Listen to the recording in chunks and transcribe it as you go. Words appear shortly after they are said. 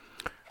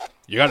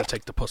you gotta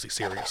take the pussy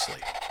seriously.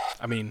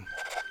 I mean,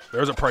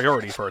 there's a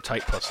priority for a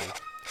tight pussy.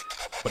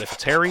 But if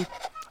it's hairy,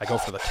 I go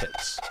for the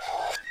tits.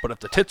 But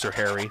if the tits are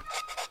hairy,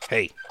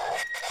 hey,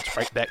 it's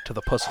right back to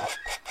the pussy.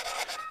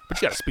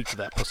 But you gotta speak to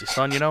that pussy,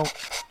 son, you know?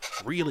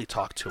 Really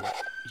talk to it.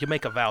 You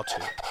make a vow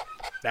to.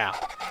 Now,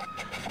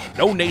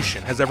 no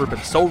nation has ever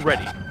been so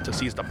ready to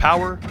seize the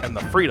power and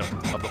the freedom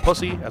of the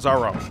pussy as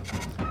our own.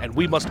 And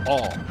we must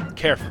all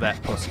care for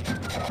that pussy.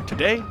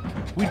 Today,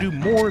 we do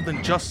more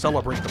than just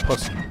celebrate the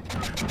pussy.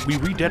 We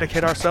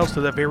rededicate ourselves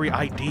to the very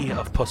idea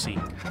of pussy.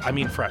 I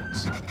mean,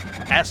 friends,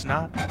 ask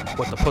not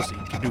what the pussy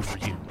can do for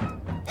you,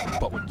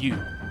 but what you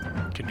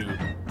can do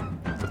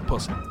for the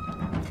pussy.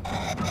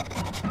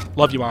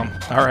 Love you, Mom.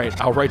 All right,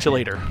 I'll write you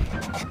later.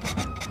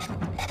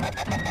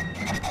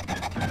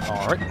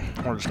 All right,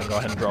 we're just going to go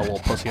ahead and draw a little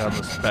pussy on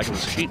this back of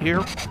this sheet here.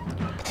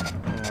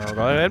 We'll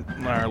go ahead,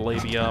 our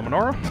labia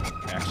minora.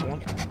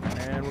 Excellent.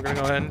 And we're going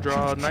to go ahead and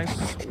draw a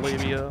nice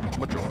labia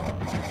majora.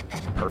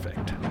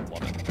 Perfect.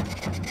 Love it.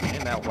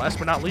 And now, last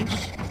but not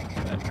least,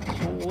 that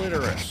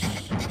clitoris.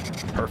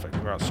 Perfect.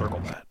 We're going to circle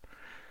that.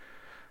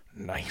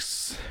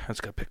 Nice. That's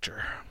a good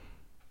picture.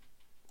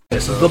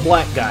 This is the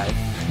black guy.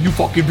 You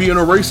fucking being a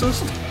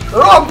racist?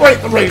 They're all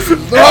great, the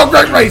racists. They're all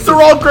great racists.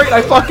 They're all great.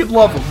 I fucking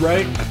love them,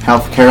 right?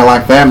 Healthcare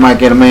like that might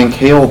get a man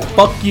killed.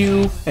 Fuck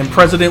you and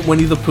President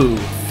Winnie the Pooh.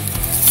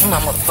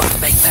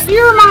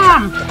 Dear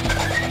Mom,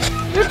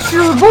 it's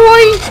your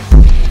boy.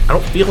 I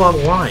don't feel out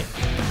of line.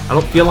 I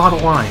don't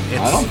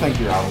think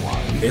you're out of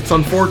line. It's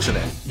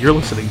unfortunate. You're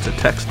listening to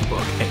Textbook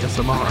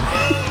ASMR.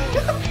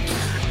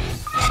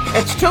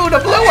 It's 2 to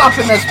blue up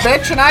in this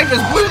bitch, and I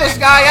just blew this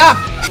guy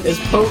up. Is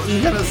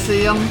Putin gonna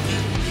see him?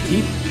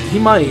 He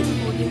might.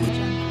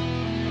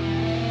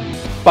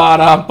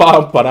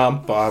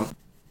 Ba-dum-bum.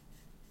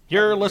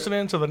 You're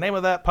listening to the name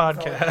of that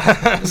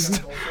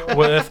podcast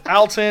with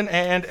Alton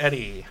and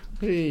Eddie.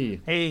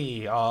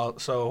 Hey.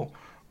 So,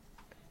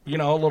 you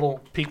know, a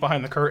little peek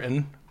behind the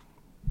curtain.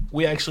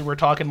 We actually were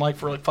talking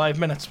for 5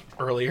 minutes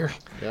earlier.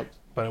 Yep.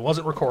 But it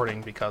wasn't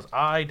recording because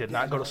I did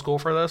not go to school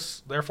for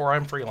this. Therefore,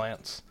 I'm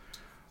freelance.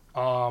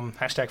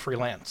 Hashtag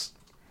freelance.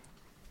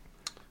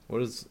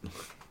 I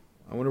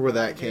wonder where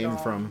that came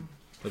from.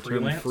 The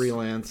term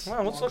freelance.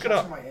 Well, let's look it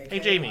up. Hey,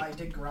 Jamie. I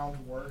did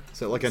groundwork.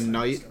 Is it like a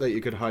knight that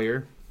you could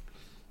hire?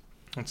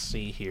 Let's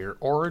see here.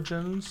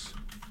 Origins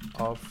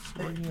of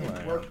It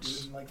worked,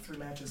 freelance. dude. In 3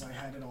 matches, I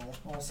had it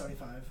all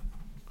 75.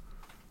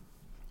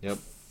 Yep.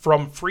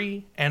 From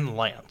free and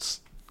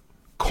lance.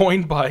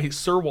 Coined by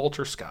Sir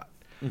Walter Scott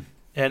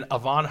and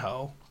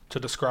Ivanhoe to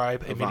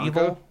describe a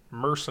medieval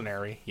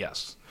mercenary.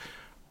 Yes.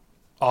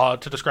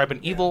 To describe an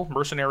evil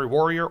mercenary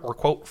warrior or,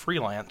 quote,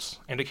 freelance,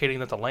 indicating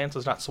that the lance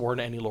is not sworn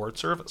to any lord's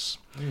service.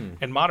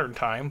 In modern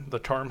time, the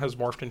term has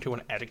morphed into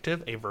an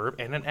adjective, a verb,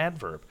 and an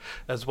adverb,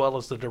 as well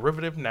as the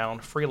derivative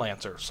noun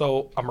freelancer,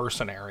 so a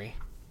mercenary.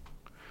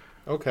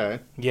 Okay.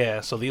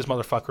 Yeah, so these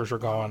motherfuckers are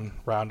going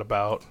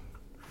roundabout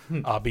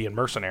being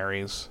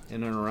mercenaries.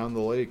 In and around the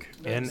lake.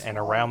 In and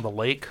around the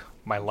lake.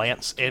 My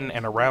lance in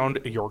and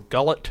around your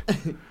gullet.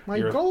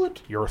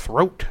 Gullet? Your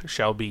throat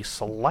shall be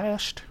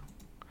slashed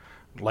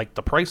like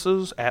the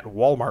prices at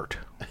Walmart.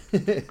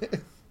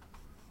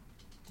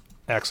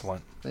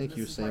 Excellent. Thank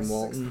you, Sam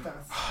Walton.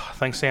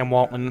 Thanks, Sam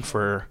Walton,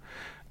 for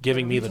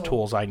giving me the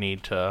tools I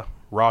need to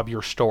rob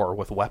your store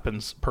with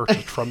weapons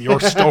purchased from your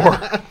store.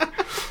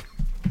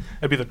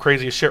 That'd be the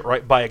craziest shit,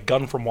 right? Buy a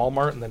gun from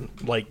Walmart and then,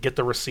 get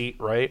the receipt,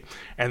 right?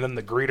 And then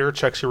the greeter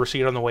checks your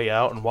receipt on the way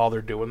out, and while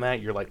they're doing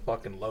that, you're,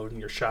 fucking loading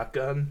your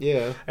shotgun.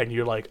 Yeah. And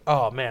you're like,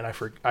 oh, man,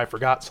 I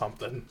forgot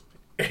something.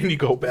 And you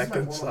go back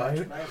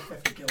inside. I have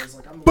 50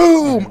 kills.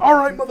 Boom! All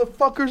right,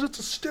 motherfuckers, it's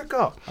a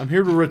stick-up. I'm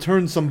here to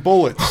return some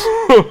bullets.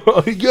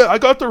 Yeah, I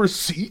got the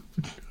receipt.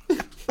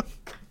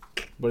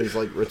 But he's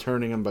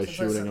returning them by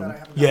shooting them.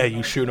 Yeah,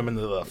 you shoot them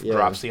into the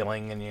drop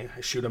ceiling, and you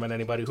shoot them at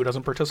anybody who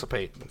doesn't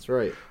participate. That's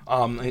right.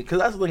 Because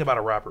that's the thing about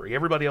a robbery.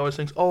 Everybody always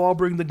thinks, oh, I'll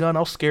bring the gun,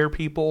 I'll scare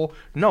people.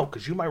 No,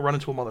 because you might run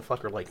into a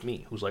motherfucker like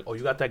me, who's like, oh,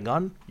 you got that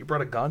gun? You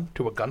brought a gun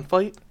to a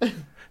gunfight?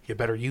 You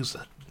better use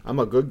it. I'm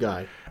a good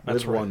guy.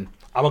 That's right. One.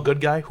 I'm a good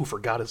guy who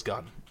forgot his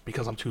gun,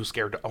 because I'm too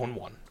scared to own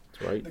one.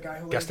 That's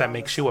right. Guess that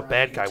makes you a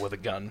bad guy with a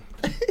gun.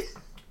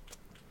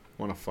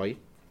 Want to fight?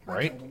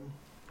 Right?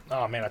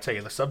 Oh, man, I tell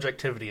you, the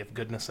subjectivity of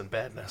goodness and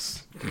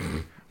badness.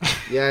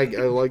 Yeah,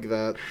 I like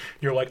that.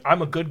 You're like,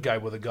 I'm a good guy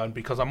with a gun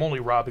because I'm only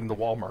robbing the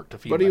Walmart to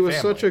feed my family. But he was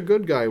such a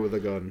good guy with a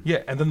gun.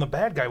 Yeah, and then the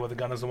bad guy with a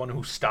gun is the one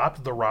who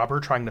stopped the robber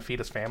trying to feed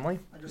his family.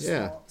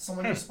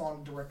 Someone just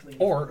spawned directly.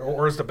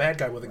 Or is the bad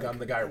guy with a gun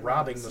the guy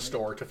robbing the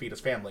store to feed his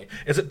family?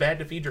 Is it bad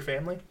to feed your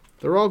family?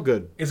 They're all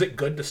good. Is it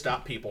good to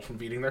stop people from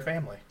feeding their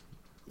family?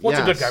 What's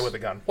a good guy with a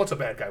gun? What's a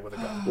bad guy with a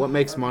gun? What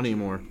makes money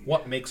more?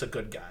 What makes a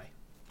good guy?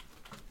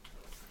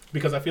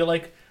 Because I feel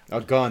like...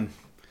 A gun.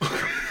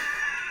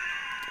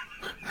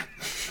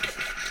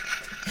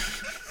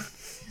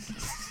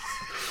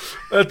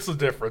 That's the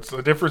difference.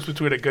 The difference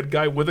between a good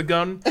guy with a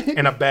gun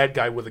and a bad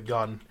guy with a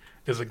gun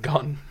is a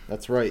gun.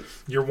 That's right.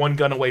 You're one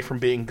gun away from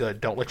being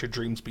good. Don't let your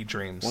dreams be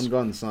dreams. One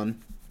gun,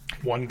 son.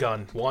 One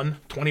gun.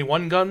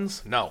 21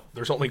 guns? No,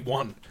 there's only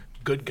one.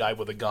 good guy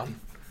with a gun.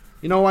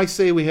 You know, I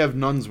say we have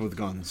nuns with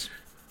guns.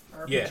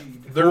 Yeah.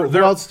 Who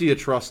else do you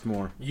trust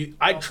more?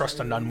 I'd trust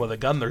a nun with a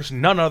gun. There's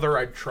none other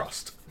I'd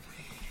trust.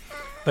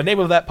 The name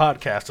of that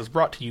podcast is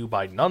brought to you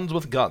by Nuns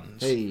with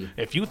Guns. Hey.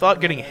 If you thought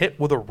getting hit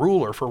with a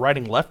ruler for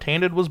writing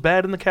left-handed was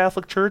bad in the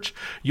Catholic Church,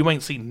 you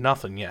ain't seen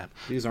nothing yet.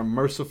 These are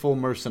merciful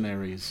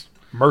mercenaries.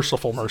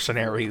 Merciful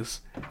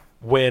mercenaries.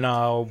 When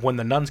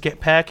the nuns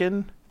get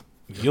packing,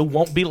 you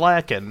won't be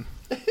lacking.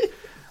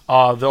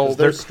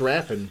 They're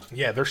strapping.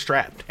 Yeah, they're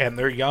strapped, and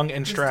they're young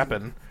and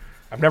strapping.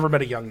 I've never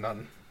met a young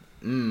nun.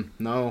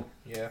 No.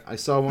 Yeah. I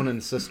saw one in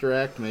Sister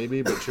Act,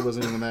 maybe, but she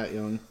wasn't even that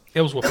young. It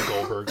was Whoopi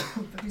Goldberg.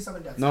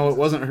 57 deaths. No, it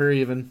wasn't her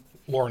even.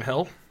 Lauren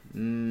Hill?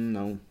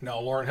 No.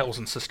 No, Lauren Hill was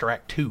in Sister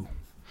Act 2.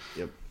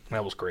 Yep.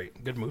 That was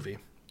great. Good movie.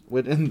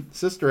 And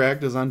Sister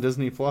Act is on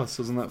Disney Plus.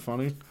 Isn't that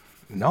funny?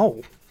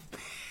 No.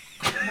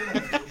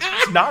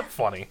 It's not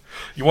funny.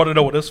 You want to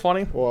know what is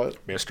funny?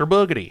 What? Mr.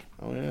 Boogedy.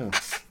 Oh, yeah.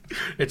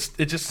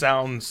 It just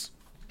sounds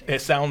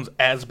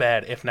as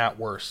bad, if not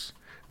worse,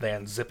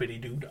 than Zippity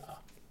Doo Dah.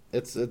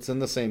 It's in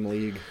the same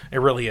league. It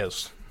really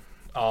is.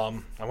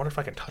 I wonder if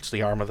I can touch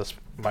the arm of this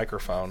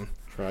microphone.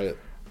 Try it.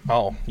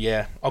 Oh,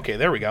 yeah. Okay,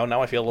 there we go.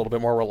 Now I feel a little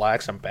bit more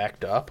relaxed. I'm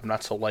backed up. I'm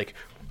not so,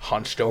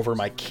 hunched over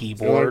my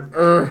keyboard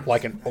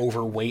like an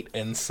overweight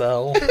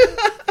incel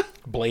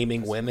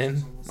blaming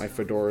women. My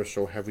fedora's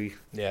so heavy.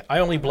 Yeah, I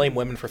only blame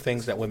women for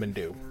things that women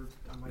do.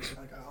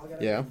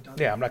 Yeah.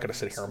 Yeah, I'm not going to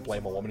sit here and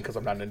blame a woman because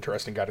I'm not an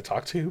interesting guy to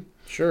talk to.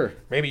 Sure.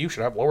 Maybe you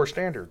should have lower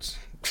standards.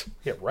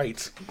 Yeah,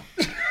 right.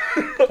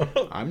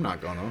 I'm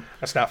not gonna.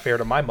 That's not fair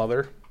to my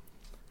mother.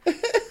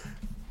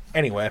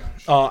 Anyway,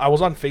 I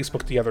was on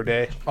Facebook the other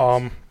day.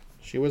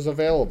 She was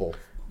available.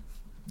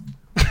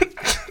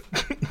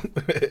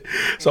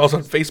 So I was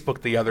on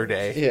Facebook the other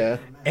day. Yeah.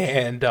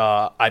 And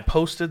I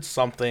posted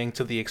something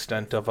to the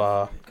extent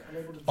of,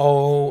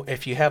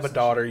 if you have a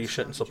daughter, you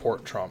shouldn't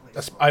support Trump.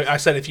 I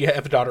said if you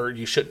have a daughter,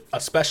 you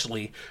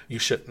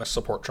shouldn't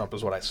support Trump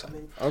is what I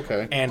said.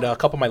 Okay. And a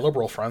couple of my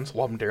liberal friends,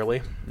 love them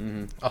dearly.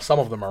 Mm-hmm. Some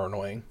of them are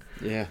annoying.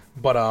 Yeah.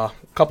 But a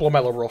couple of my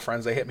liberal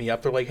friends, they hit me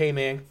up. They're like, hey,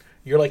 man,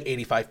 you're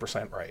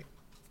 85% right.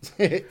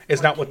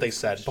 It's not what they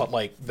said, but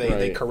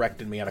they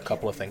corrected me on a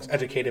couple of things,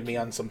 educated me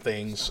on some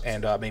things,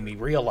 and made me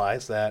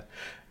realize that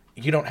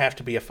you don't have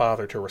to be a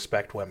father to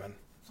respect women.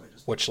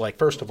 Which,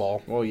 first of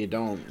all, well, you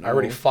don't. No. I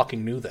already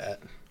fucking knew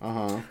that.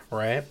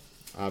 Right?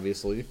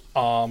 Obviously.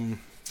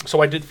 So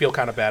I did feel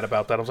kind of bad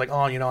about that. I was like,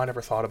 I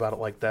never thought about it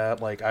like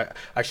that.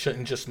 I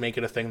shouldn't just make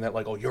it a thing that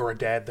you're a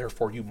dad,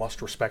 therefore you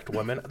must respect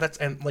women. That's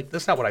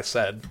not what I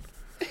said.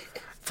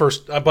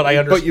 First, but I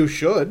understand. But you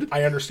should.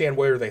 I understand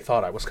where they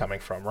thought I was coming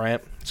from,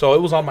 right? So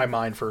it was on my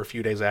mind for a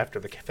few days after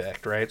the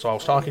fact, right? So I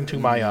was talking to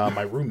my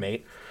my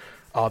roommate,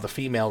 the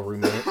female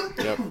roommate.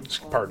 Yep.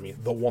 Pardon me,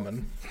 the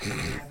woman.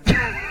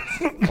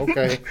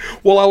 Okay.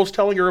 Well, I was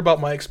telling her about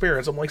my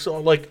experience. I'm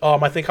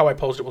I think how I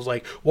posed it was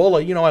I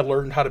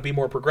learned how to be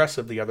more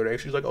progressive the other day.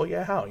 She's like, oh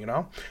yeah,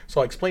 how,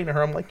 So I explained to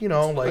her, I'm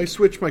I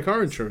switched my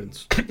car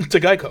insurance to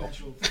Geico.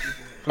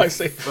 I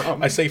say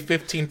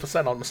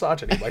 15% on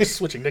misogyny by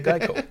switching to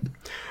Geico.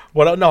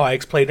 Well, no, I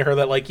explained to her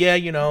that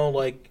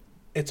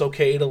it's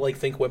okay to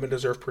think women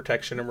deserve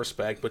protection and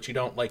respect, but you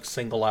don't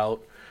single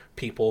out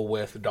people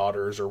with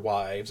daughters or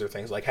wives or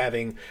things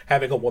having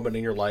a woman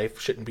in your life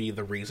shouldn't be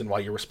the reason why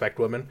you respect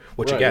women.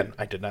 Which again,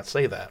 I did not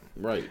say that.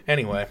 Right.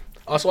 Anyway,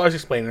 so I was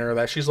explaining to her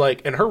that she's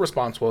and her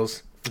response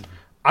was,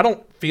 I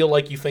don't feel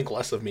like you think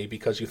less of me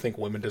because you think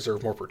women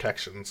deserve more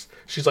protections.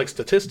 She's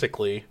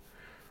statistically,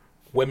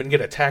 women get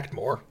attacked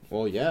more.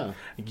 Well, yeah.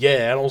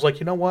 Yeah, and I was like,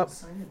 you know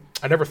what?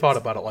 I never thought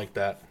about it like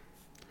that.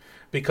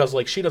 Because,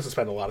 she doesn't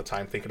spend a lot of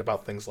time thinking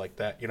about things like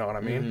that, you know what I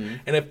mean? Mm-hmm.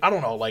 And if, I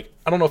don't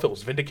know if it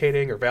was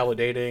vindicating or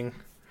validating,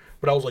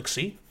 but I was like,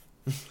 see?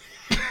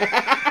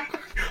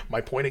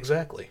 My point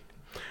exactly.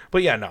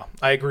 But yeah, no,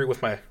 I agree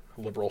with my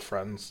liberal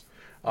friends.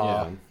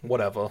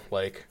 Whatever,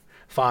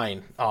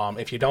 fine.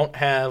 If you don't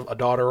have a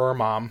daughter or a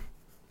mom,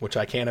 which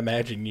I can't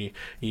imagine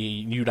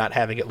you not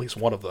having at least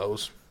one of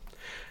those,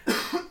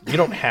 you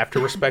don't have to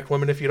respect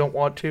women if you don't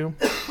want to.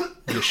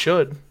 You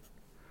should.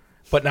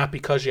 But not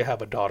because you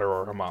have a daughter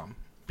or a mom.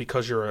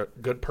 Because you're a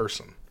good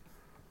person.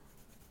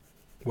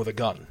 With a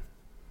gun.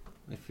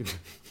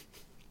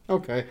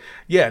 Okay.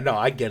 Yeah, no,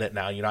 I get it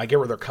now. I get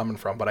where they're coming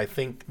from. But I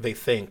think they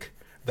think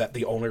that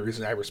the only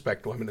reason I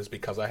respect women is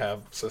because I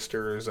have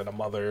sisters and a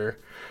mother.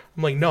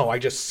 I'm like, no, I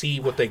just see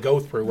what they go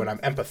through and I'm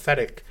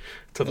empathetic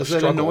to the struggles.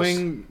 Is it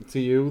annoying to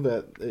you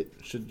that it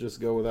should just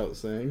go without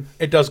saying?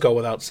 It does go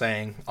without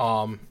saying.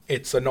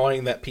 It's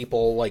annoying that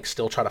people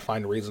still try to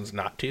find reasons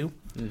not to.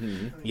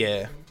 Mm-hmm.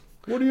 Yeah.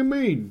 What do you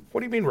mean?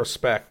 What do you mean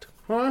respect?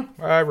 Huh?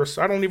 I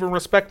don't even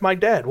respect my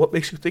dad. What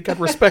makes you think I'd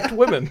respect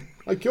women?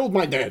 I killed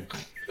my dad.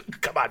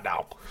 Come on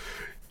now.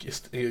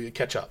 Just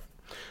catch up.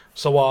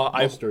 So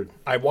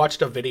I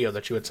watched a video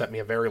that you had sent me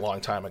a very long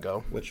time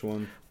ago. Which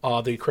one?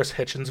 The Chris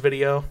Hitchens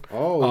video.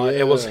 Oh, yeah.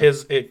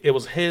 It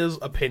was his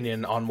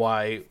opinion on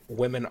why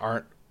women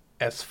aren't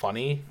as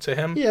funny to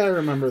him. Yeah, I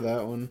remember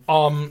that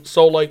one.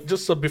 So like,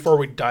 just so before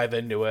we dive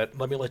into it,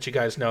 let me let you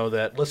guys know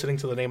that listening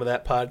to the name of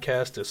that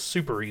podcast is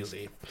super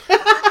easy.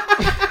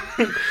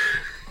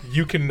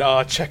 You can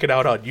check it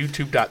out on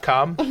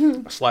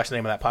youtube.com/name of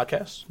that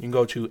podcast. You can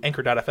go to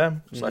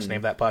anchor.fm/name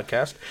of that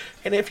podcast.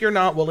 And if you're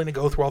not willing to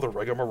go through all the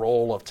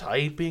rigmarole of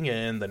typing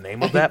in the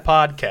name of that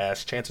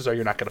podcast, chances are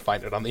you're not going to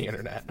find it on the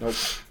internet. Nope.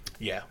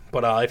 Yeah.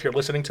 But if you're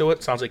listening to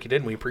it, sounds like you did,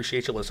 and we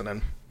appreciate you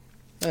listening.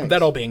 Thanks.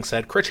 That all being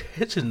said, Chris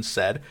Hitchens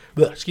said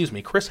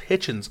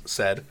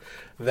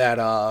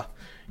that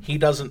he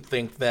doesn't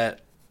think that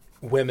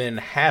women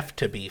have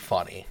to be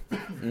funny.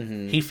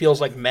 Mm-hmm. He feels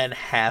like men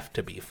have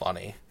to be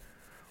funny.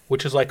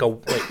 Which is like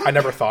I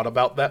never thought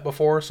about that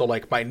before. So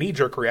like my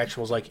knee-jerk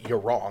reaction was like, you're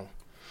wrong.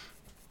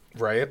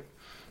 Right?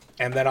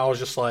 And then I was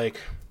just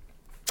like,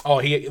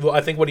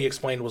 I think what he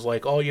explained was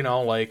like,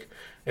 like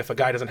if a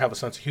guy doesn't have a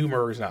sense of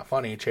humor or he's not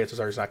funny, chances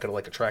are he's not going to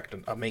like attract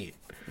a mate.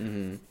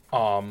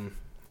 Mm-hmm.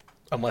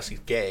 Unless he's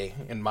gay,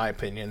 in my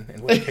opinion.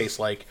 In which case,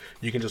 like,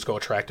 you can just go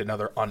attract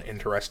another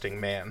uninteresting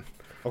man.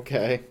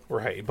 Okay.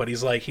 Right. But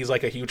he's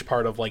like a huge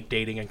part of like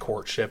dating and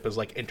courtship is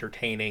like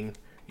entertaining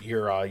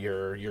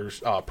your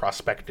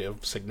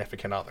prospective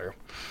significant other.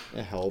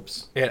 It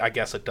helps. I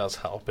guess it does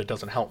help. It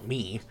doesn't help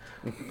me.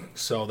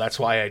 So that's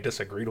why I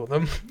disagreed with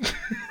him.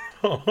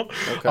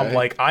 Okay. I'm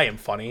like, I am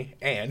funny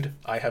and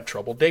I have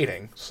trouble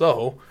dating.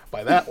 So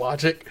by that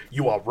logic,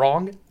 you are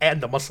wrong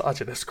and a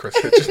misogynist, Chris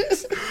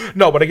Hitchens.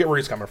 No, but I get where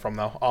he's coming from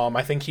though.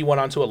 I think he went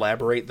on to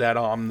elaborate that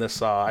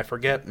this I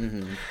forget.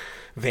 Mm-hmm.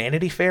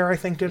 Vanity Fair, I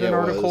think, did an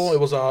article. It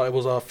was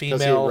a female.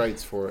 Because he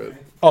writes for it.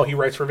 Oh, he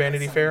writes for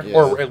Vanity Fair, yeah,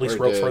 or at least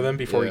wrote for them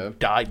before he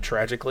died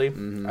tragically.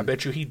 Mm-hmm. I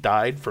bet you he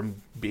died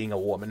from being a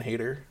woman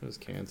hater. It was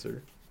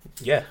cancer.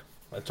 Yeah,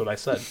 that's what I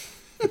said.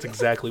 That's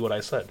exactly what I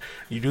said.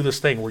 You do this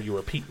thing where you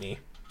repeat me.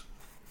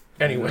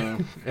 Anyway.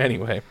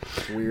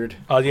 It's weird.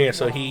 Yeah.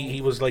 So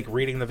he was like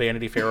reading the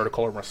Vanity Fair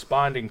article and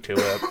responding to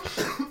it,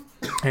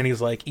 and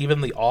he's like, even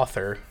the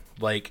author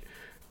like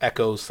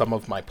echoes some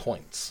of my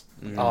points.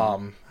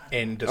 Mm-hmm.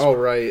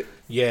 Right.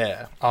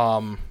 Yeah. I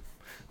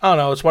don't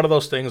know. It's one of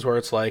those things where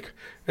it's like,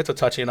 it's a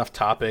touchy enough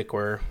topic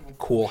where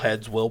cool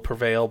heads will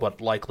prevail, but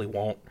likely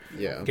won't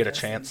get a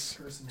chance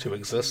to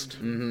exist.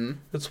 Mm-hmm.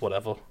 It's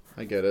whatever.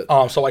 I get it.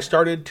 So I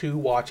started to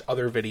watch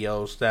other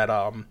videos that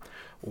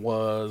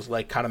was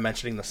like kind of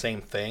mentioning the same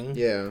thing.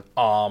 Yeah.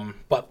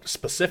 But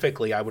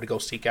specifically, I would go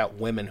seek out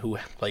women who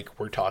like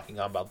were talking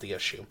about the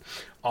issue.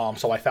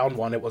 So I found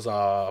one. It was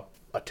a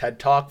TED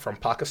Talk from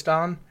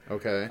Pakistan.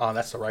 Okay.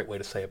 That's the right way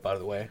to say it, by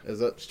the way.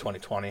 Is it? It's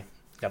 2020.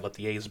 Gotta let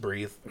the A's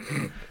breathe.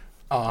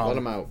 Let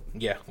them out.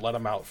 Yeah, let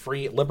them out.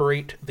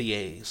 Liberate the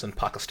A's in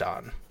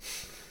Pakistan.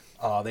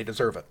 They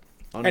deserve it.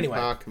 Anyway,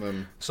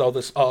 them. so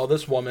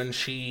this woman,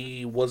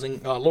 she was in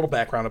a little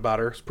background about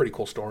her. It's a pretty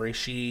cool story.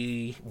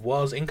 She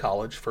was in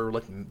college for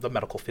like the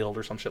medical field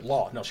or some shit.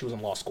 Law. No, she was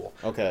in law school.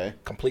 Okay.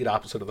 Complete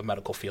opposite of the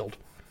medical field.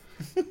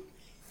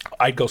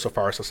 I'd go so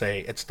far as to say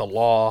it's the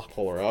law.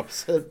 Polar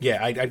opposite.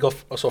 Yeah, I'd go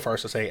so far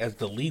as to say as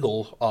the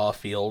legal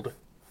field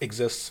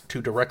exists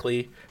to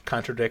directly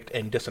contradict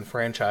and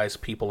disenfranchise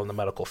people in the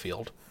medical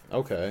field.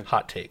 Okay.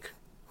 Hot take.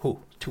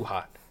 Too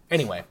hot.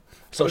 Anyway,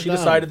 so she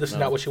decided this is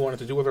not what she wanted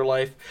to do with her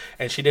life,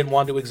 and she didn't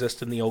want to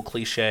exist in the old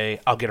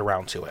cliche, I'll get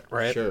around to it,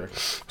 right? Sure.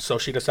 So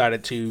she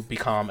decided to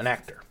become an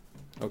actor.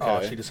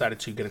 Okay. She decided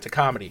to get into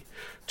comedy.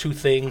 Two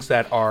things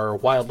that are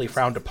wildly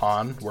frowned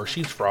upon where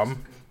she's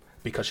from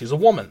because she's a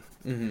woman.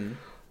 Mm-hmm.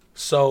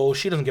 So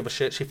she doesn't give a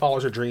shit. She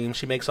follows her dreams.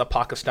 She makes a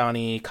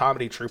Pakistani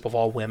comedy troupe of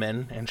all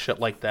women and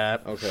shit like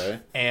that. Okay.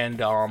 And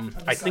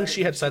I think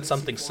she had said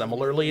something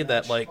similarly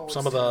that like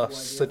some of the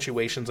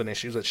situations and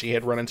issues that she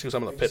had run into,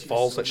 some of the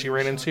pitfalls that she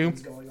ran into,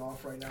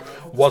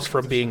 was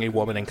from being a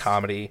woman in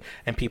comedy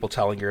and people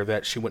telling her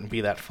that she wouldn't be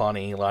that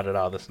funny, la da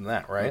da, this and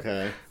that, right?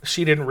 Okay.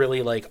 She didn't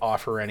really like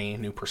offer any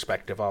new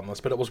perspective on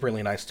this, but it was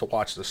really nice to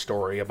watch the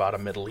story about a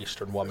Middle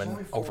Eastern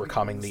woman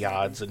overcoming the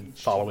odds and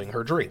following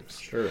her dreams.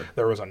 Sure.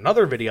 There was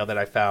another video that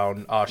I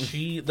found.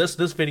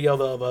 This video,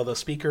 the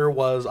speaker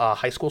was a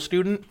high school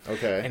student.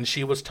 Okay. And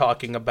she was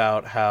talking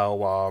about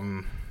how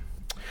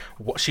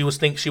she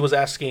was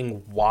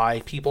asking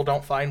why people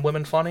don't find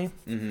women funny.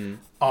 Mm-hmm.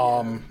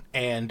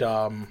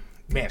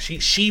 Man,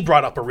 she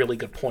brought up a really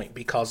good point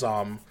because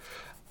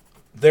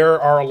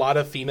there are a lot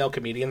of female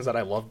comedians that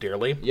I love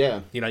dearly. Yeah.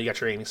 You know, you got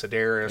your Amy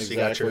Sedaris,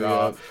 exactly, you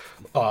got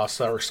your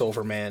Sarah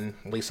Silverman,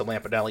 Lisa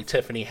Lampanelli,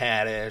 Tiffany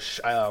Haddish.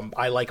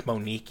 I like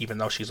Monique, even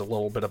though she's a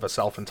little bit of a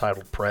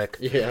self-entitled prick.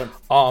 Yeah.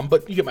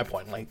 But you get my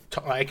point. Like,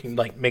 I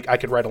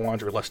could write a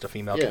laundry list of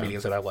female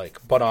comedians that I like.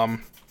 But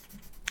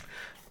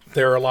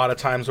there are a lot of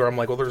times where I'm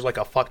like, well, there's like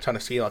a fuck ton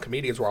of female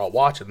comedians where I'll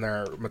watch and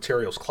their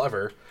material's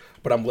clever,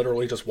 but I'm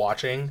literally just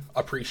watching,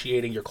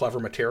 appreciating your clever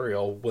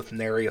material with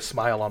nary a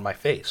smile on my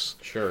face.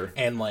 Sure.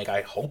 And, like,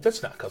 I hope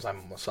it's not because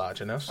I'm a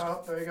misogynist.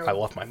 Oh, there you go. I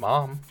love my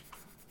mom.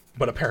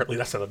 But apparently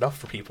that's not enough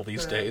for people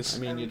these days. I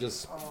mean, you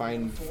just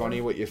find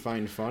funny what you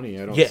find funny.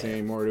 I don't Yeah. see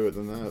any more to it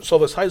than that. So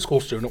this high school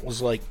student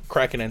was like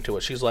cracking into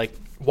it. She's like,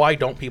 why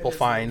don't people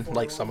find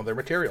like some of their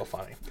material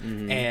funny?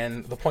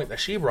 And the point that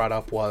she brought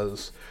up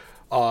was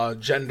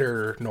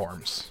gender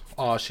norms.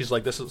 She's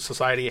like, this is what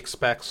society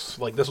expects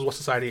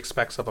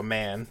of a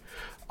man.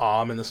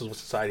 And this is what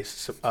society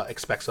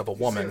expects of a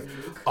woman.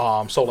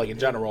 So like in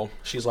general,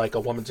 she's like,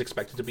 a woman's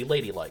expected to be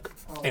ladylike.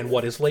 And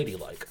what is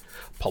ladylike?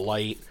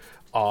 Polite,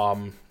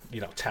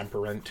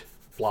 temperate,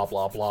 blah,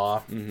 blah,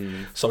 blah.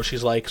 So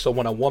she's like, so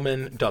when a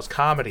woman does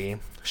comedy,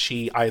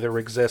 she either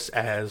exists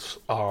as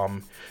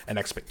an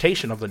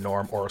expectation of the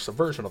norm or a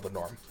subversion of the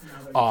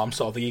norm.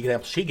 So the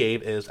example she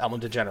gave is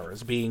Ellen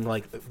DeGeneres being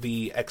like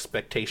the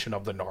expectation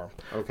of the norm.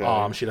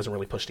 Okay. She doesn't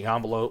really push the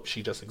envelope.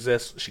 She just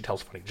exists. She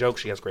tells funny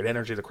jokes. She has great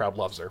energy. The crowd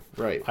loves her.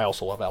 Right. I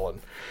also love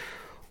Ellen.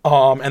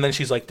 And then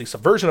she's like, the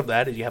subversion of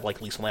that is you have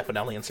like Lisa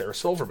Lampanelli and Sarah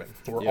Silverman,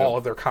 where all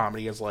of their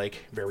comedy is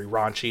like very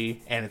raunchy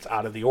and it's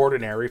out of the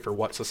ordinary for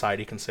what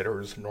society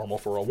considers normal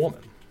for a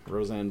woman.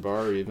 Roseanne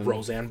Barr,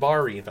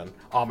 even.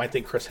 I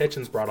think Chris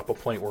Hitchens brought up a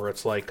point where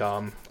it's like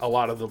a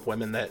lot of the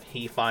women that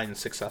he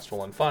finds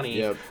successful and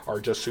funny are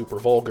just super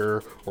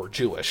vulgar or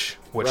Jewish,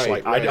 which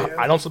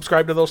I don't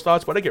subscribe to those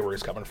thoughts, but I get where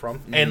he's coming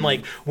from. And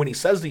like when he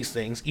says these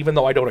things, even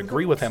though I don't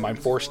agree with him, I'm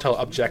forced to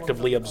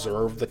objectively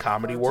observe the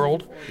comedy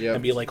world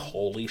and be like,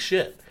 holy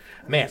shit,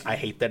 man, I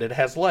hate that it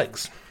has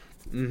legs.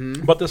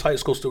 But this high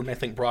school student, I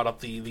think, brought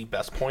up the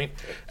best point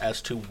as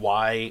to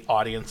why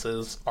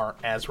audiences aren't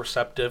as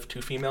receptive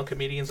to female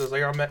comedians as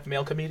they are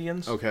male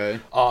comedians. Okay.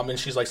 And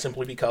she's like,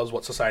 simply because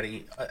what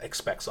society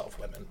expects of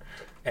women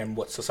and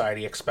what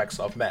society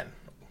expects of men.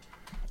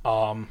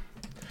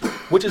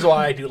 Which is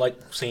why I do like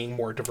seeing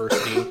more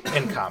diversity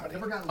in comedy.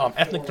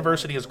 Ethnic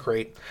diversity is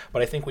great,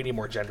 but I think we need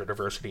more gender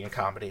diversity in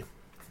comedy.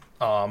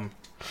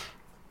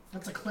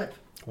 That's a clip.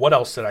 What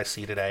else did I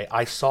see today?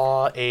 I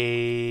saw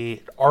an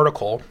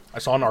article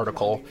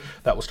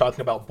that was talking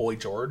about Boy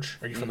George.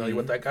 Are you familiar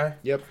with that guy?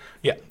 Yep.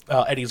 Yeah.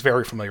 Eddie's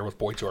very familiar with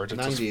Boy George. It's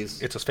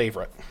 90s. It's his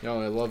favorite.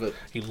 No, I love it.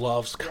 He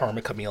loves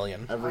Karma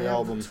Chameleon. Every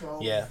album.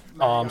 Yeah.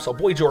 So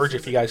Boy George,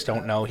 if you guys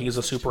don't know, he's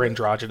a super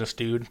androgynous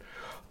dude.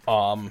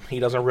 He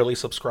doesn't really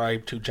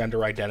subscribe to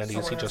gender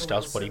identities. He just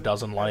does what he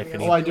does in life.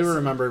 And I do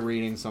remember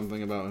reading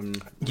something about him.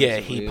 Yeah,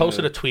 he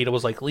posted a tweet. It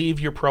was like, leave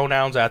your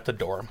pronouns at the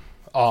door.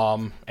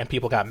 And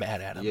people got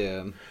mad at him.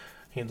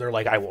 Yeah. And they're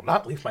like, I will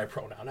not leave my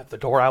pronoun at the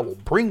door. I will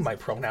bring my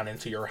pronoun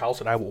into your house,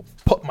 and I will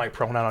put my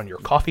pronoun on your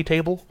coffee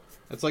table.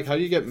 It's like, how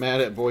do you get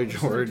mad at Boy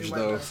George,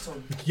 though?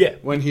 Yeah.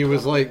 When he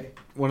was, like,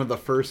 one of the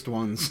first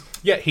ones.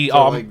 Yeah, he,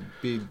 to,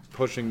 be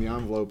pushing the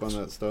envelope on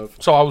that stuff.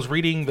 So I was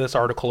reading this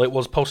article. It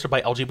was posted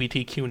by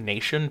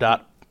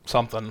LGBTQNation.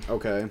 Something.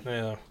 Okay.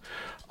 Yeah.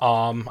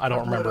 I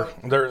don't remember.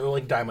 They're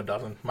like dime a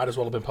dozen. Might as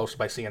well have been posted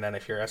by CNN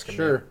if you're asking me.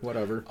 Sure,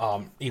 whatever.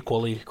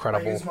 Equally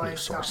credible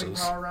news sources.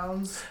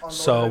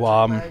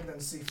 So,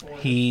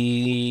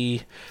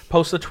 he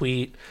posts a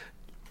tweet,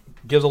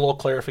 gives a little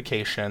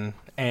clarification,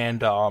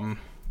 and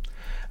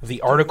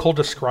the article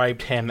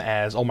described him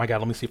as, oh my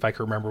god, let me see if I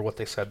can remember what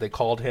they said. They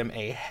called him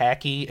a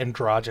hacky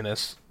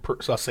androgynous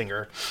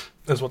singer,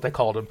 is what they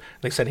called him.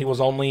 They said he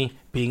was only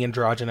being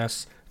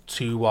androgynous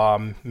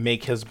to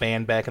make his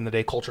band back in the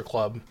day, Culture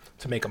Club,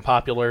 to make him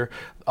popular,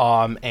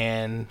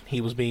 and he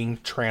was being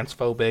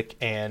transphobic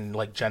and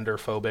like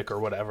genderphobic or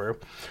whatever.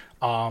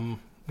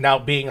 Now,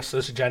 being a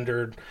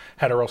cisgendered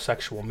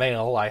heterosexual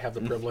male, I have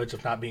the privilege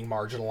of not being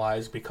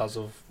marginalized because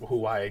of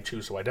who I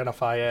choose to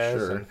identify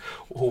as and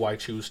who I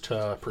choose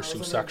to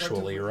pursue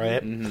sexually,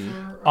 right?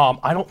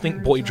 I don't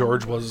think Boy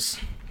George was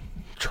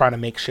trying to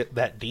make shit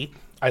that deep.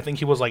 I think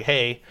he was like,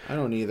 hey, I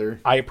don't either.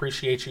 I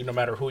appreciate you no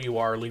matter who you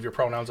are. Leave your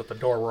pronouns at the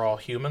door. We're all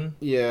human.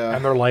 Yeah.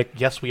 And they're like,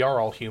 yes, we are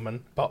all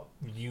human, but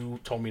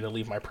you told me to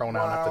leave my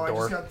pronoun at the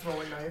door. I just got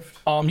throwing knifed.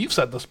 You've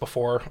said this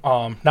before.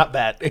 Not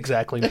that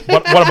exactly.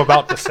 What I'm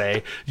about to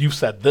say. You've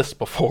said this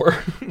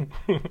before.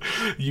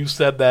 You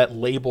said that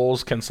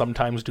labels can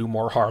sometimes do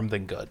more harm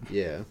than good.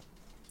 Yeah.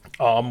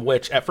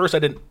 Which at first I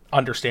didn't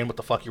understand what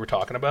the fuck you were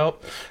talking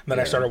about. And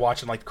then I started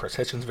watching like the Chris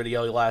Hitchens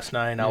video last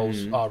night. And I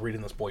was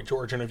reading this Boy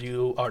George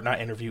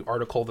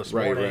article this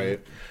morning. Right.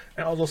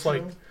 And I was just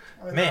like,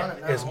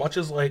 man, as much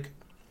as like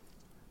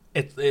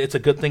it's a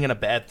good thing and a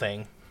bad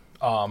thing,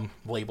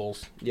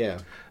 labels. Yeah.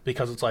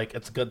 Because it's like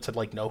it's good to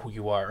like know who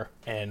you are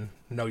and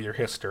know your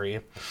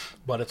history,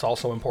 but it's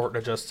also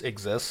important to just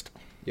exist.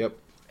 Yep.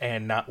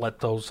 And not let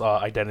those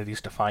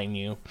identities define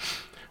you.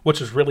 Which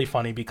is really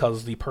funny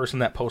because the person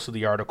that posted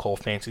the article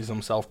fancies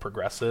himself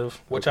progressive,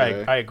 which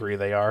I agree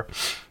they are.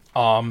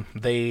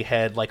 They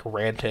had like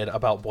ranted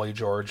about Boy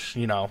George,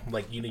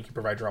 like you need to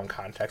provide your own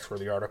context for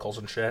the articles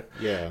and shit.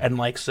 Yeah. And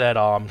like said,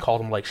 called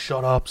him like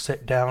shut up,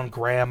 sit down,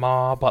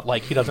 grandma, but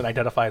like he doesn't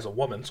identify as a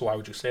woman, so why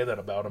would you say that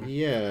about him?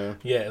 Yeah.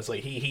 Yeah, it's like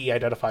he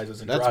identifies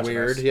as androgynous. That's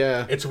weird,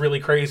 yeah. It's really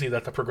crazy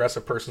that the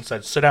progressive person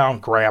said, sit down,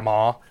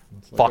 grandma,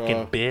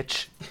 fucking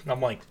bitch.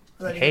 I'm like,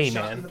 hey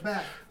man.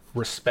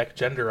 Respect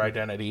gender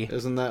identity.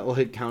 Isn't that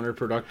like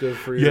counterproductive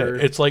for your?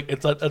 Yeah, it's like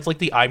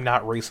the I'm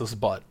not racist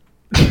but.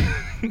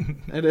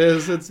 It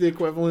is. It's the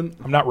equivalent.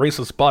 I'm not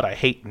racist, but I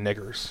hate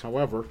niggers.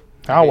 However,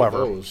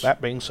 That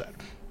being said.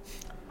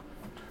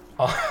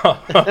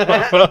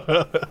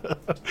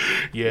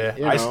 Yeah,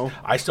 You know.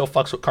 I still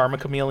fucks with Karma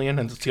Chameleon,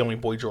 and it's the only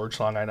Boy George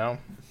song I know.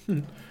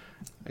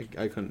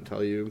 I couldn't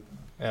tell you.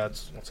 Yeah,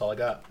 that's all I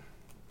got.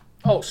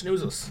 Oh,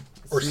 Snesus.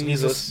 Or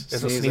Snesus.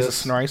 Is it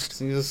Snesus Sneist?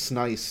 Snesus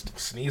Sneist.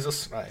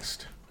 Snesus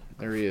Sneist.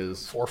 There he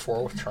is.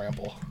 4-4 with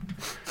trample.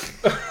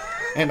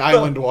 And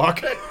Island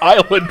Walk.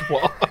 Island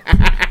Walk.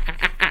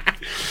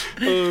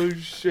 Oh,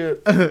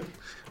 shit.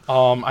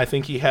 I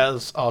think he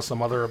has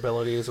some other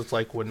abilities. It's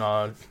like when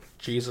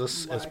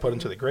Jesus is put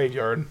into the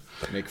graveyard.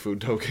 Make food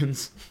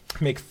tokens.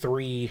 Make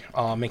three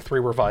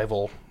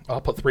revival. I'll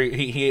put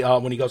 3. He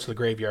when he goes to the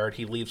graveyard,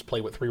 he leaves play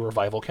with 3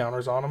 revival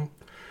counters on him.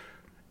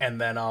 And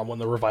then when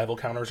the revival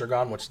counters are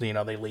gone, which they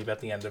leave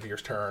at the end of your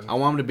turn. I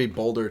want them to be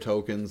boulder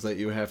tokens that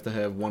you have to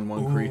have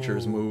 1/1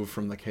 creatures move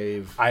from the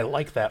cave. I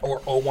like that.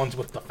 Or O1s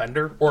with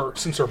Defender. Or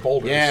since they're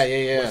boulders.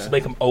 Yeah. Let's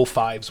make them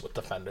O5s with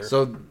Defender.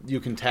 So you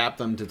can tap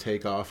them to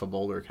take off a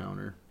boulder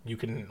counter. You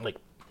can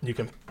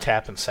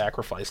tap and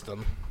sacrifice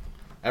them.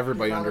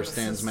 Everybody Wow,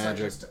 understands this is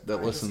Magic such a- that I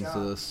just listens to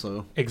got- this,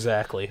 so...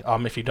 Exactly.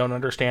 If you don't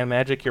understand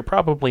Magic, you're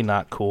probably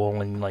not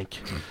cool, and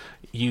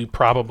you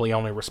probably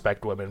only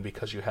respect women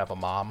because you have a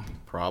mom.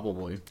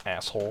 Probably.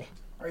 Asshole.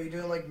 Are you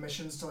doing like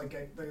missions to like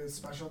get the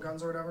special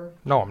guns or whatever?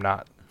 No, I'm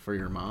not. For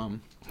your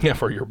mom. Yeah,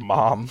 for your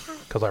mom,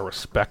 because I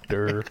respect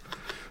her.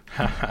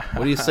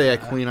 What do you say I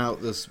clean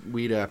out this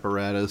weed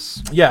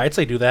apparatus? Yeah, I'd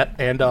say do that.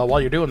 And while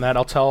you're doing that,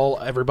 I'll tell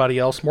everybody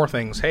else more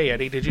things. Hey,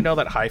 Eddie, did you know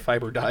that high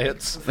fiber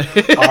diets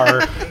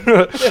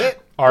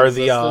are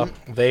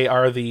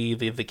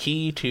the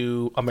key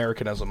to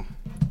Americanism?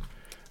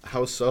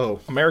 How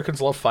so?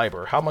 Americans love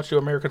fiber. How much do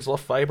Americans love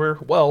fiber?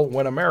 Well,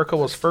 when America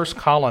was first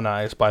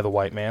colonized by the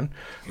white man,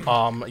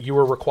 you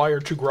were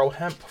required to grow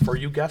hemp for,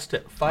 you guessed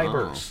it,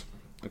 fibers.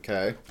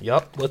 Okay.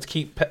 Yep. Let's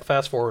keep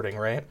fast forwarding,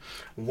 right?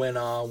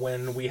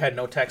 When we had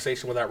no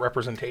taxation without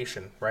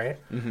representation, right?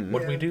 Mm-hmm. What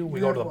did we do? We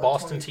Yeah, go to the what,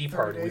 Boston 20, Tea 30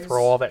 Party. We days?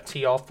 throw all that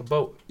tea off the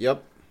boat.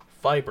 Yep.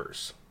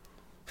 Fibers.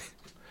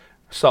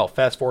 So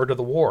fast forward to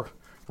the war,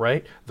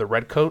 right? The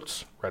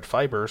redcoats, red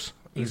fibers,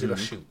 easy to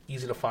shoot,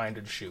 easy to find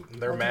and shoot.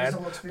 And they're What mad is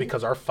it, what's it?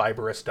 because our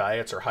fibrous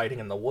diets are hiding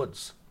in the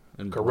woods.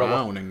 And Guerrilla.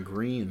 brown and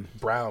green.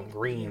 Brown,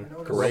 green, Yeah,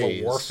 notice. guerrilla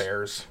Rays.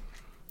 warfares.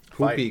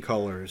 Poopy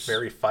colors.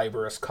 Very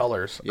fibrous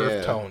colors, Yeah.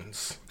 earth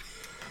tones.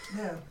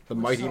 Yeah. The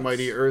which mighty, sucks.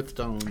 mighty earth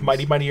tones.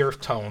 Mighty, mighty earth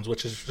tones,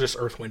 which is just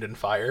earth, wind, and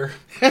fire.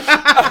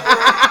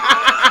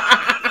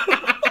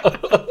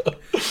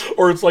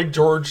 Or it's like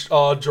George,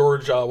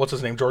 what's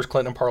his name? George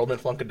Clinton,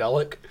 Parliament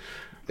Funkadelic.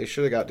 They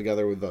should have got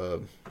together with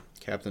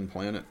Captain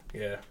Planet.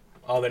 Yeah.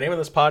 The name of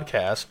this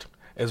podcast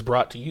is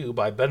brought to you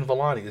by Ben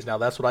Villani's. Now,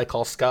 that's what I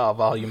call Ska,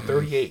 Volume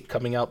 38,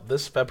 coming out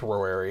this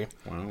February.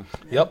 Wow.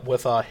 Yep,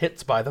 with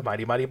hits by the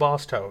Mighty Mighty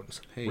Boss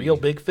Tones. Hey. Real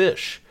Big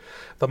Fish.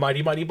 The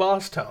Mighty Mighty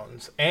Boss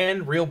Tones.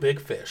 And Real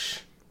Big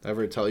Fish.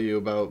 Ever tell you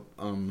about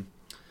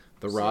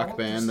the rock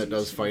band that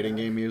does fighting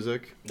game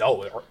music?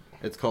 No,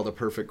 It's called A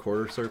Perfect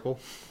Quarter Circle.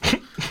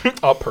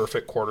 a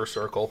perfect quarter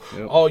circle.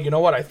 Yep. Oh, you know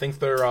what? I think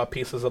they're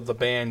pieces of the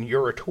band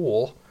You're a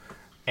Tool.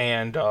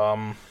 And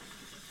I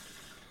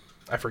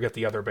forget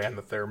the other band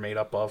that they're made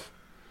up of.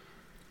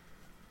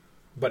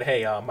 But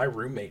hey, my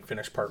roommate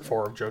finished part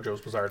 4 of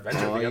JoJo's Bizarre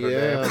Adventure the other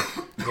day.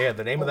 Yeah,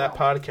 the name of that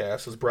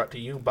podcast is brought to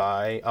you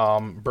by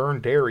Burn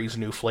Dairy's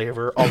new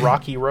flavor, A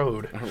Rocky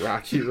Road. A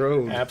Rocky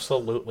Road.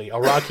 Absolutely. A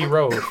Rocky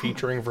Road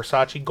featuring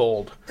Versace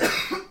Gold.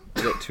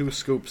 You get 2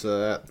 scoops of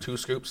that. 2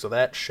 scoops of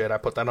that shit. I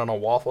put that on a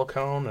waffle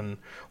cone and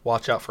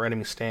watch out for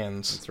enemy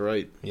stands. That's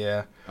right.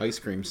 Yeah. Ice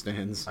cream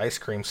stands. Ice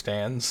cream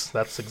stands.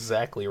 That's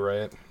exactly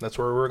right. That's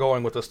where we're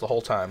going with this the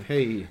whole time.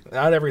 Hey,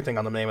 Not everything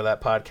on the name of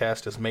that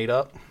podcast is made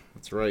up.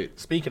 that's right.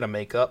 Speaking of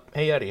makeup,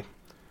 hey Eddie,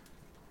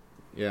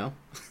 Yeah.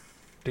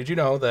 did you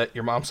know that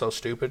your mom's so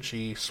stupid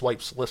she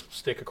swipes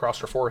lipstick across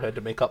her forehead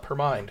to make up her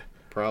mind?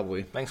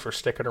 Probably. Thanks for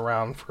sticking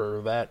around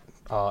for that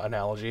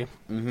analogy.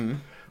 Mm-hmm.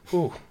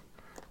 Ooh.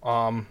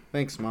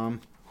 Thanks,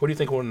 Mom. Who do you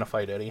think will win in a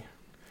fight, Eddie?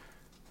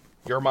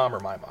 Your mom or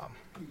my mom?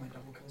 My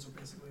double kills are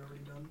basically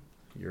already done.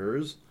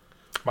 Yours?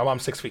 My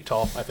mom's 6 feet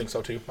tall. I think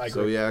so too. I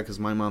So agree. yeah, because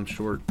my mom's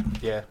short.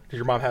 Yeah. Does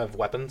your mom have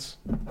weapons?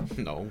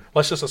 No.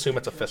 Let's just assume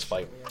it's a fist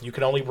fight. You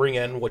can only bring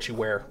in what you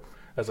wear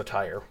as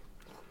attire.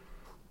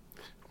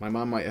 My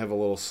mom might have a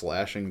little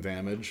slashing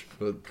damage,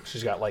 but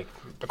She's got like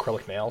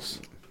acrylic nails.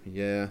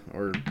 yeah,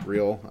 or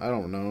real. I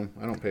don't know.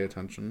 I don't pay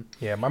attention.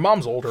 Yeah, my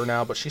mom's older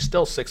now, but she's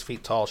still 6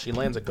 feet tall. She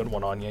lands a good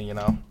one on you, you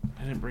know.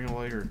 I didn't bring a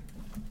lighter.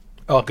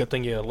 Oh, good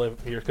thing you live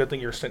here. Good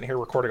thing you're sitting here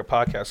recording a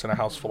podcast in a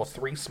house full of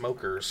 3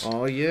 smokers.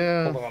 Oh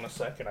yeah. Hold on a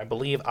second. I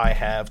believe I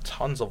have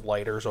tons of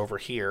lighters over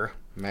here.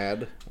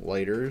 Mad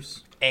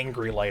lighters.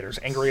 Angry lighters.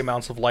 Angry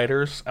amounts of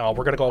lighters. We're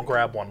going to go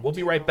grab one. We'll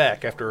be right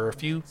back after a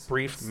few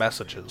brief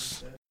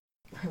messages.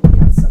 We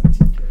got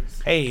 17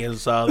 kills. Hey,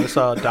 is this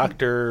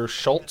Dr.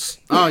 Schultz?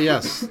 Oh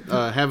yes.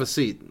 Have a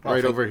seat.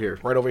 Right thank- over here.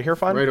 Right over here,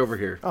 fine? Right over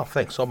here. Oh,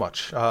 thanks so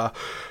much. All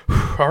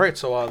right,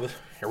 so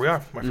here we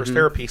are. My first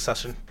therapy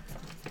session.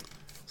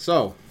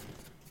 So,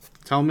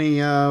 Tell me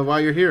why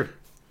you're here.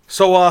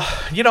 So, I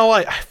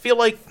feel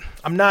like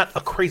I'm not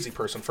a crazy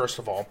person, first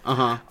of all.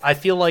 Uh-huh. I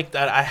feel like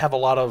that I have a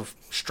lot of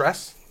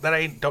stress that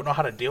I don't know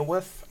how to deal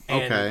with.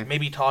 And Okay.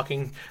 maybe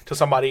talking to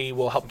somebody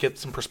will help get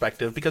some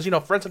perspective. Because,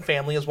 friends and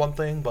family is one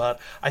thing, but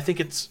I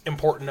think it's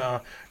important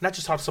to not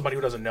just talk to somebody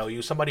who doesn't know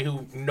you, somebody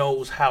who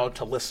knows how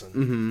to listen.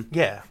 Mm-hmm.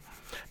 Yeah.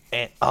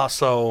 And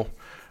so...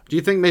 Do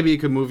you think maybe you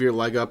could move your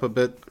leg up a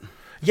bit?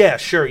 Yeah,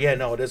 sure. Yeah,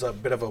 no, it is a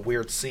bit of a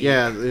weird seat.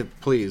 Yeah,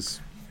 please.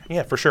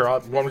 Yeah, for sure.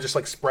 You want me to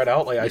just, spread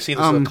out? I see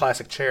this is a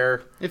classic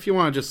chair. If you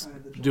want to just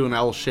do an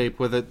L shape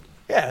with it.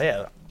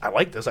 Yeah. I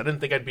like this. I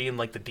didn't think I'd be in,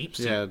 the deep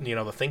seat,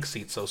 Yeah. the think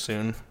seat so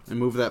soon. And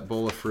move that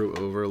bowl of fruit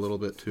over a little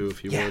bit, too,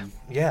 if you would.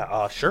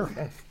 Yeah, sure.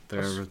 Yeah.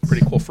 There, That's it's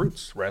pretty cool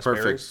fruits.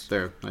 Raspberries.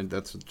 Perfect. There.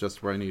 That's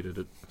just where I needed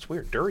it. It's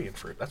weird. Durian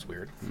fruit. That's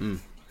weird.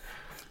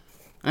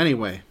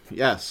 Anyway,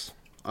 yes.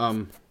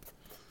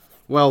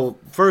 Well,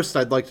 first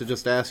I'd like to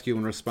just ask you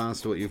in response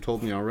to what you've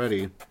told me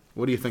already,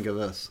 what do you think of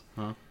this?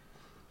 Huh?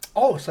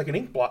 Oh, it's like an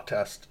ink blot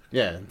test.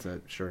 Yeah,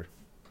 sure.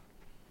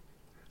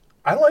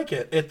 I like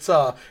it. It's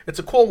a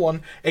cool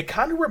one. It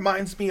kind of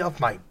reminds me of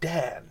my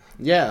dad.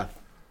 Yeah.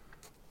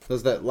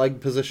 Does that leg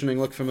positioning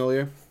look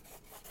familiar?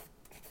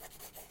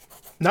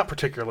 Not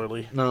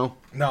particularly. No.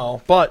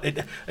 No, but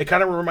it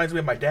kind of reminds me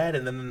of my dad,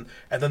 and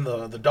then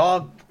the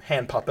dog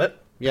hand puppet.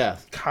 Yeah.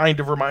 Kind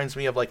of reminds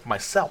me of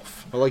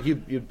myself. Well,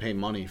 you'd pay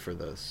money for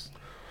this.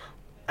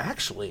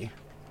 Actually,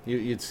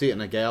 You'd see it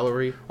in a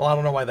gallery. well, I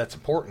don't know why that's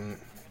important.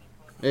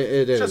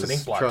 It is. just an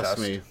ink blot Trust test.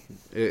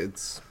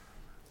 me.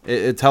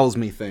 It tells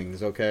me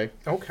things. Okay.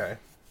 Okay,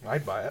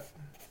 I'd buy it.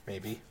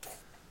 Maybe.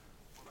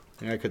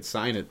 I could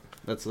sign it.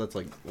 That's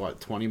like what,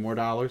 $20 more?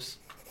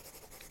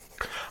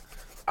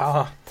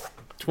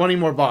 20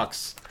 more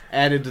bucks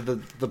added to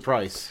the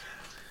price.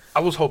 I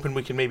was hoping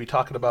we can maybe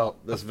talking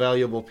about This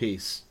valuable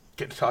piece.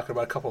 get to talking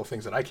about a couple of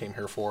things that I came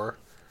here for.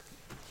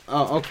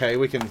 Oh, okay.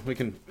 We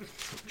can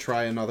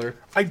try another.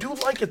 I do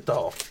like it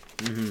though.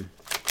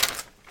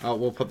 Oh,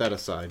 we'll put that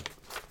aside.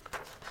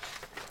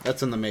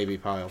 That's in the maybe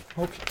pile.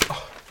 Okay.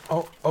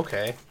 Oh,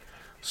 okay.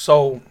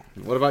 So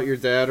What about your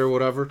dad or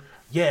whatever?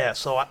 yeah,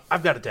 so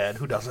I've got a dad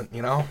who doesn't,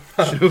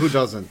 Who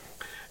doesn't?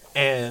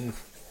 and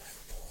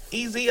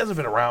he hasn't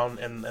been around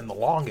in the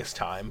longest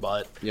time,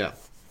 but Yeah.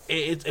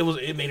 it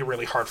made it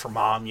really hard for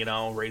mom,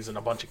 raising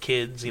a bunch of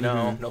kids,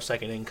 no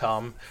second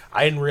income.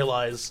 I didn't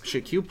realize.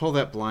 Can you pull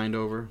that blind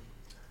over?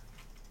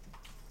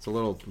 It's a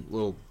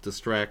little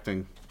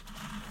distracting.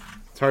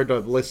 It's hard to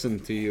listen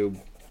to you.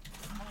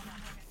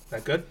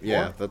 That good?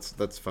 Yeah, Or-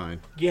 that's fine.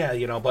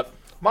 yeah, but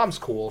mom's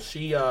cool.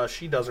 She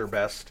does her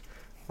best.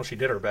 Well, she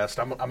did her best.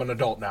 I'm an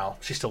adult now.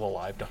 She's still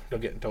alive.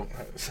 Don't.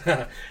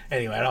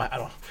 Anyway, I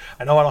know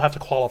I don't have to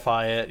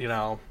qualify it.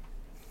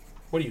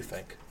 What do you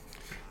think?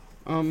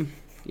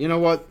 You know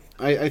what?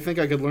 I think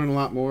I could learn a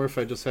lot more if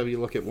I just have you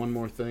look at one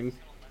more thing.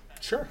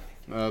 Sure.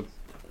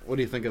 What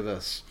do you think of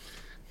this?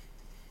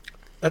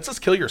 Let's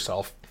just kill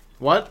yourself.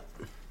 What?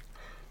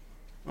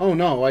 Oh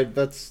no,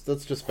 that's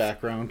just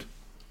background.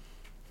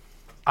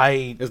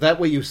 Is that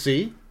what you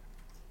see?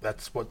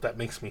 That's what that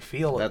makes me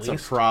feel. That's at a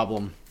least.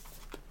 problem.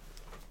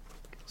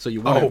 So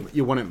you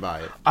wouldn't buy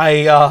it.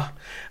 I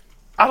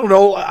don't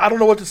know. I don't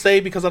know what to say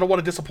because I don't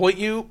want to disappoint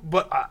you,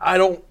 but I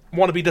don't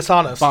want to be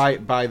dishonest.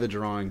 Buy the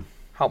drawing.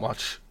 How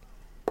much?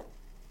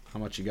 How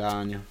much you got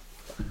on you?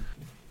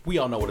 We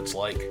all know what it's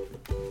like.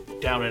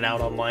 Down and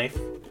out on life.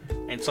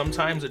 And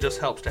sometimes it just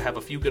helps to have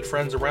a few good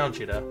friends around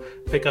you to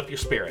pick up your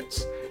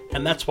spirits.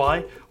 And that's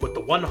why, with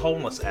the One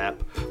Homeless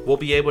app, we'll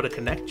be able to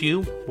connect you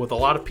with a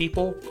lot of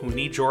people who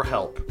need your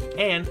help.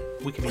 And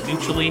we can be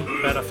mutually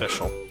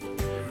beneficial.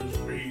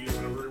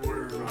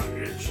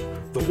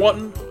 The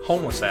One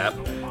Homeless app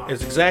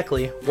is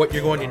exactly what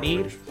you're going to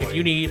need if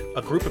you need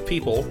a group of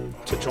people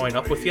to join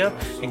up with you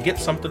and get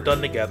something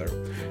done together.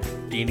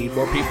 Do you need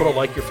more people to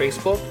like your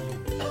Facebook?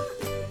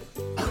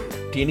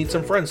 Do you need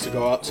some friends to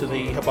go out to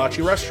the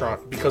hibachi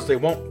restaurant because they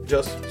won't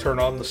just turn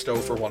on the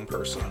stove for one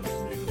person?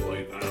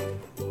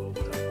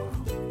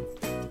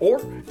 Or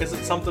is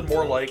it something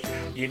more like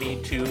you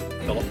need to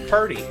fill up a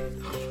party?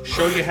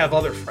 Show you have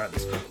other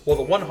friends. Well,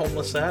 the One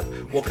Homeless app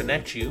will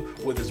connect you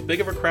with as big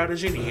of a crowd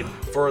as you need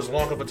for as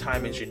long of a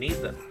time as you need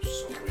them.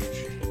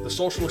 The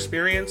social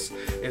experience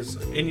is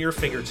in your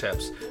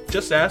fingertips.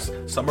 Just ask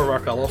some of our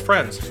fellow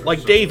friends,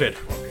 like David.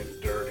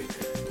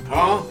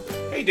 Huh?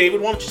 Hey, David,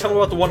 why don't you tell me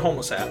about the One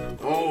Homeless app?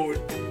 Oh,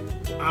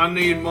 I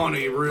need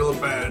money real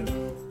bad.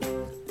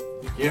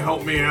 Can you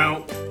help me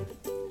out?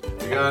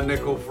 You got a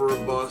nickel for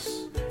a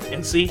bus?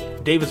 And see,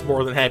 David's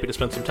more than happy to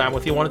spend some time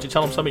with you. Why don't you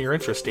tell him some of your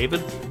interests,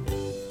 David?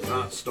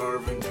 Not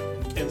starving.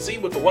 And see,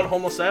 with the One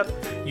Homeless app,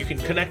 you can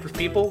connect with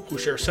people who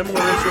share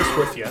similar interests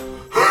with you.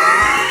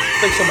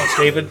 Thanks so much,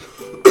 David.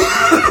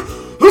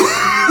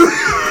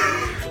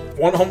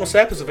 One Homeless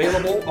app is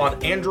available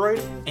on Android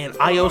and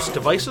iOS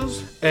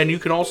devices, and you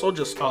can also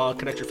just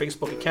connect your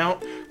Facebook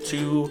account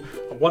to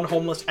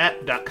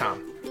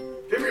onehomelessapp.com.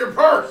 Give me your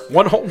purse!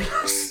 One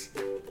Homeless.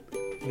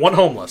 One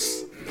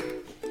Homeless.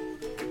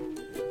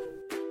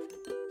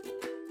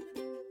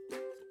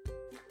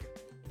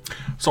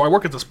 So I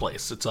work at this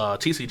place. It's a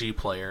TCG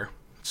player.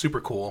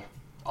 Super cool.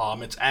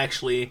 It's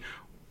actually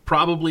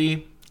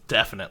probably,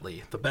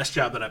 definitely the best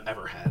job that I've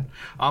ever had.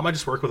 I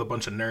just work with a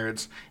bunch of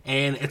nerds,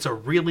 and it's a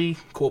really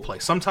cool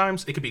place.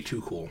 Sometimes it can be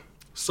too cool.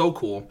 So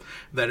cool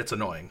that it's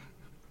annoying.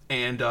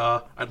 And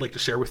I'd like to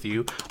share with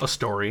you a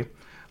story,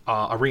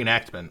 a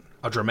reenactment,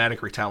 a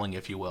dramatic retelling,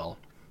 if you will,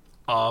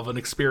 of an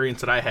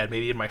experience that I had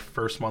maybe in my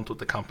first month with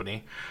the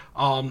company.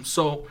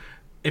 So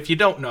if you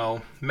don't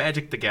know,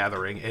 Magic the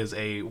Gathering is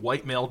a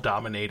white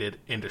male-dominated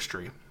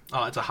industry.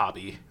 It's a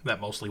hobby that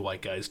mostly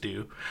white guys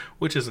do,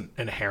 which isn't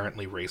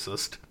inherently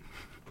racist,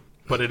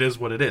 but it is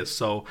what it is.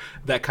 So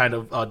that kind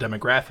of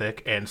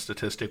demographic and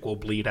statistic will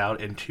bleed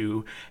out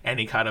into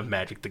any kind of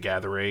Magic the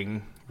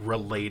Gathering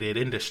related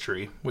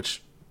industry,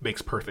 which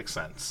makes perfect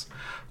sense.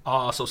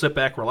 So sit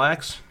back,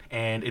 relax,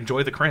 and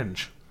enjoy the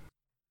cringe.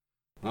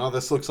 Well,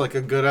 this looks like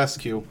a good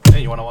SQ.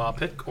 Hey, you want to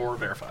pick or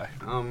verify?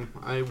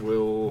 I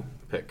will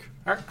pick.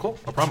 All right, cool.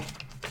 No problem.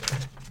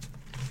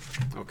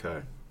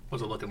 Okay.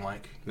 What's it looking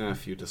like? A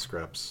few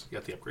discreps. You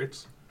got the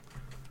upgrades?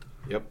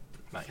 Yep.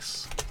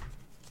 Nice.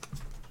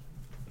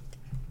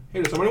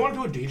 Hey, does somebody want to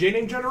do a DJ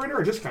name generator?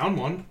 I just found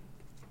one.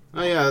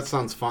 Oh, yeah, that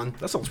sounds fun.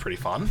 That sounds pretty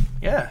fun.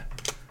 Yeah.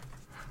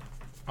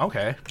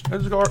 Okay.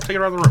 Let's go take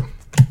it out of the room.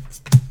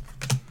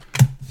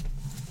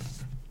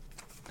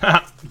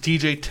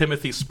 DJ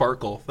Timothy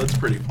Sparkle. That's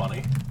pretty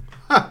funny.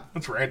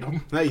 That's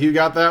random. Hey, you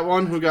got that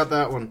one? Who got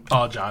that one?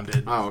 Oh, John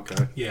did. Oh,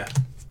 okay. Yeah.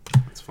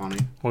 That's funny.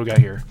 What do we got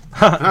here?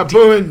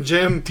 Booming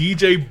Jim.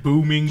 DJ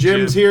Booming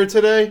Jim's Jim. here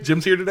today?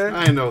 Jim's here today?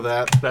 I know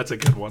that. That's a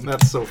good one.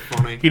 That's so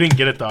funny. He didn't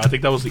get it, though. I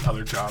think that was the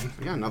other John.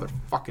 I got another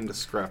fucking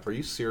discrep. Are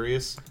you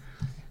serious?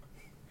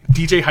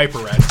 DJ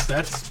HyperX.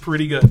 That's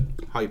pretty good.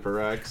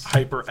 HyperX.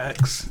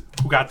 HyperX.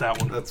 Who got that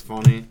one? That's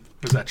funny.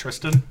 Was that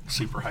Tristan?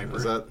 Super Hyper.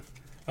 Is that...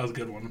 That was a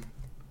good one.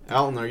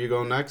 Alton, are you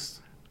going next?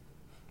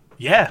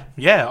 Yeah.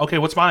 Okay,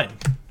 what's mine?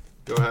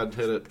 Go ahead,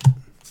 hit it.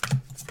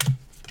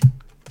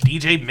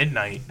 DJ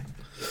Midnight.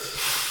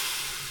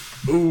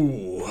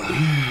 Ooh.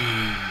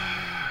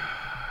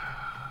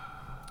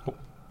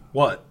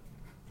 What?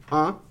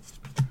 Huh?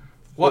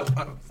 What?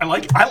 I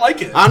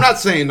like it. I'm not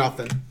saying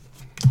nothing.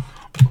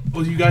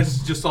 Well, you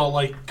guys just all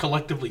like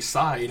collectively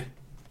sighed.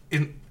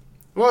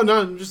 Well,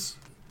 no, just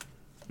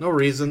no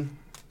reason.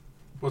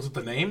 Was it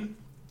the name?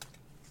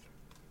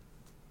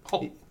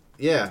 Oh.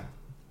 Yeah.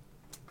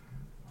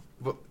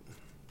 But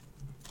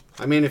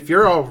I mean, if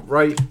you're all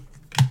right,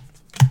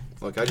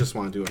 look, I just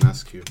want to do an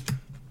SQ.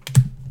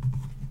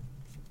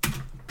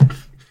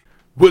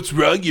 What's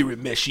wrong,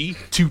 Urameshi?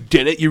 Too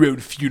dead at your own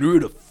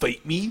funeral to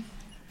fight me?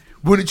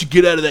 Why don't you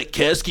get out of that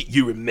casket,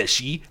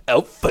 Urameshi?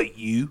 I'll fight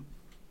you.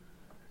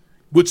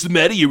 What's the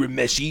matter,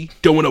 Urameshi?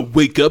 Don't want to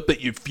wake up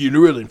at your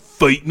funeral and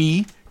fight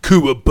me,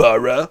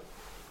 Kuwabara?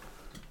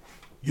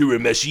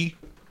 Urameshi?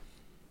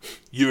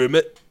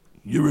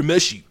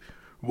 Urameshi,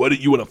 why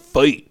don't you want to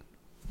fight?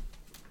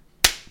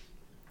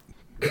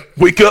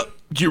 Wake up,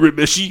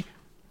 Urameshi.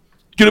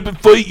 Get up and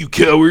fight, you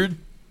coward.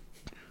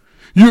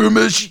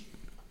 Urameshi,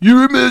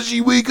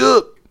 wake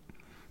up.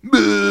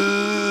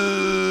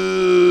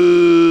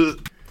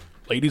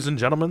 Ladies and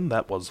gentlemen,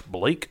 that was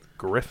Blake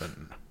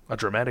Griffin, a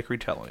dramatic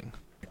retelling.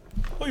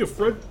 Oh, you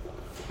Fred.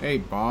 Hey,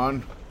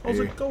 Bon. How's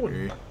it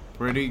going? Hey.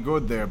 Pretty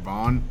good there,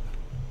 Bon.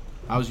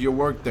 How's your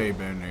work day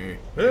been, eh?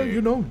 Hey,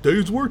 you know,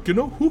 day's work, you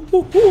know. Hoo,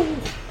 hoo, hoo.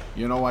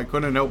 You know, I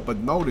couldn't help but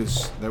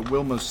notice that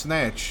Wilma's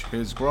snatch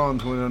has grown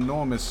to an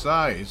enormous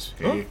size.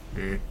 Huh?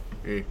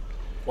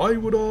 Why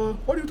do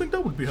you think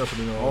that would be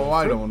happening? Oh,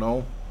 I don't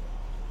know.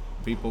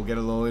 People get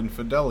a little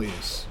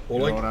infidelious. Well,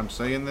 you like- know what I'm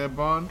saying there,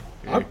 Bon?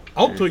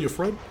 I'll tell you,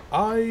 Fred.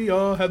 I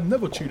have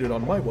never cheated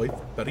on my wife,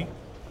 Betty.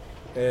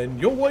 And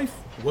your wife,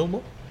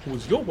 Wilma, who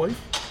is your wife,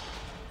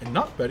 and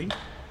not Betty,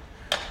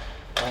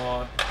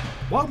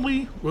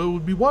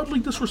 would be wildly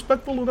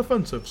disrespectful and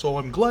offensive, so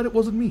I'm glad it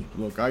wasn't me.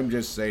 Look, I'm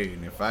just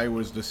saying, if I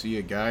was to see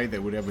a guy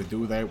that would ever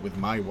do that with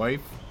my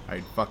wife,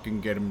 I'd fucking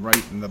get him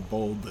right in the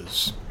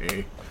boulders.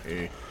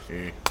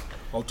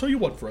 I'll tell you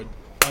what, Fred.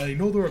 I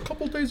know there are a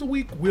couple days a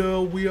week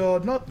where we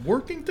are not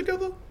working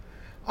together.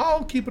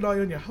 I'll keep an eye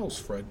on your house,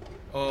 Fred,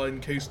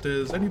 in case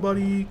there's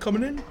anybody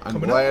coming in. I'm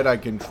glad I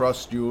can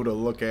trust you to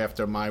look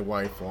after my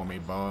wife for me,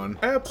 Bon.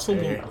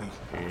 Absolutely.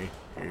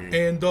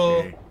 And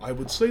I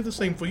would say the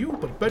same for you,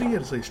 but Betty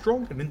is a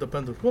strong and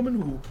independent woman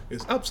who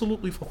is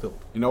absolutely fulfilled.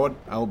 You know what?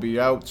 I'll be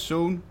out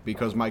soon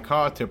because my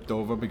car tipped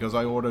over because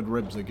I ordered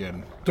ribs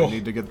again. I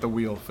need to get the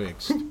wheel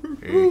fixed.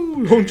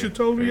 Don't you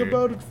tell me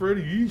about it,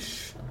 Freddy.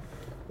 Eesh.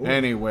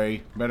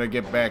 Anyway, better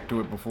get back to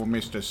it before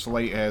Mr.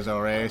 Slate has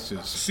our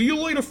asses. See you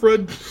later,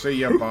 Fred. See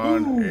ya,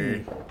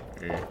 Bon.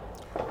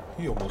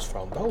 He almost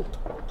found out.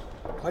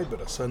 I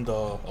better send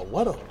a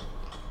letter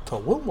to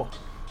Wilma.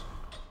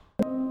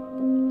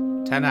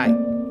 Tonight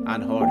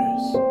on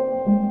Hoarders.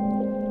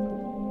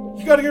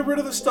 You gotta get rid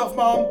of this stuff,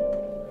 Mom.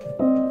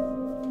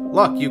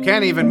 Look, you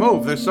can't even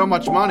move. There's so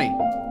much money.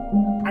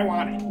 I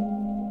want it.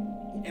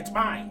 It's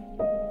mine.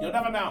 You'll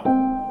never know.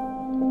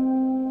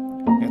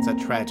 It's a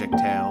tragic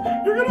tale.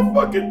 You're gonna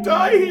fucking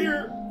die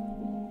here.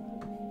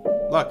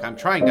 Look, I'm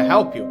trying to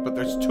help you, but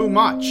there's too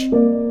much.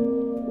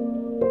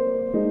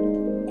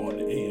 On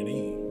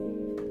A&E.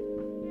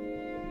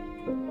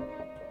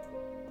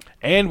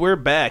 And we're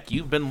back.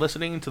 You've been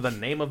listening to the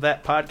Name of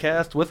That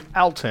podcast with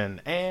Alton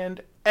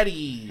and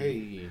Eddie.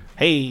 Hey.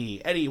 Hey,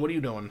 Eddie, what are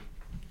you doing?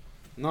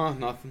 No,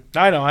 nothing.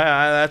 I know.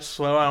 That's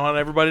what I want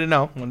everybody to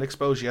know. I want to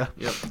expose you.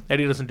 Yep.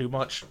 Eddie doesn't do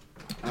much.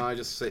 I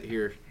just sit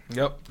here.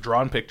 Yep.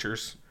 Drawing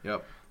pictures.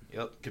 Yep.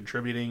 Yep.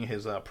 Contributing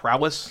his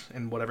prowess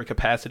in whatever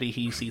capacity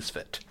he sees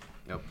fit.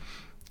 Yep.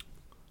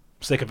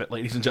 Sick of it,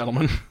 ladies and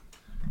gentlemen.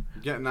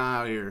 Getting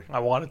out of here. I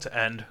want it to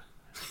end.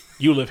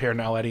 You live here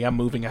now, Eddie. I'm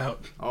moving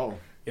out. Oh,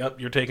 Yep.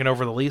 You're taking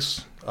over the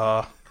lease.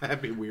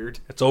 that'd be weird.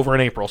 It's over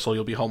in April, so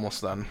you'll be homeless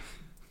then.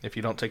 If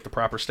you don't take the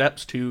proper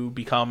steps to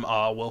become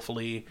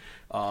willfully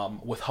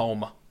with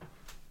home.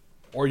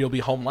 Or you'll be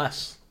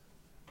homeless.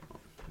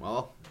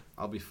 Well,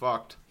 I'll be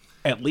fucked.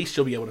 At least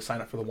you'll be able to sign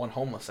up for the One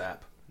Homeless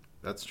app.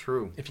 That's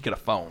true. If you get a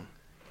phone.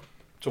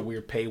 It's a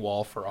weird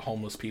paywall for a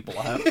homeless people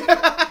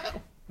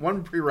app.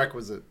 One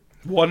prerequisite.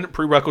 One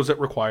prerequisite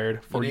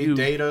required for You need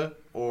data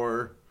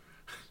or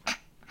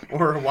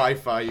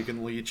Wi-Fi you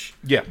can leech.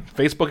 Yeah,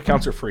 Facebook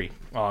accounts are free.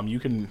 You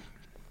can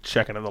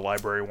check into the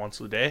library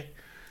once a day.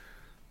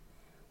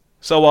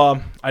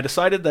 So I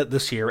decided that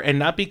this year, and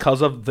not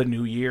because of the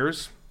New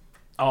Year's,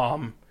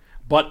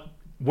 but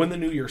when the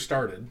New Year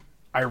started,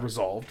 I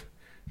resolved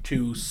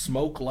to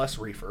smoke less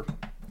reefer,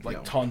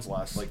 tons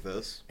less, Like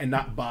this. and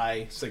not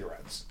buy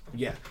cigarettes.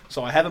 Yeah,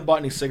 so I haven't bought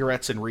any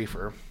cigarettes in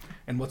reefer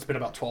in what's been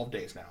about 12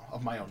 days now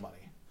of my own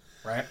money,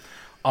 right?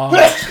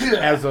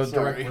 As a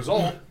direct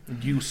result,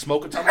 you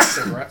smoke a ton of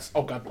cigarettes.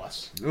 Oh, God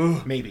bless.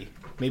 Ugh. Maybe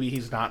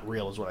he's not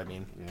real is what I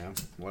mean. Yeah,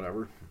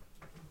 whatever.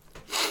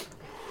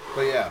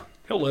 But yeah.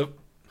 He'll live.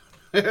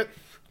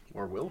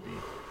 Or will he?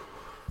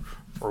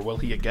 Or will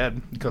he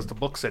again? Because the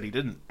book said he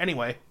didn't.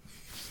 Anyway.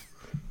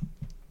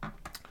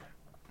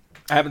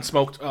 I haven't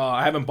smoked,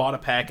 I haven't bought a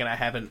pack, and I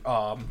haven't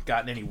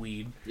gotten any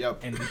weed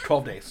in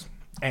 12 days.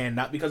 And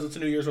not because it's a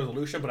New Year's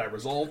resolution, but I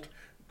resolved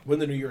when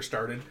the New Year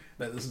started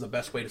that this is the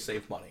best way to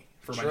save money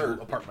for my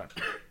new apartment.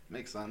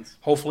 Makes sense.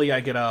 Hopefully I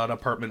get an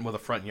apartment with a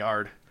front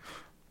yard.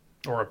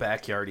 Or a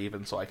backyard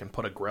even, so I can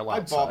put a grill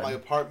outside. I bought my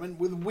apartment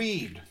with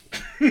weed.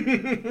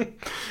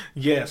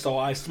 Yeah, so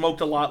I smoked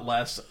a lot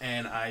less,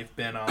 and I've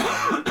been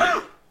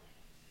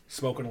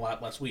smoking a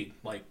lot less weed.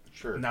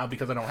 Now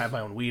because I don't have my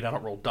own weed, I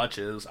don't roll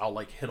Dutches. I'll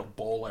hit a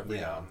bowl every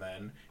now and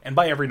then. And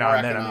by every now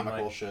and then,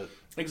 I mean shit.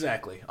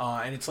 Exactly.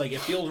 And it's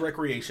it feels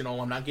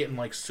recreational. I'm not getting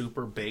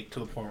super baked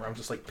to the point where I'm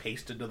just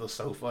pasted to the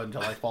sofa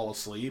until I fall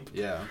asleep.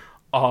 Yeah.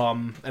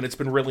 And it's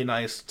been really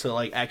nice to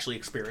actually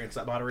experience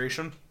that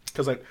moderation.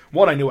 Because,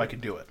 one, I knew I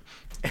could do it.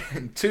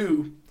 And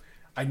two,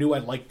 I knew I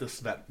liked this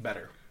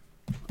better.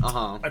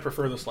 Uh-huh. I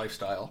prefer this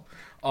lifestyle.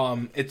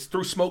 It's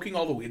through smoking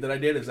all the weed that I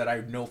did is that I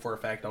know for a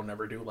fact I'll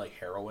never do,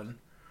 heroin.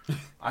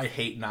 I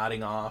hate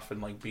nodding off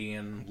and,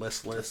 being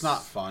listless. It's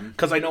not fun.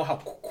 Because I know how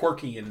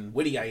quirky and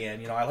witty I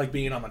am. I like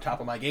being on the top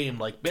of my game.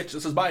 Bitch,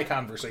 this is my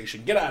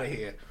conversation. Get out of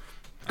here.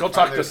 Go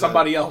talk to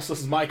somebody else.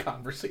 This is my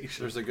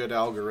conversation. There's a good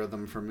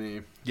algorithm for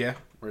me. Yeah?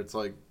 Where it's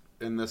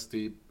in this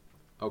deep.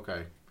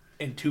 Okay.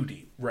 In too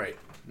deep. Right.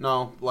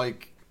 No,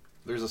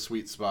 there's a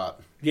sweet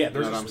spot. Yeah,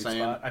 there's you know a sweet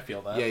spot. I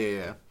feel that.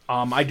 Yeah.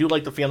 I do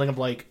like the feeling of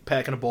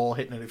packing a bowl,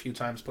 hitting it a few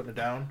times, putting it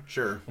down.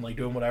 Sure. And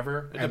doing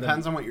whatever. It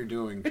depends on what you're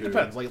doing, too. It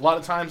depends. A lot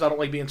of times I don't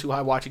like being too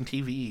high watching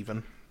TV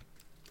even.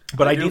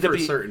 But I need to be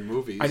certain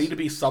movies. I need to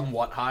be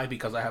somewhat high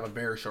because I have a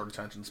very short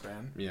attention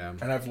span. Yeah.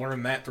 And I've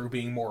learned that through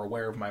being more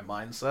aware of my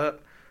mindset.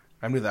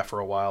 I knew that for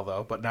a while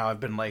though, but now I've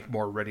been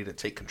more ready to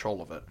take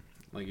control of it.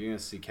 You're gonna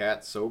see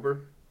cats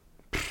sober?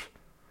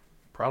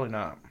 Probably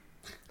not.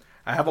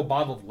 I have a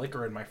bottle of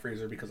liquor in my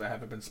freezer because I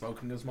haven't been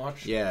smoking as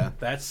much. Yeah.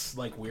 That's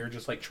weird,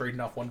 just trading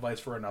off one vice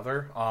for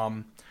another.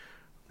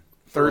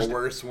 Thursday. The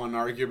worst one,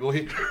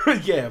 arguably.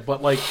 Yeah,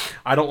 but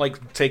I don't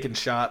like taking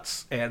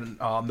shots, and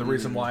the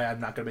reason why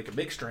I'm not gonna make a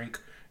mixed drink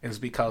is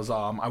because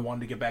I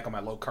wanted to get back on my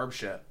low carb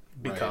shit.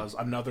 Because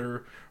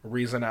another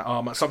reason,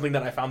 something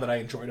that I found that I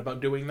enjoyed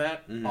about doing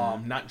that,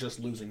 not just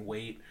losing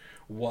weight,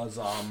 was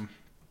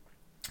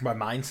my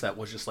mindset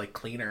was just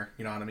cleaner.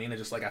 You know what I mean?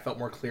 It's just I felt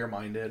more clear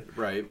minded.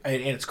 Right.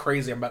 And it's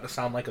crazy. I'm about to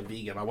sound like a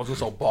vegan. I wasn't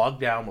so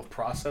bogged down with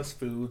processed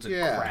foods and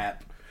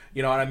crap.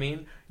 You know what I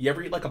mean? You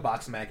ever eat a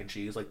box of mac and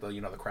cheese,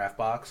 the Kraft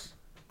box?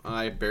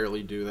 I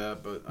barely do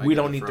that, but we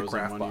don't need the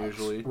Kraft box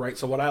usually. Right.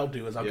 So what I'll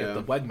do is I'll get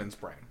the Wegmans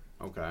brand.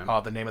 Okay.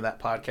 The name of that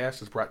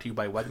podcast is brought to you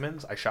by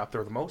Wegmans. I shop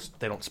there the most.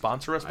 They don't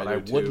sponsor us, but I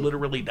would too.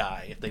 literally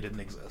die if they didn't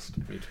exist.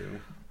 Me too.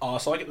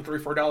 So I get the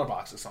 $3-4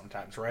 boxes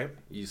sometimes, right?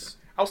 Yes.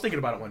 I was thinking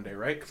about it one day,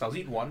 right? Because I was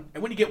eating one,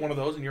 and when you get one of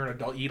those and you're an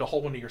adult, you eat a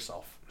whole one to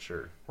yourself.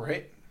 Sure.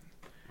 Right?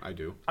 I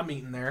do. I'm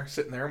eating there,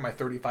 sitting there, my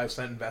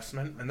 35-cent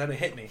investment, and then it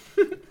hit me.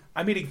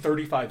 I'm eating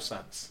 35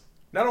 cents.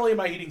 Not only am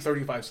I eating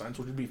 35 cents,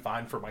 which would be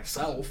fine for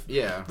myself.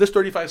 Yeah. This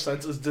 35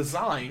 cents is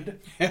designed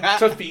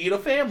to feed a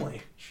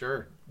family.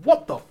 Sure.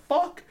 What the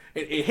fuck?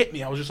 It hit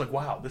me. I was just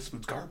wow, this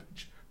food's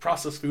garbage.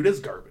 Processed food is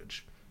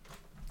garbage.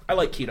 I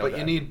like keto. But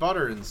you need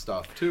butter and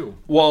stuff too.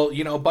 Well,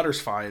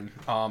 butter's fine,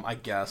 I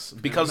guess,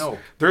 because milk.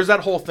 there's that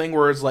whole thing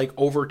where it's like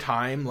over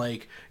time,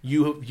 like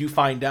you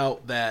find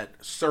out that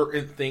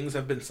certain things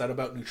have been said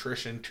about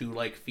nutrition to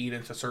like feed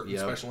into certain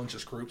special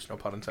interest groups. No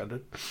pun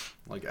intended.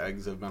 Like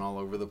eggs have been all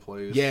over the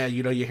place. Yeah,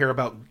 you hear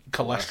about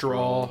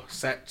cholesterol,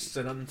 sets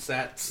and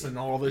unsets, and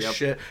all this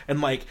shit.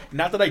 And like,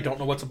 not that I don't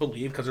know what to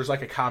believe, because there's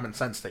like a common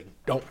sense thing.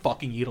 Don't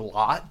fucking eat a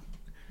lot.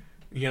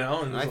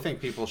 And I think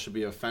people should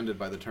be offended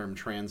by the term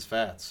trans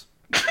fats.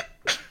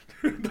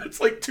 That's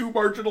like two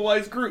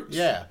marginalized groups.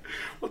 Yeah.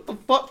 What the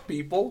fuck,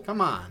 people?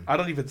 Come on. I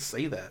don't even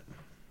say that.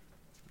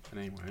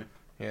 Anyway.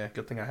 Yeah,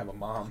 good thing I have a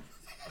mom.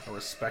 I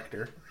respect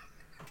her.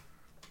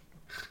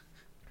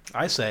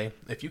 I say,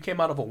 if you came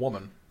out of a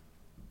woman...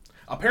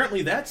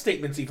 Apparently that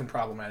statement's even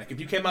problematic.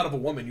 If you came out of a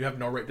woman, you have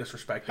no right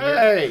disrespecting her.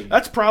 Hey!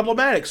 That's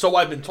problematic. So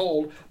I've been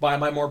told by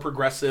my more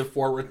progressive,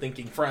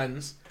 forward-thinking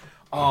friends.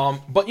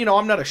 But,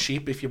 I'm not a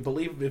sheep. If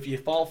you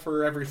fall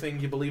for everything,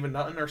 you believe in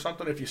nothing or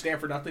something. If you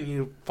stand for nothing,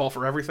 you fall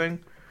for everything.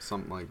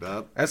 Something like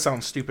that. That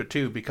sounds stupid,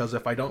 too, because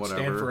if I don't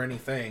stand for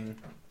anything...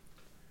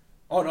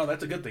 Oh, no,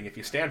 that's a good thing. If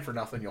you stand for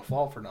nothing, you'll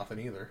fall for nothing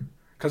either.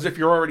 Because if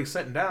you're already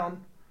sitting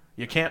down,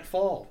 you can't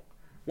fall.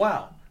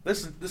 Wow.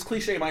 This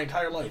cliche my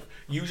entire life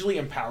usually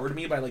empowered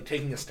me by, like,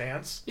 taking a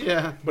stance.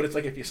 Yeah. But it's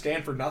like, if you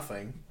stand for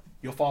nothing,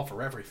 you'll fall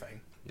for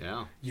everything.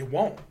 Yeah. You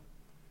won't.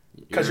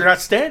 Because you're not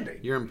standing.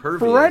 You're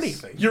impervious. For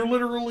anything. You're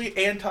literally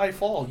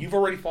anti-fall. You've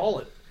already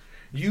fallen.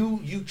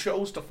 You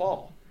chose to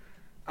fall.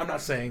 I'm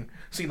not saying...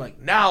 See, like,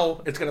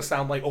 now it's going to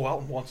sound like, oh,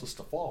 Elton wants us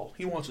to fall.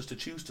 He wants us to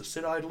choose to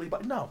sit idly.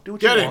 But no, do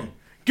what you want.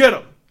 Get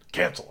him.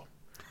 Cancel him.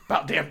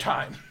 About damn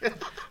time.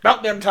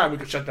 About damn time we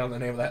could shut down the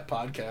name of that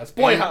podcast.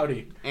 Boy,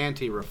 howdy.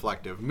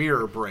 Anti-reflective.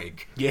 Mirror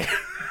break. Yeah.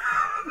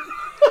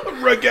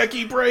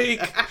 Regeki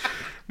break.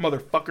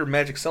 Motherfucker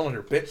magic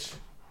cylinder, bitch.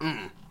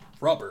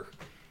 Rubber.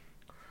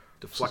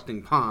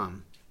 Deflecting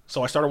palm.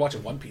 So I started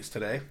watching One Piece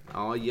today.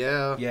 Oh,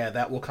 yeah. Yeah,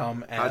 that will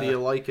come. How do you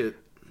like it?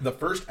 The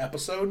first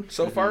episode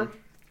so far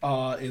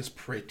is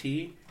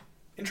pretty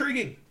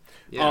intriguing.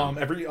 Yeah.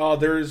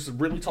 There's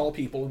really tall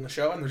people in the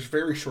show, and there's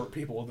very short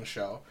people in the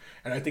show,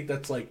 and I think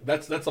that's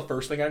the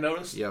first thing I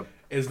noticed. Yep.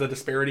 Is the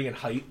disparity in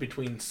height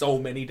between so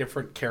many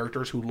different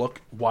characters who look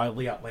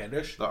wildly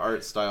outlandish. The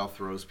art style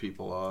throws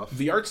people off.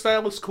 The art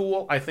style is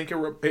cool. I think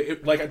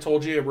it like I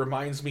told you, it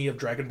reminds me of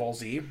Dragon Ball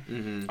Z.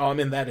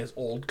 And that is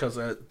old because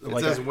it's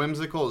as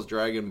whimsical as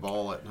Dragon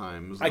Ball at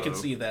times. Though. I can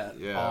see that.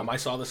 Yeah. I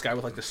saw this guy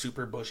with like the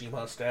super bushy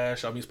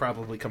mustache. He's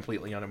probably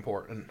completely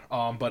unimportant.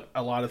 But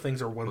a lot of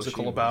things are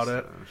whimsical about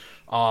it.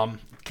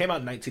 Came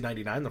out in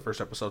 1999. The first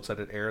episode said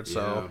it aired,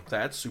 so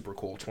that's super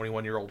cool.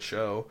 21-year-old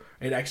show.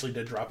 It actually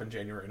did drop in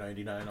January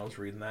 '99. I was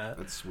reading that.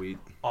 That's sweet.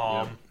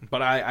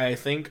 But I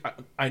think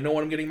I know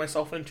what I'm getting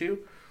myself into.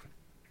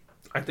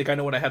 I think I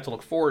know what I have to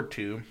look forward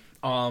to.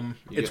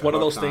 It's one of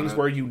those things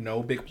where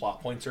big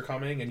plot points are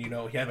coming, and you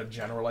have a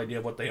general idea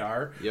of what they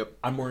are. Yep.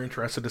 I'm more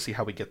interested to see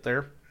how we get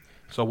there.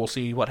 So we'll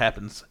see what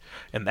happens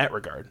in that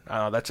regard.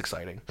 That's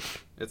exciting.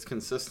 It's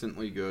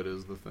consistently good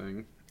is the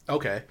thing.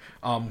 Okay.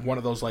 One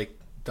of those like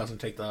doesn't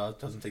take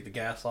the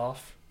gas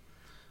off.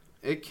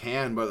 It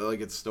can, but like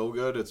it's still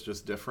good. It's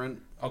just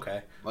different.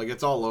 Okay. Like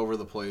it's all over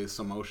the place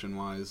emotion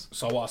wise.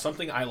 So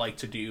something I like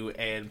to do,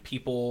 and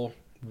people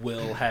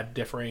will have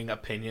differing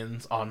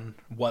opinions on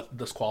what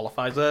this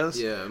qualifies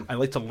as. Yeah. I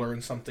like to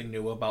learn something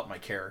new about my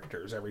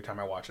characters every time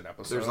I watch an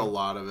episode. There's a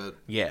lot of it.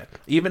 Yeah.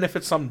 Even if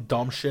it's some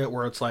dumb shit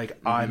where it's like,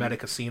 I'm at a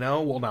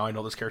casino, well, now I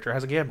know this character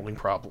has a gambling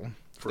problem.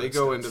 They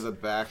go into the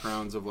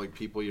backgrounds of like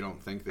people you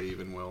don't think they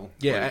even will.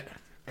 Yeah. Like,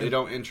 they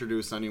don't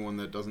introduce anyone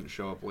that doesn't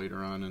show up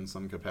later on in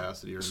some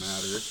capacity or matter.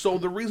 So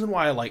the reason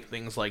why I like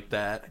things like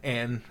that,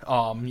 and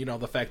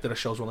the fact that a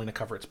show's willing to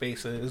cover its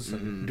bases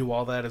and do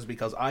all that, is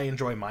because I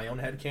enjoy my own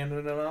headcanon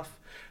enough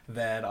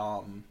that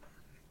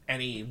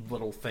any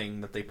little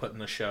thing that they put in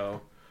the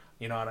show,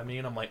 you know what I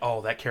mean? I'm like,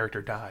 oh, that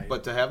character died.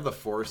 But to have the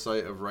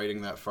foresight of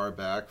writing that far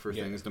back for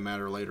things to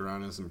matter later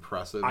on is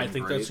impressive. I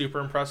think that's super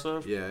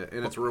impressive. Yeah,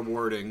 and it's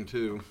rewarding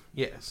too.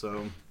 Yeah.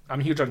 So I'm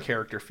huge on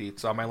character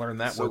feats. I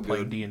learned that while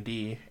playing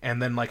D&D,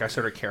 and then like I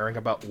started caring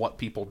about what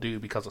people do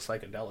because of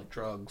psychedelic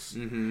drugs.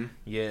 Mm-hmm.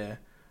 Yeah.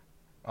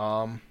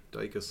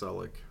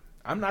 Dicoselic.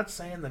 I'm not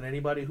saying that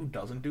anybody who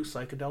doesn't do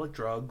psychedelic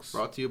drugs.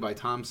 Brought to you by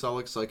Tom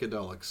Selleck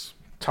Psychedelics.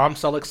 Tom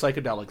Selleck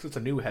Psychedelics. It's a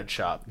new head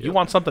shop. Yep. You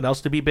want something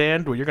else to be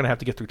banned? Well, you're going to have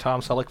to get through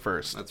Tom Selleck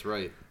first. That's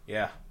right.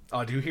 Yeah.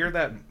 Do you hear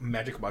that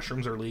magic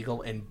mushrooms are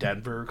legal in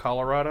Denver,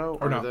 Colorado?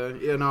 Or no?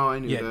 Yeah, no, I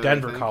knew that. Yeah,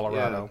 Denver,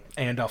 Colorado.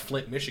 Yeah. And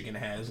Flint, Michigan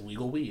has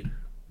legal weed.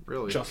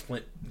 Really? Just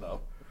Flint,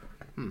 though.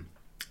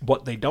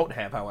 What they don't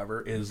have,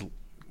 however, is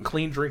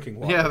clean drinking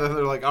water. Yeah,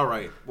 they're like, all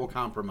right, we'll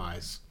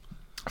compromise.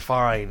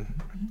 Fine.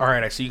 All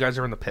right, I see you guys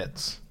are in the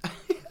pits.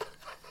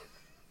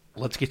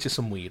 Let's get you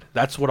some weed.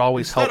 That's what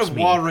always helps me. Instead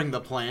of watering the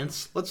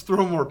plants, let's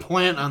throw more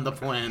plant on the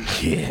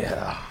plant.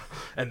 Yeah.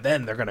 And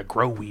then they're going to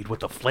grow weed with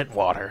the Flint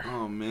water.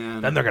 Oh,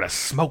 man. Then they're going to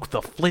smoke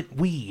the Flint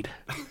weed.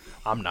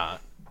 I'm not.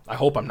 I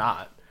hope I'm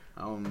not.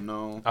 Oh,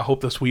 no. I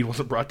hope this weed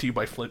wasn't brought to you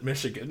by Flint,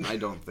 Michigan. I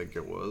don't think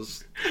it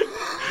was.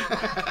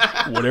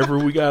 Whatever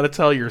we gotta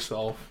tell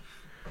yourself,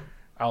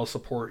 I'll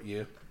support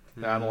you.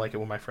 I don't like it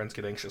when my friends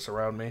get anxious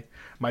around me.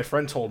 My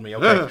friend told me,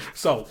 okay,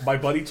 so my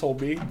buddy told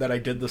me that I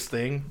did this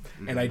thing,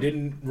 and I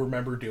didn't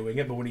remember doing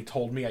it, but when he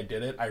told me I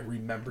did it, I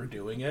remember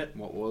doing it.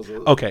 What was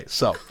it? Okay,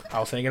 so I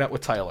was hanging out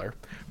with Tyler.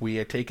 We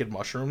had taken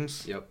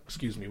mushrooms. Yep.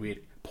 Excuse me, we had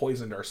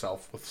poisoned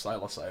ourselves with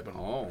psilocybin.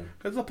 Oh.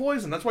 Because the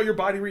poison, that's why your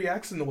body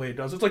reacts in the way it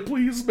does. It's like,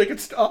 please make it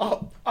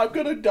stop. I'm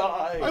gonna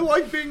die. I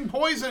like being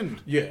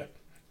poisoned. Yeah.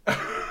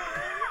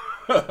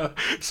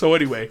 So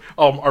anyway,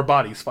 our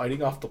bodies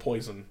fighting off the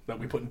poison that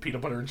we put in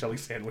peanut butter and jelly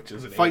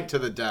sandwiches. And Fight to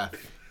the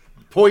death.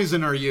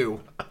 Poison or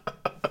you?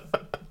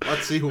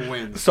 Let's see who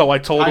wins. So I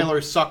told him.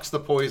 Tyler sucks the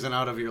poison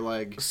out of your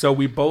leg. So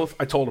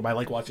I told him I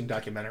like watching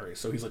documentaries.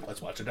 So he's like,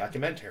 let's watch a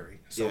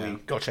documentary. So we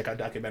go check out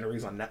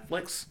documentaries on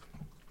Netflix.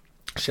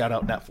 Shout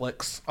out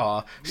Netflix.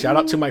 Shout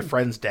out to my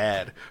friend's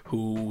dad,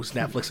 whose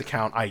Netflix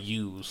account I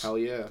use. Hell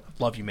yeah.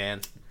 Love you,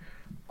 man.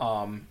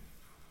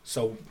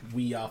 So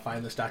we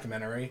find this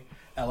documentary,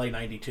 LA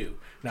 92.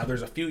 Now,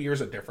 there's a few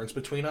years of difference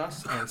between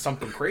us, and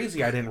something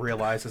crazy I didn't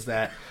realize is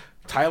that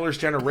Tyler's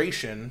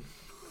generation,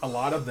 a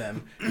lot of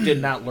them,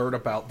 did not learn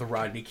about the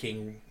Rodney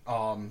King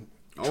trial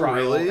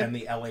really? and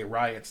the LA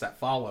riots that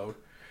followed.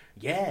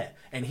 Yeah,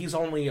 and he's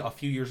only a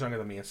few years younger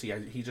than me. And see,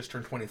 he just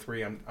turned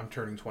 23. I'm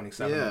turning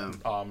 27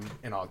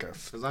 in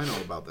August. Because I know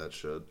about that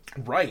shit.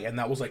 Right, and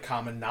that was like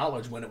common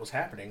knowledge when it was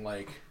happening.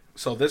 Like,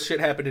 so this shit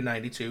happened in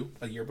 92,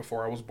 a year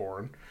before I was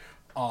born.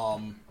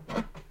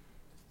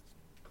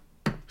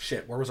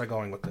 Shit, where was I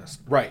going with this?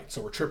 Right,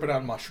 so we're tripping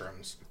on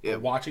mushrooms. Yep. We're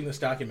watching this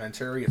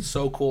documentary. It's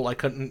so cool. I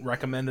couldn't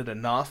recommend it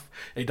enough.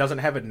 It doesn't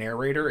have a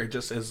narrator. It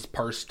just is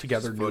parsed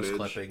together news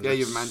Footage. clippings. Yeah,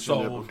 you've It's mentioned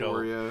so it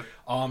before, dope.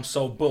 yeah.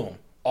 So boom.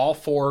 All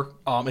four,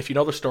 if you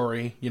know the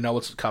story, you know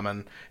what's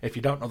coming. If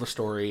you don't know the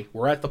story,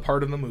 we're at the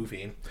part in the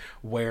movie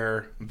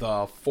where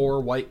the 4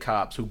 white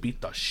cops who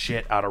beat the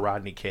shit out of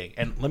Rodney King.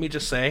 And let me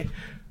just say,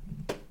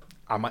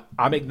 I'm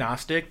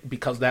agnostic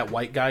because that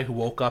white guy who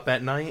woke up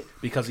at night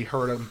because he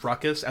heard a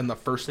ruckus and the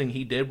first thing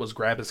he did was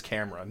grab his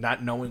camera,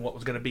 not knowing what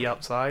was going to be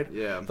outside.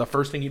 Yeah. The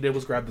first thing he did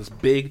was grab this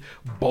big,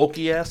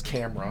 bulky-ass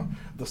camera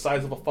the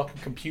size of a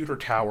fucking computer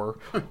tower,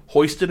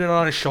 hoisted it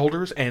on his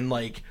shoulders, and,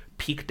 like,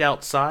 peeked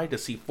outside to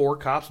see 4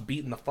 cops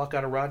beating the fuck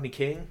out of Rodney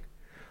King.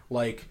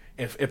 Like,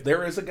 if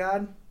there is a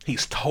God,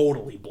 he's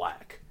totally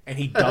black. And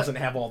he doesn't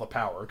have all the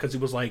power. Because he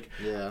was like,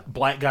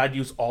 Black God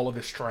used all of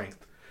his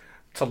strength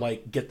to,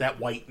 like, get that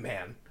white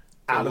man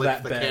out of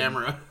that bed.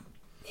 Camera.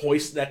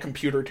 Hoist that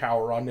computer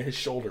tower onto his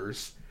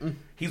shoulders.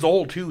 He's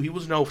old, too. He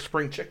was no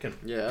spring chicken.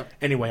 Yeah.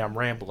 Anyway, I'm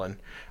rambling.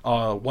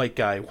 White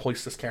guy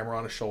hoists this camera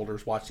on his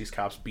shoulders, watch these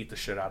cops beat the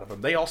shit out of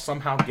him. They all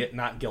somehow get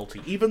not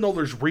guilty, even though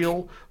there's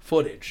real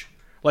footage.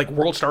 Like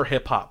World Star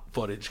Hip Hop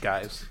footage,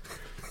 guys.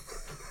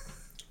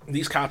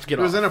 These cops get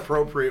off. It was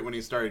inappropriate when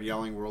he started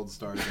yelling World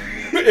Stars.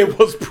 It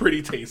was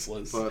pretty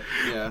tasteless.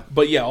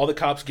 But yeah, all the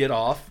cops get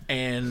off,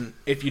 and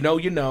if you know,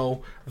 you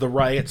know, the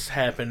riots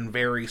happen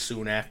very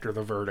soon after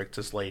the verdict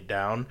is laid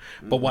down.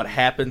 But what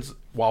happens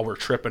while we're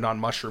tripping on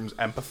mushrooms,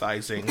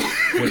 empathizing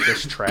with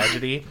this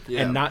tragedy,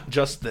 and not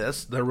just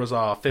this, there was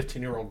a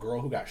 15-year-old girl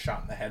who got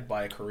shot in the head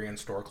by a Korean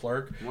store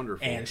clerk.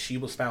 Wonderful. And she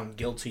was found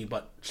guilty,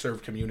 but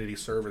served community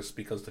service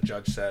because the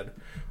judge said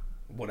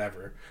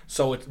whatever.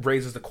 So it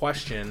raises the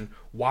question,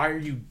 why are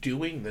you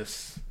doing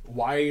this?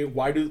 Why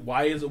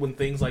is it when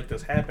things like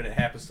this happen, it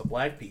happens to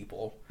black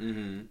people?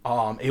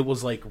 It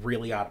was like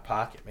really out of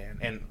pocket, man.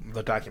 And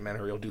the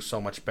documentary will do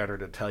so much better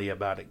to tell you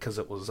about it because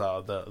it was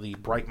the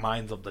bright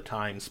minds of the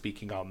time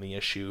speaking on the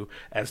issue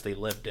as they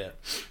lived it.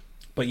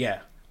 But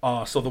yeah,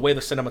 so the way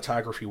the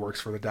cinematography works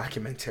for the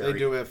documentary, they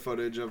do have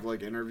footage of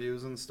like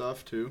interviews and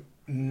stuff too.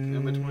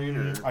 In between,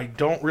 or? I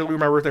don't really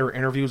remember if there were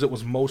interviews. It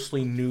was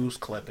mostly news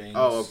clippings.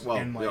 Oh, well,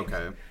 and like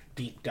okay.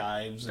 Deep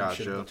dives and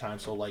shit at the time.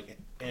 So like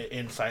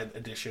inside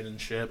edition and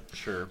shit.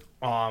 Sure.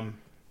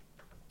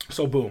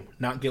 So boom,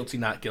 not guilty,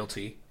 not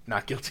guilty,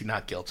 not guilty,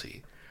 not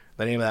guilty.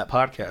 The name of that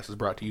podcast is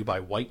brought to you by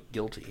White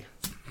Guilty.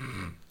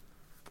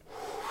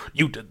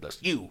 You did this,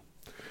 you.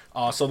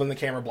 So then the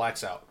camera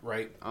blacks out,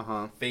 right?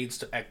 Fades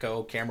to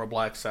echo, camera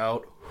blacks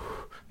out.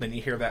 Then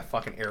you hear that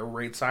fucking air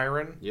raid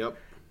siren. Yep.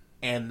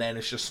 And then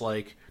it's just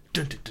like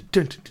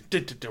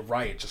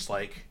riot, just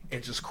like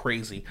it's just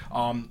crazy.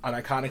 An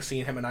iconic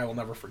scene him and I will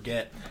never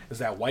forget is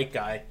that white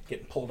guy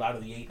getting pulled out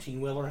of the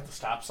 18-wheeler at the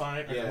stop sign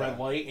at the red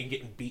light and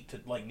getting beat to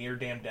like near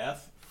damn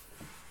death.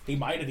 He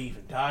might have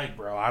even died,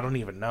 bro. I don't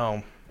even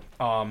know.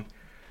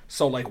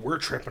 So like we're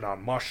tripping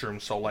on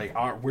mushrooms, so like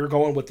we're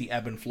going with the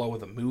ebb and flow of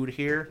the mood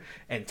here,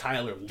 and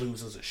Tyler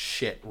loses his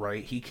shit,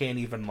 right? He can't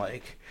even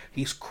like,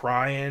 he's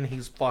crying,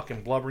 he's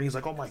fucking blubbering, he's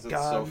like, oh my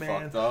god,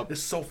 man, this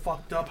is so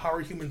fucked up, how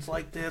are humans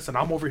like this? And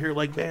I'm over here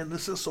like, man,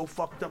 this is so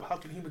fucked up, how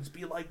can humans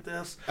be like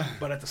this?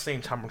 But at the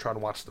same time I'm trying to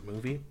watch the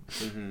movie,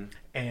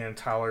 and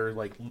Tyler,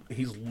 like,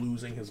 he's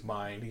losing his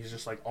mind. He's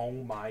just like, oh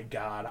my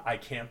god, I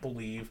can't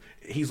believe,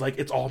 he's like,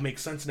 it all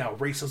makes sense now,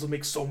 racism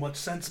makes so much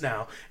sense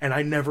now, and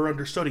I never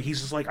understood it.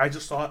 He's just like, I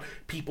just thought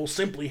people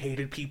simply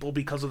hated people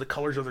because of the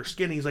colors of their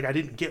skin. He's like, I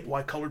didn't get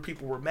why colored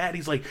people were mad.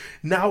 He's like,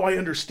 now I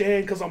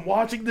understand because I'm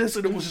watching this,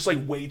 and it was just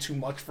like way too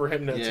much for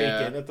him to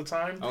take in at the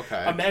time.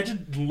 Okay.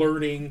 Imagine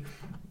learning.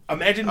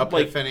 Imagine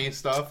Epiphany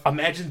stuff.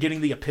 Imagine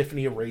getting the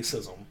epiphany of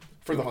racism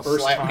for the Almost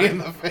first slapped time. me in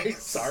the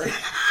face. Sorry.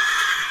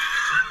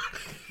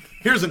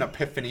 Here's an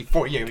epiphany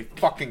for you, you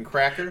fucking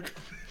cracker.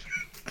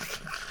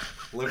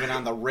 Living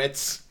on the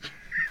Ritz.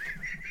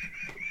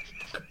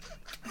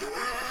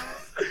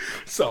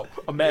 So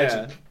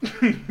imagine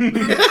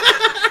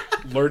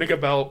learning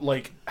about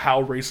like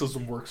how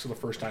racism works for the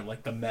first time,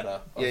 like the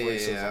meta of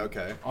racism. Yeah,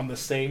 okay. On the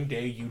same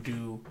day you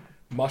do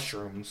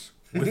mushrooms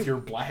with your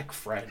black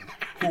friend,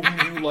 whom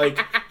you like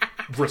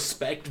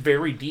respect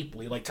very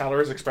deeply. Like Tyler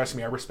has expressed to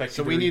me, I respect.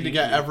 So you we very need to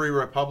get deeply. every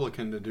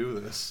Republican to do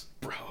this,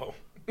 bro.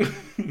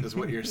 is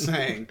what you're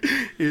saying.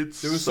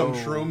 It's Do some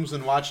shrooms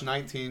and watch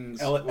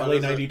 19's LA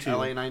 92.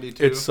 LA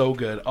 92. It's so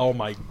good. Oh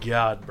my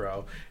god,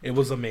 bro. It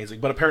was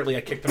amazing. But apparently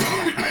I kicked him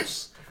out of my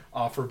house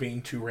for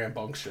being too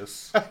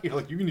rambunctious. You're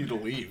like, you need to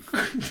leave.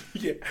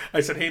 Yeah.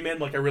 I said, hey man,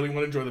 like I really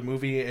want to enjoy the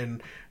movie,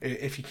 and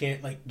if you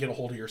can't like get a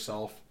hold of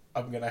yourself,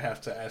 I'm gonna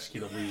have to ask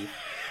you to leave.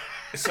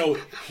 So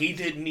he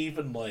didn't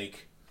even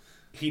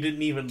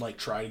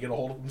try to get a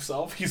hold of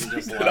himself. He's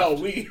like, then I'll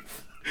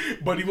leave.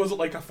 But he wasn't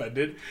like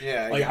offended.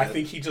 Yeah, like I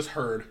think he just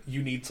heard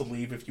you need to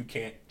leave if you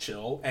can't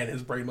chill, and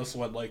his brain must have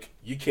went like,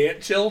 you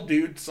can't chill,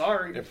 dude.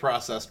 Sorry. It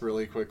processed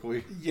really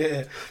quickly.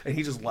 Yeah, and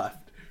he just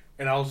left,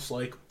 and I was just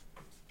like,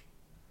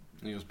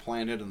 He was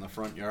planted in the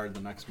front yard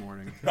the next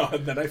morning. no.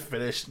 And then I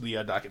finished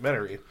the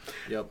documentary.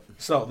 Yep.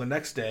 So the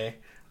next day,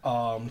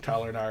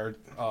 Tyler and I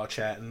are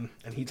chatting,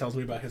 and he tells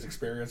me about his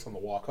experience on the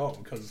walk home.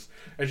 Because,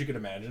 as you can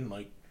imagine,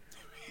 like,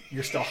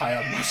 you're still high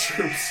on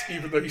mushrooms,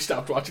 even though you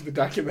stopped watching the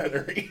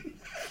documentary.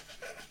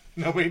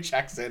 Nobody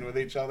checks in with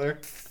each other.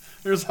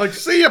 They're just like,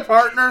 see ya,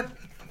 partner.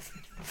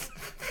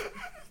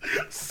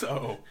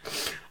 So,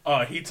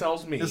 he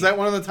tells me... Is that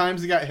one of the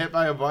times he got hit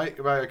by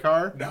a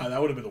car? No,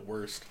 that would have been the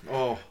worst.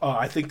 Oh.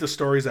 I think the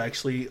story's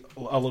actually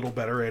a little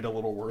better and a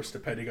little worse,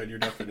 depending on your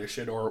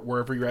definition or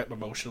wherever you're at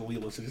emotionally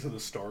listening to the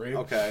story.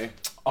 Okay.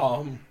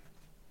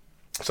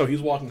 So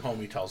he's walking home,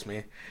 he tells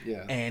me.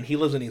 Yeah. And he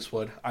lives in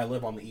Eastwood. I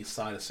live on the east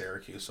side of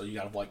Syracuse, so you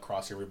gotta, like,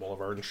 cross Erie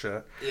Boulevard and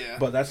shit. Yeah.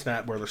 But that's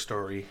not where the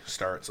story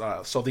starts.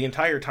 So the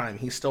entire time,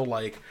 he's still,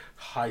 like,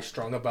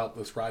 high-strung about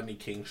this Rodney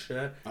King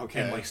shit. Okay.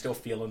 And, like, still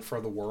feeling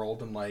for the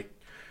world and, like,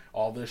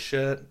 all this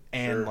shit.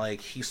 And, Sure. like,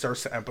 he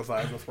starts to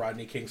empathize with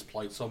Rodney King's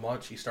plight so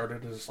much. He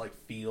started to just, like,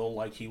 feel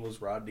like he was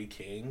Rodney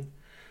King.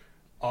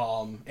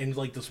 In,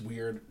 like, this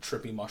weird,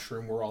 trippy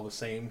mushroom, we're all the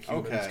same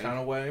humans Okay. kind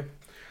of way.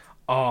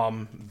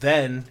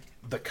 Then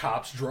the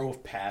cops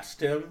drove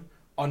past him,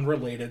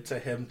 unrelated to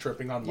him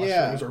tripping on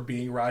mushrooms or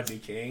being Rodney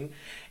King.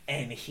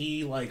 And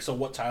he, like, so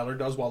what Tyler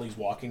does while he's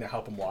walking to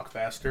help him walk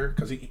faster,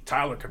 because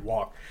Tyler could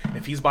walk.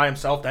 If he's by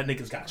himself, that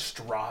nigga's got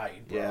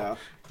stride, bro. Yeah.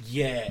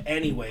 Yeah,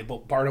 anyway,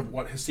 but part of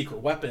what his secret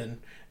weapon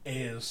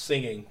is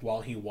singing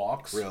while he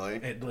walks. Really?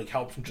 It, like,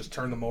 helps him just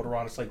turn the motor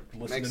on. It's like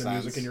listening Makes to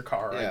music sense. in your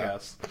car, I Yeah.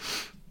 guess.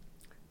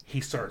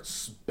 He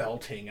starts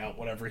belting out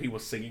whatever he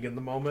was singing in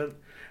the moment.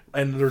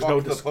 And there's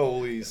Fuck the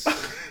police.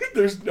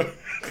 there's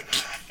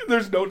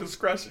no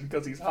discretion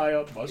because he's high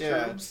on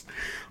mushrooms.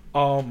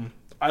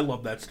 I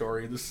love that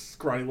story. This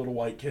scrawny little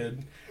white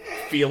kid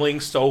feeling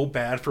so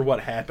bad for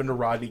what happened to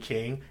Rodney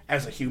King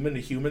as a human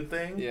to human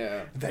thing.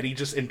 Yeah. That he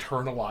just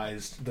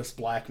internalized this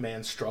black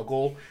man's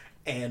struggle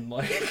and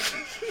like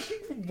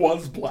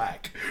was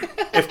black,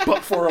 if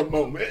but for a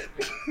moment.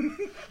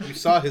 You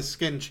saw his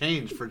skin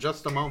change for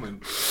just a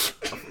moment.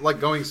 Like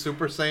going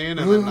Super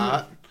Saiyan and then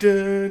not.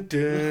 Dun,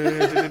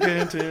 dun,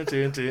 dun, dun,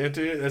 dun, dun,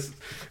 dun. That's,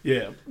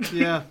 yeah.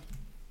 Yeah.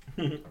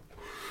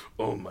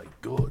 Oh my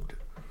god.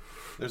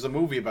 There's a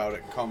movie about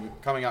it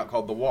coming out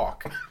called The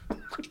Walk.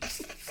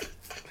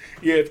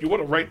 Yeah, if you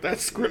want to write that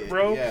script,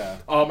 bro. Yeah.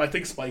 I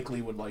think Spike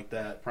Lee would like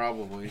that.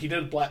 Probably. He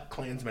did Black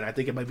Klansman. I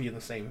think it might be in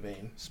the same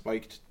vein.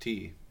 Spiked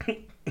tea.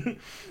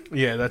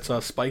 Yeah, that's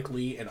Spike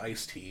Lee and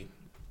Ice-T.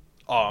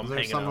 Is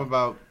there something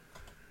about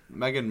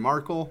Meghan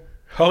Markle?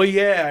 Oh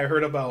yeah, I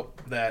heard about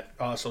that.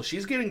 So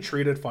she's getting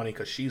treated funny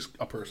because she's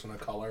a person of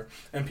color,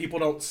 and people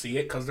don't see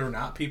it because they're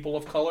not people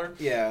of color.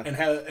 Yeah.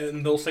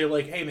 And they'll say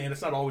like, "Hey man,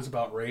 it's not always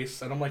about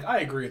race," and I'm like, I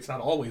agree, it's not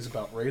always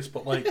about race,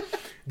 but like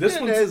this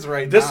It one's is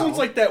right This now. one's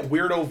like that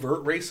weird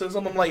overt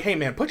racism. I'm like, hey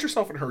man, put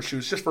yourself in her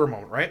shoes just for a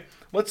moment, right?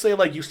 Let's say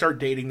like you start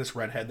dating this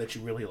redhead that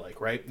you really like,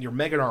 right? You're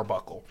Megan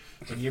Arbuckle,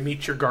 and you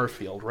meet your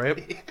Garfield,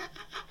 right?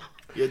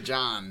 Yeah,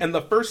 John. And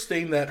the first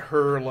thing that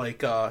her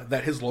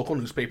that his local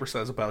newspaper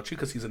says about you,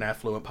 because he's an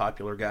affluent,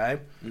 popular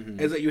guy,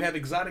 is that you have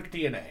exotic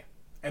DNA.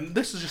 And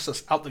this is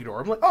just out the door.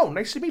 I'm like, oh,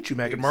 nice to meet you,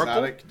 Meghan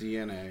Markle. Exotic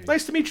DNA.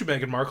 Nice to meet you,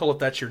 Meghan Markle, if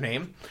that's your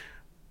name.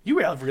 You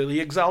have really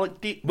exotic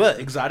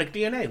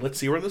DNA. Let's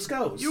see where this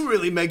goes. You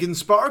really Megan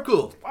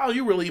Sparkle. Wow,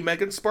 you really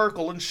Megan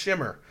Sparkle and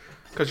Shimmer.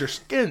 Because your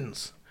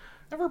skin's...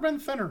 Never been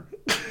thinner.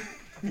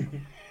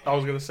 I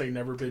was going to say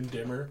never been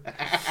dimmer.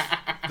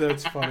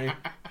 That's funny.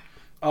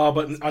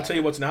 But I'll tell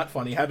you what's not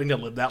funny, having to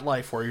live that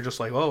life where you're just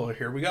like, oh,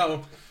 here we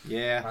go.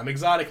 Yeah. I'm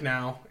exotic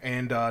now.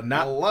 And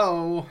not...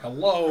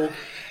 Hello.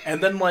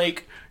 And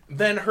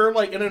then her,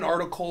 like, in an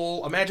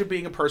article, imagine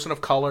being a person of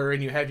color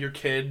and you have your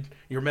kid,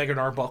 your Meghan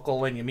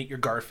Arbuckle, and you meet your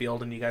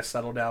Garfield and you guys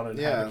settle down and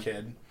have a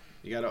kid.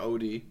 You got an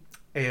OD.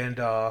 And,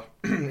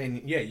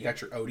 and yeah, you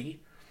got your Odie,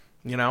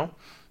 you know?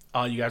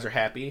 You guys are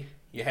happy.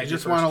 You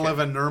just want to live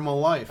a normal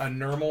life. A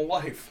normal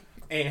life.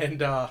 And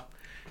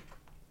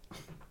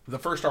the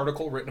first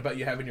article written about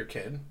you having your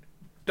kid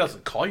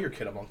doesn't call your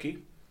kid a monkey,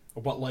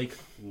 but, like,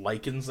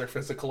 likens their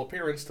physical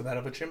appearance to that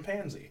of a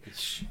chimpanzee.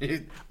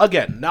 Shit.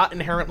 Again, not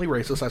inherently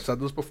racist. I've said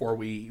this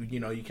before. You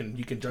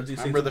can judge these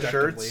Remember things the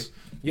objectively. shirts?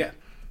 Yeah.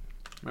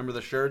 Remember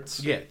the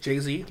shirts? Yeah,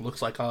 Jay-Z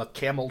looks like a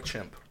camel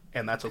chimp.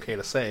 And that's okay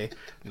to say,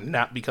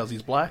 not because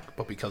he's black,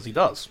 but because he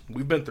does.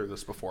 We've been through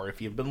this before. If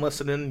you've been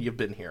listening, you've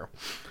been here.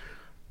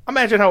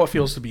 Imagine how it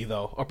feels to be,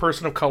 though, a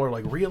person of color.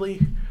 Like,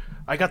 really?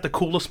 I got the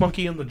coolest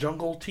monkey in the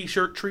jungle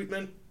t-shirt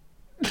treatment?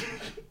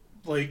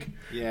 Like...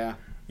 Yeah.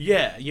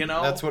 Yeah, you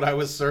know? That's what I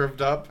was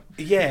served up.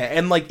 Yeah,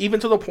 and, like, even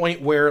to the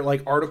point where,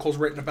 like, articles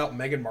written about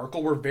Meghan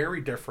Markle were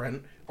very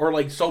different. Or,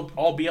 like, so,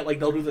 albeit, like,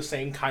 they'll do the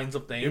same kinds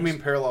of things. You mean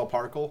parallel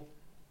Parkle?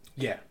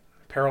 Yeah.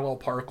 Parallel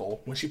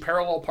Parkle. When she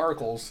parallel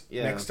Parkles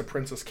next to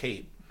Princess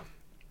Kate.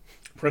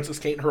 Princess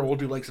Kate and her will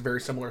do, like, very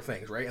similar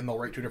things, right? And they'll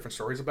write 2 different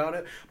stories about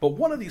it. But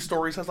one of these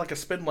stories has, like, a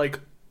spin, like,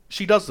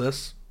 she does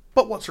this,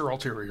 but what's her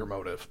ulterior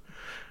motive?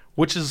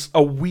 Which is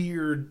a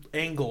weird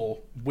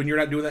angle when you're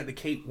not doing that to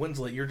Kate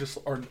Winslet. You're just,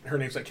 or her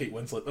name's like Kate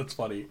Winslet. That's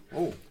funny.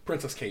 Oh.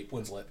 Princess Kate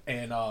Winslet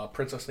and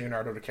Princess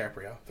Leonardo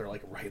DiCaprio. They're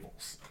like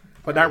rivals.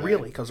 But not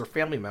really, because they're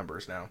family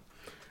members now.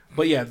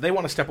 But yeah, they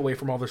want to step away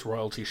from all this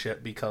royalty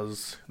shit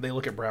because they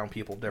look at brown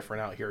people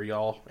different out here,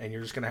 y'all. And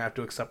you're just going to have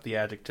to accept the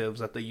adjectives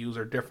that they use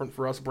are different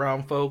for us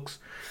brown folks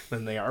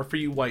than they are for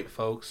you white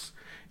folks.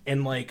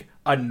 And like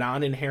a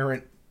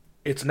non-inherent,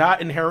 it's not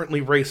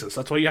inherently racist.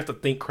 That's why you have to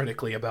think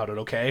critically about it,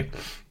 okay?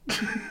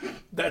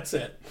 That's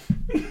it.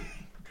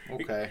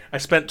 Okay. I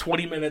spent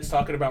 20 minutes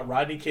talking about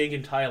Rodney King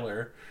and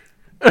Tyler.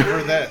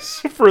 For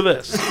this. For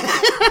this.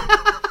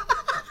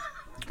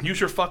 Use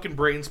your fucking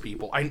brains,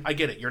 people. I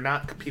get it. You're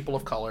not people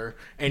of color.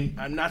 And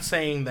I'm not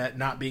saying that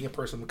not being a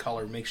person of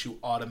color makes you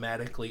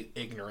automatically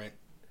ignorant.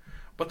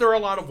 But there are a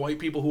lot of white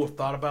people who have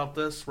thought about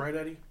this. Right,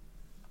 Eddie?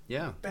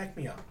 Yeah. Back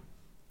me up.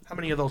 How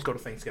many of those go to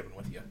Thanksgiving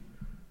with you?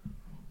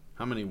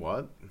 How many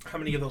what? How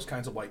many of those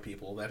kinds of white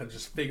people that have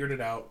just figured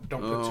it out,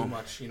 don't put too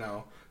much,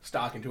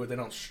 stock into it, they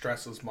don't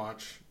stress as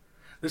much.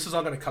 This is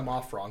all going to come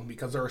off wrong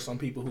because there are some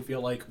people who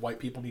feel like white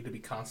people need to be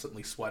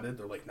constantly sweated.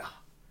 They're like,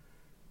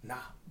 nah.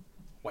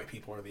 White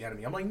people are the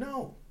enemy. I'm like,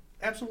 no,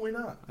 absolutely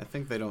not. I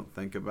think they don't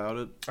think about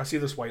it. I see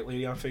this white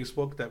lady on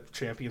Facebook that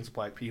champions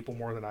black people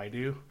more than I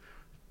do.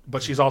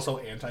 But she's also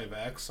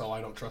anti-vax, so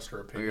I don't trust her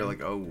opinion. You're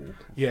like, oh.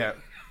 Yeah.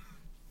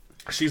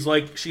 She's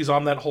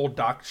on that whole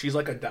she's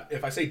like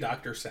if I say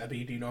Dr.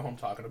 Sebi, do you know who I'm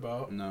talking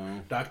about?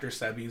 No. Dr.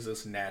 Sebi's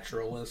this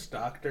naturalist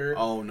doctor.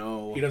 Oh,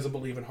 no. He doesn't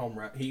believe in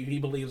he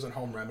believes in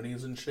home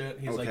remedies and shit.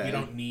 He's like, you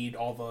don't need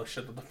all the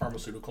shit that the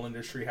pharmaceutical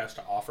industry has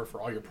to offer for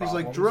all your problems.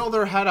 He's like, drill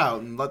their head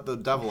out and let the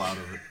devil out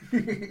of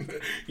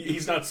it.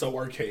 He's not so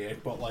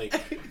archaic, but like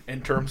in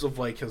terms of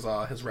like his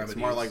remedies. It's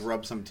more like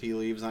rub some tea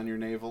leaves on your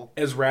navel.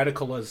 As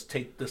radical as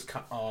take this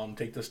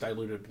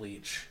diluted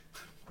bleach.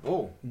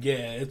 Oh.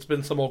 Yeah, it's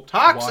been some old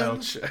Toxins.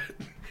 wild shit.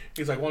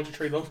 He's like, why don't you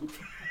trade those?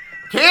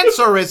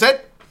 Cancer, is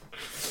it?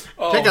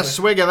 Take a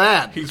swig of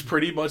that. He's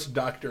pretty much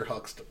Dr.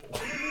 Huxtable.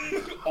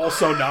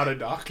 Also not a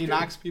doctor. He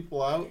knocks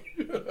people out.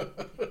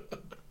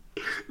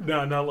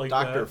 No, not like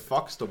Dr. that.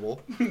 Fuxtable.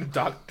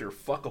 Dr.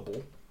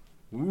 Fuckable.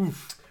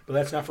 Oof. But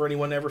that's not for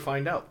anyone to ever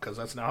find out, because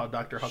that's not how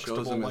Dr.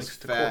 Huxtable Shows him likes his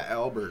to fat quote.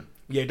 Albert.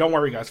 Yeah, don't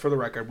worry, guys. For the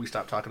record, we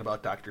stopped talking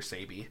about Dr.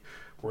 Sabi.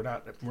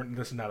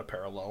 This is not a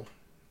parallel.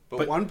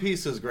 But One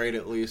Piece is great,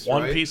 at least.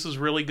 One right? Piece is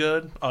really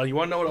good. You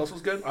want to know what else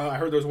was good? I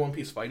heard there's a One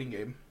Piece fighting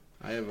game.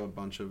 I have a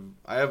bunch of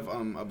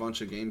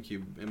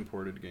GameCube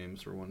imported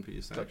games for One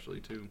Piece actually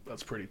too.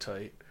 That's pretty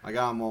tight. I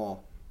got them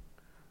all.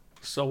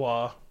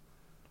 So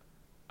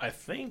I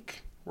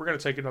think we're gonna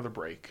take another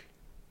break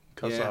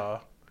because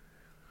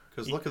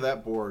look at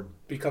that board.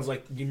 Because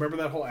like you remember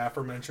that whole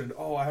aforementioned,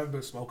 I haven't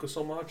been smoking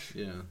so much.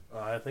 Yeah.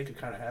 I think I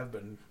kind of have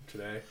been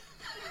today.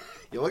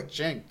 You look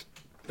chinked.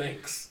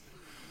 Thanks.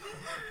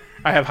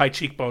 I have high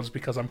cheekbones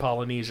because I'm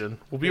Polynesian.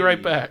 We'll be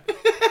right back.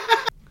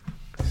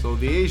 So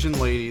the Asian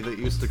lady that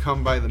used to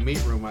come by the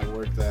meat room I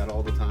worked at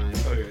all the time.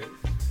 Okay.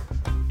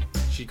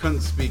 She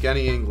couldn't speak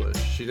any English.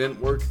 She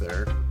didn't work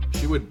there.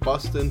 She would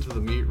bust into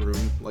the meat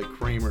room like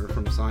Kramer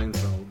from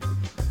Seinfeld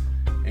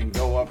and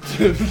go up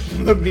to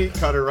the meat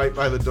cutter right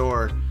by the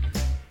door.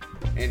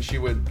 And she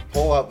would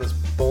pull out this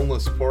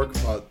boneless pork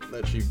butt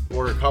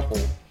or a couple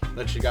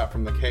that she got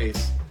from the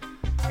case.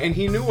 And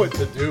he knew what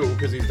to do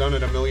because he's done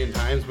it a million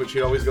times, but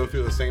she'd always go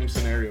through the same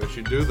scenario.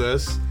 She'd do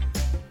this,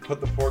 put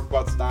the pork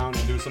butts down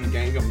and do some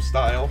Gangnam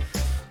style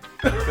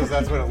because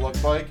that's what it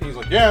looked like. And he's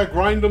like, yeah,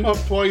 grind them up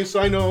twice.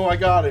 I know, I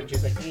got it. And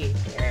she's like,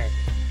 yeah.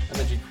 And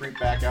then she'd creep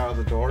back out of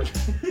the door.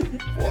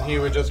 And he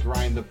would just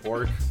grind the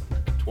pork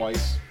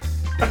twice.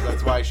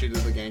 That's why she did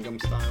the Gangnam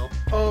Style.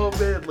 Oh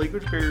man,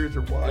 language barriers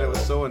are wild. And it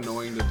was so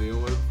annoying to deal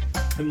with.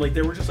 And like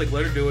they were just like,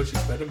 let her do it. She's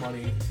spending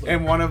money. Like,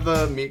 And one of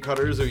the meat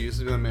cutters who used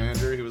to be the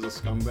manager, he was a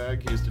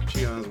scumbag. He used to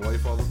cheat on his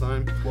wife all the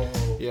time.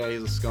 whoa. Yeah,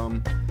 he's a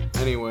scum.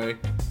 Anyway,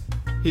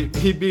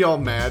 he'd be all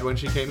mad when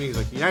she came in. He's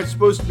like, "You're not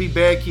supposed to be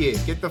back here.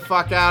 Get the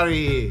fuck out of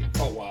here."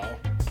 Oh wow.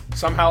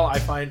 Somehow I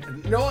find,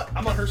 you know what?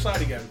 I'm on her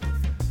side again.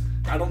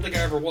 I don't think I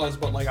ever was,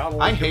 but like I don't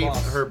I like your hate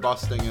boss. her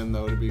busting in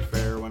though. To be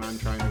fair, when I'm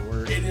trying to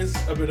work, It is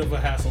a bit of a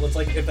hassle. It's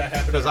like if that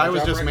happened. because at our I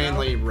was job just right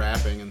mainly Now,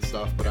 rapping and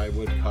stuff, but I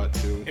would cut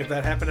too. if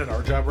that happened at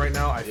our job right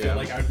now, I feel Yeah.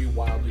 like I'd be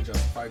wildly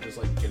justified just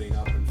like getting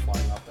up and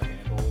flying off the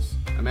handles.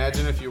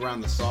 Imagine if you were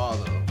on the saw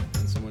though,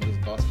 and someone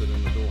just busted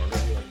in the door.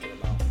 I'd be like, get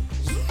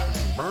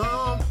him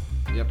out.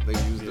 Yep, they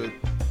used it.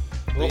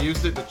 Well- They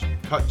used it to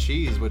cut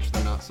cheese, which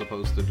they're not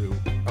supposed to do.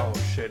 Oh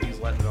shit, he's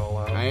letting it all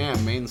out. I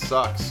am. Maine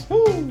sucks.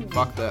 Woo!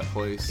 Fuck that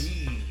place.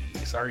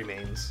 Sorry,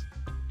 Mains.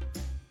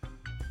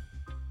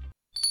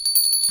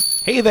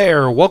 Hey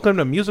there, welcome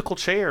to Musical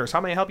Chairs.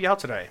 How may I help you out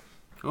today?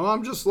 Oh,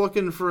 I'm just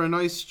looking for a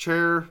nice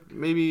chair.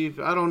 Maybe,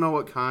 I don't know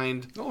what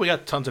kind. Oh, we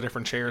got tons of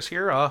different chairs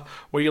here.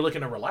 Were you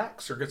looking to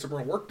relax or get some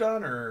more work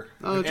done or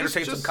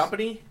entertain some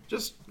company?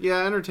 Just,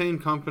 yeah, entertain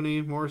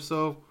company more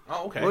so.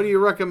 Oh, okay. What do you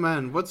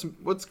recommend?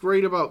 What's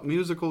great about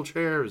musical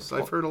chairs?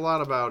 I've heard a lot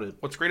about it.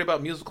 What's great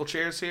about musical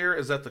chairs here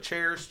is that the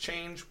chairs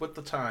change with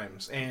the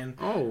times, and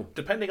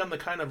depending on the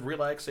kind of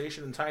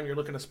relaxation and time you're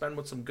looking to spend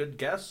with some good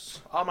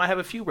guests, I have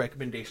a few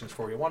recommendations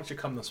for you. Why don't you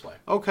come this way?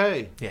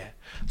 Okay. Yeah.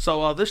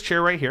 So this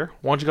chair right here,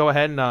 why don't you go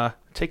ahead and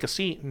take a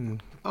seat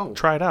and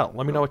try it out.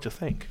 Let me know what you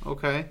think.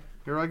 Okay.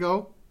 Here I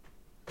go.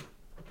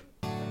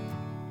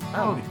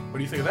 Oh, what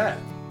do you think of that?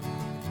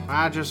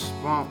 I just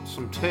want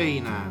some tea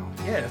now.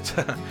 Yeah,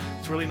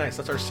 it's really nice.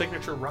 That's our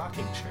signature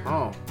rocking chair.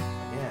 Oh,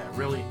 Yeah,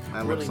 really.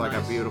 that really looks like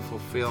nice. a beautiful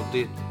field.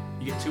 You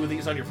get two of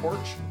these on your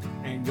porch,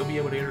 and you'll be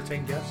able to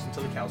entertain guests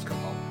until the cows come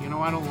home. You know,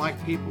 I don't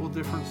like people with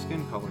different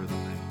skin color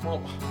than me.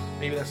 Well,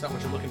 maybe that's not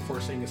what you're looking for,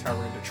 seeing as how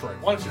we're in Detroit.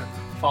 Why don't you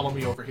follow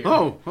me over here?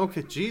 Oh,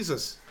 okay.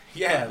 Jesus.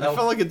 yeah, I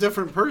felt like a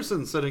different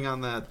person sitting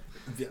on that.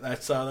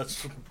 that's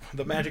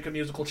the magic of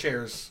musical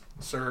chairs,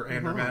 sir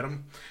and or Uh-huh.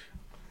 madam.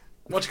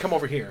 Why don't you come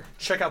over here?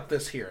 Check out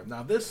this here.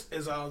 Now, this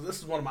is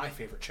one of my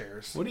favorite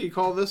chairs. What do you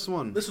call this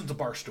one? This one's a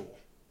bar stool.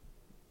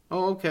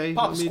 Oh, okay.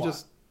 Pop Let me squat.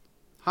 just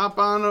hop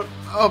on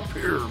up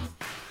here.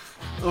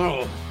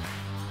 Oh,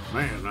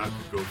 man, I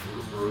could go for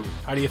a brew.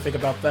 How do you think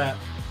about that?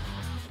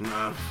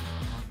 Nah.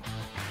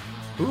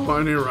 Ooh,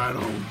 I need a ride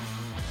home.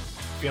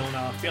 Feeling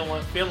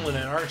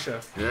it, aren't you?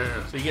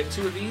 Yeah. So you get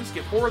two of these,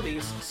 get four of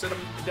these, sit them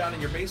down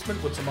in your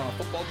basement with some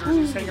football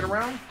jerseys hanging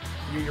around.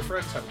 You and your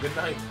friends have a good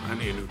night. I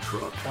need a new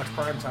truck. Watch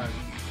Prime Time.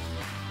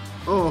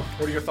 Oh,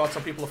 What are your thoughts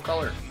on people of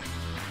color?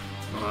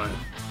 all right.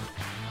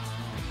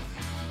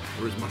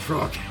 Where's my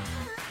truck?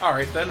 All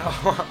right, then.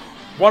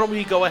 Why don't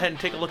we go ahead and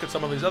take a look at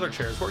some of these other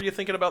chairs? What were you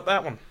thinking about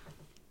that one?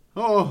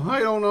 Oh, I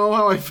don't know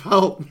how I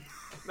felt.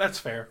 That's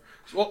fair.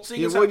 Well,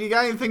 seeing Yeah, as what, you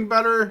got anything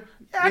better?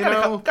 Yeah, I You got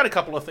know? got a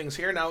couple of things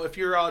here. Now, if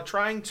you're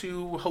trying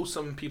to host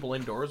some people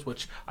indoors,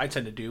 which I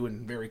tend to do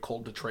in very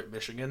cold Detroit,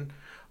 Michigan,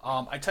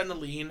 I tend to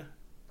lean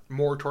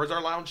more towards our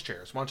lounge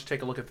chairs. Why don't you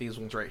take a look at these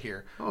ones right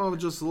here? Oh,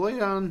 just lay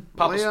on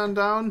Papa-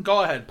 down.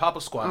 Go ahead, pop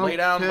a squat. Lay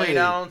Okay.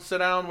 down, sit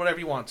down, whatever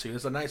you want to.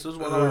 This is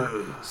one of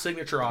our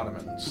signature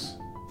ottomans.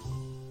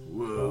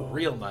 Whoa.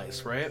 Real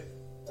nice, right?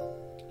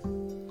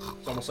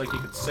 It's almost like you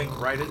could sink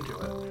right into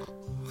it.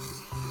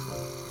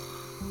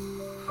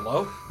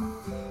 Hello?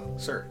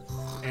 Sir.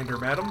 And or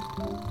madam?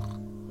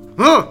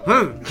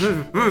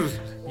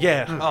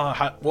 Yeah,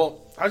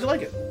 how'd you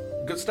like it?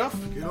 Good stuff?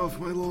 Get off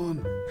my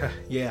lawn.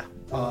 Yeah.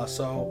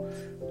 So,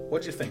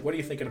 what'd you think? What are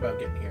you thinking about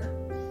getting here?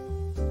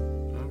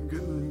 I'm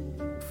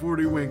getting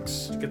 40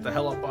 winks. Get the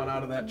hell up on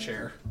out of that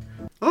chair.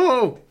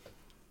 Oh,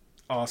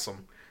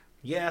 Awesome.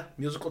 Yeah,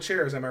 musical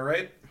chairs, am I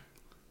right?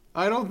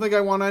 I don't think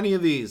I want any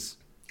of these.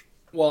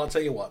 Well, I'll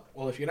tell you what.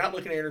 Well, if you're not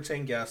looking to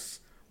entertain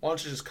guests, why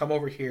don't you just come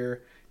over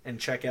here and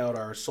check out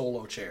our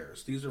solo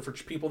chairs. These are for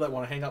people that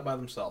want to hang out by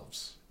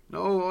themselves.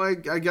 No, I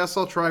guess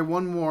I'll try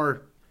one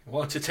more.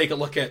 Why don't you take a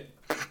look at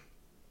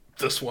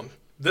this one?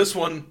 This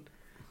one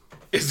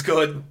is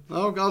good.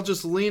 Oh, I'll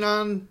just lean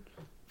on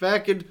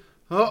back and...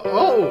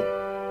 Oh!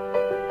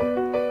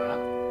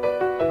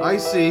 I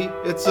see.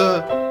 It's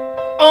a...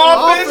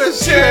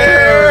 Office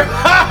chair!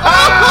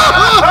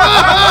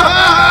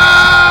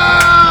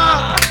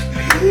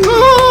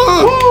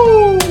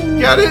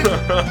 Get it?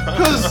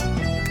 Because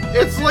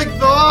it's like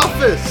The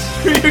Office.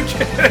 You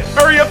get it.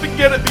 Hurry up and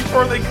get it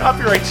before they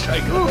copyright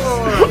strike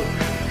us.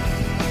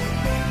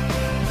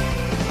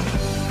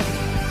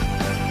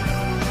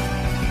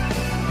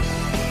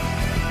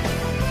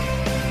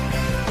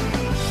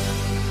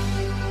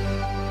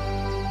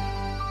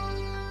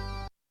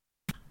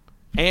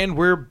 And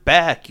we're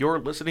back. You're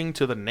listening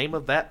to the Name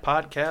of That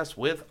podcast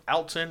with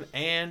Alton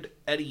and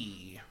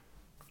Eddie.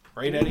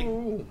 Right, Eddie?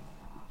 Ooh.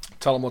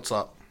 Tell them what's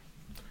up.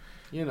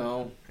 You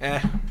know,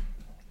 Eh,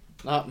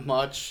 not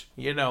much.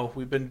 you know,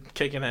 we've been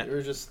kicking We it.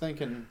 were just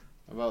thinking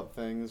about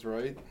things,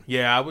 right?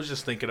 Yeah, I was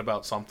just thinking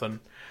about something.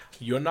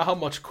 You know how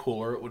much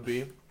cooler it would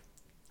be?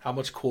 How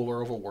much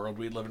cooler of a world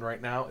we'd live in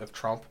right now if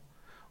Trump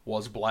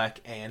was black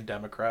and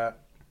Democrat?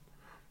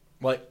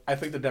 Like, I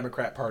think the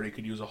Democrat Party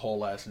could use a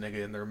whole ass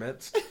nigga in their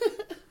midst.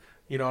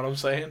 You know what I'm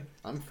saying?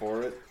 I'm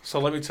for it. So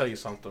let me tell you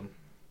something.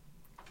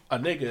 A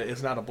nigga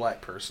is not a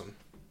black person.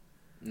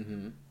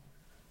 Mm-hmm.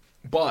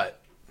 But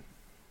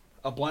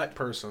a black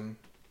person,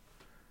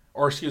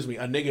 or excuse me,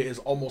 a nigga is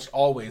almost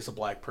always a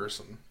black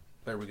person.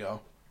 There we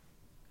go.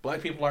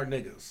 Black people aren't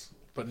niggas,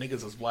 but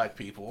niggas is black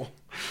people.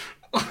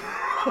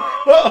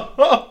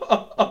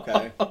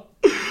 Okay.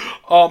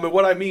 And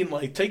what I mean,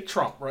 like, take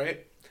Trump,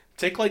 right?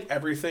 Take, like,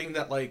 everything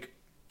that, like,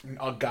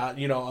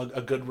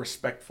 a good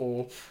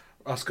respectful,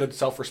 a good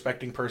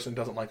self-respecting person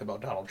doesn't like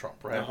about Donald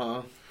Trump, right?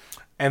 Uh-huh.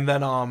 And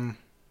then,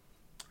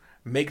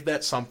 make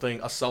that something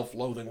a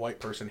self-loathing white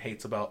person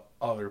hates about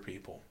other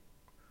people.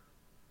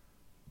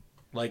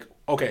 Like,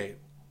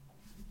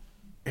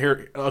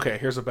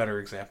 here's a better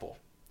example.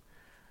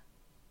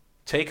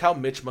 Take how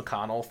Mitch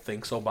McConnell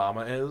thinks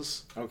Obama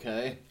is,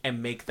 Okay.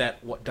 and make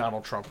that what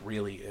Donald Trump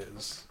really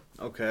is.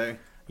 Okay.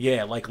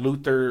 Yeah, like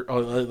Luther,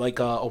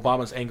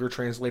 Obama's anger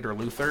translator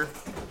Luther,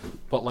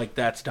 but like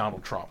that's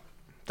Donald Trump.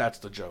 That's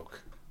the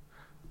joke.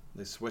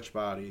 They switch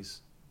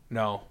bodies.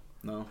 No,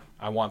 No.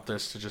 I want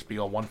this to just be a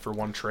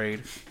 1-for-1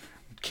 trade.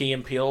 Key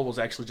and Peele was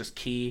actually just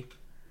Key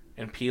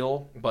and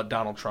Peele, but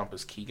Donald Trump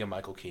is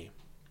Keegan-Michael Key.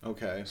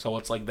 Okay. So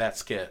it's like that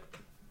skit.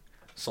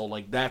 So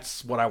like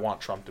that's what I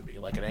want Trump to be,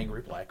 like an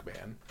angry black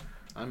man.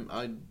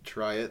 I'd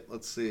try it.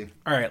 Let's see.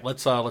 All right,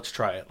 let's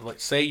try it.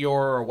 Let's say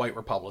you're a white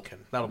Republican.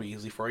 That'll be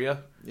easy for you.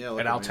 Yeah.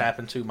 And I'll tap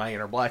into my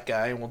inner black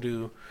guy, and we'll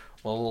do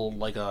a little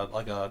like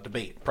a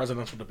debate,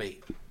 presidential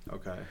debate.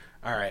 Okay.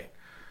 All right.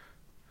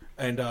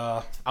 And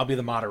I'll be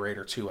the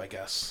moderator too, I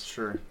guess.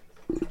 Sure.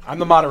 I'm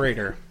the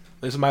moderator.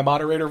 This is my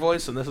moderator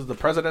voice, and this is the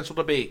presidential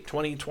debate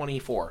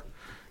 2024.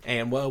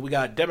 And well, we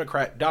got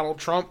Democrat Donald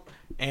Trump,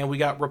 and we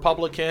got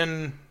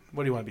Republican.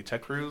 What do you want to be,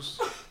 Ted Cruz?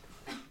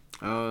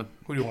 Who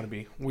do you want to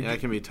be? I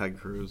can be Ted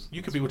Cruz.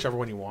 You could be whichever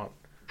one you want.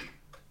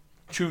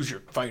 Choose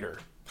your fighter.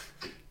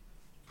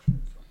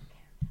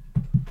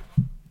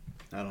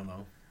 I don't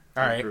know.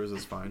 All Ted right. Cruz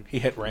is fine. He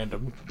hit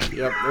random. Yep.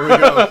 There we go.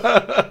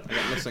 I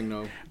got missing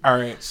no. All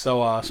right,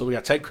 so we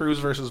got Ted Cruz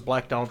versus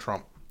Black Donald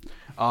Trump.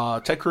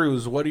 Ted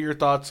Cruz, what are your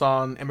thoughts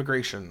on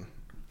immigration?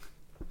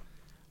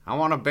 I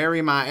want to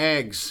bury my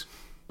eggs.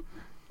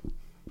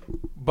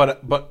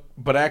 But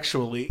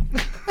actually,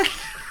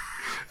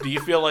 do you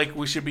feel like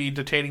we should be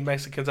detaining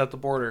Mexicans at the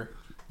border?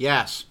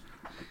 Yes.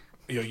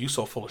 Yo, you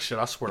so full of shit.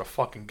 I swear to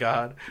fucking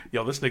God.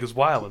 Yo, this nigga's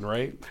wildin',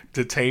 right?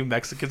 Detain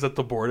Mexicans at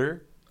the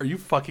border? Are you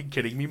fucking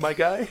kidding me, my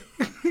guy?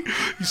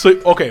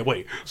 Okay,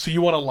 wait. So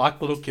you want to lock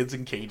little kids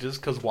in cages?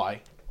 Because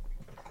why?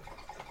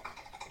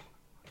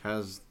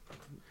 Has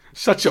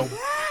Shut your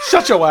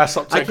ass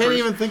up, Ted I can't Cruz.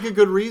 even think of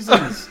good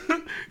reasons.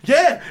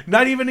 Yeah,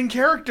 not even in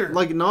character.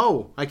 Like,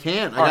 no, I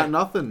can't. I All got right,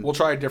 nothing. We'll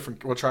try a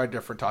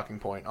different talking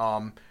point.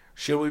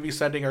 Should we be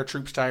sending our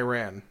troops to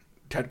Iran?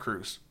 Ted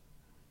Cruz.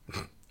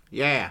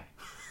 Yeah.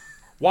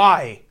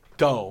 Why?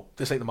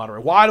 This ain't the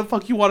moderator. Why the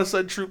fuck you want to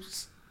send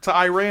troops to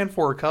Iran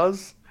for,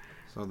 cuz?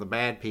 So the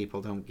bad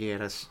people don't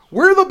get us.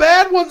 We're the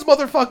bad ones,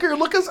 motherfucker.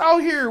 Look us out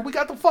here. We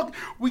got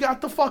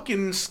the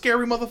fucking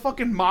scary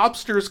motherfucking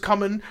mobsters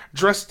coming,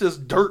 dressed as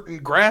dirt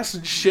and grass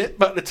and shit,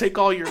 about to take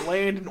all your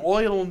land and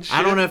oil and shit.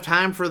 I don't have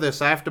time for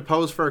this. I have to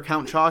pose for a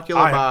Count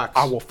Chocula box.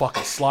 I will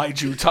fucking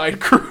slide you, Tide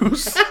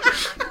Cruz.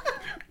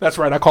 That's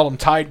right. I call him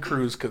Tide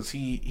Cruz because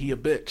he a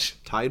bitch.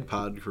 Tide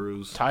Pod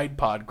Cruz. Tide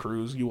Pod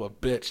Cruz. You a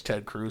bitch,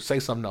 Ted Cruz. Say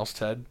something else,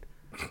 Ted.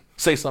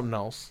 Say something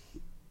else.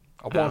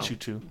 I want you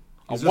to.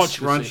 He's I want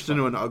just you to say scrunched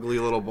into something. an ugly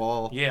little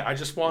ball. Yeah, I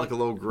just want like a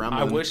little gremlin.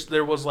 I wish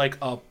there was like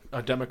a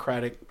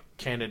Democratic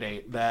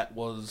candidate that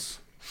was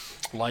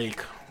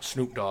like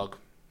Snoop Dogg.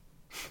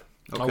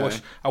 Okay.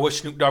 I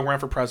wish Snoop Dogg ran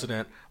for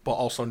president, but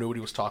also knew what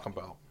he was talking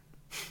about.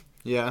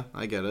 Yeah,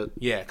 I get it.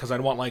 Yeah, because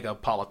I'd want like a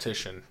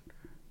politician,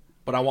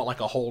 but I want like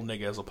a whole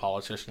nigga as a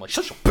politician. Like,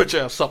 shut your bitch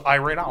ass up,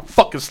 Iran. I'll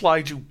fucking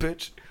slide you,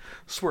 bitch.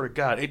 Swear to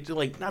God, it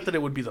like not that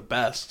it would be the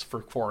best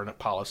for foreign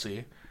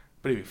policy,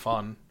 but it'd be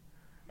fun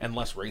and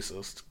less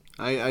racist.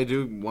 I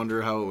do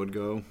wonder how it would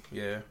go.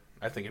 Yeah,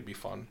 I think it'd be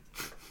fun.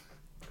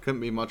 Couldn't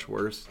be much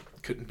worse.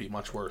 Couldn't be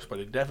much worse, but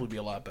it'd definitely be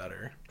a lot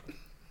better.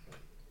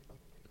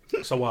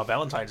 So,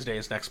 Valentine's Day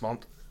is next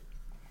month.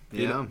 Do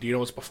you know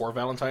what's before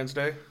Valentine's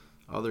Day?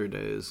 Other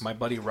days. My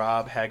buddy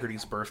Rob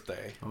Haggerty's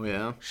birthday. Oh,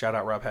 yeah? Shout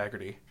out Rob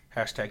Haggerty.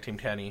 Hashtag Team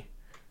Kenny.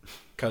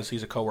 Because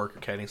he's a coworker,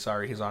 Kenny.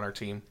 Sorry, he's on our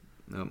team.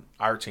 Yep.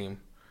 Our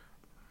team.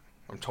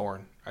 I'm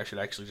torn. I should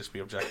actually just be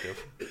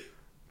objective.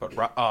 But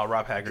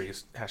Rob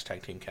Haggerty's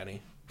hashtag Team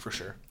Kenny. For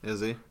sure.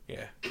 Is he?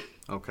 Yeah.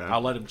 Okay.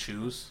 I'll let him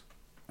choose.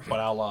 But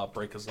I'll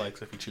break his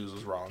legs if he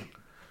chooses wrong.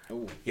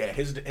 Ooh. Yeah,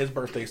 his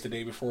birthday's the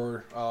day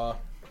before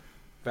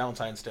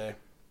Valentine's Day.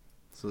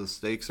 So the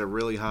stakes are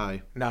really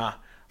high. Nah.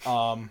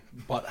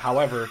 But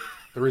however,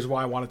 The reason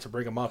why I wanted to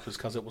bring him up is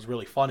because it was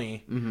really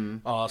funny.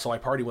 So I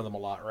party with him a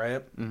lot,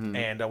 right?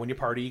 And when you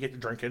party, you get to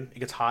drinking. It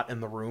gets hot in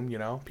the room, you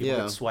know? People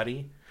Yeah. get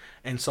sweaty.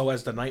 And so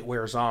as the night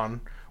wears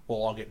on,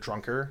 we'll all get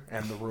drunker,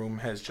 and the room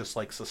has just,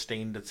 like,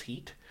 sustained its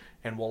heat.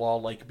 And we'll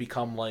all, like,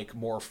 become, like,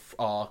 more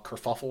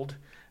kerfuffled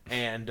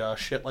and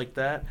shit like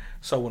that.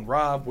 So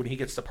when he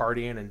gets to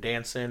partying and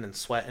dancing and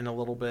sweating a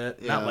little bit,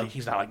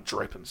 he's not, like,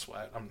 dripping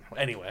sweat.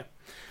 Anyway.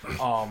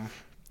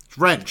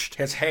 Drenched.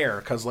 His hair,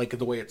 because, like,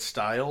 the way it's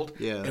styled,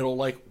 Yeah. it'll,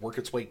 like, work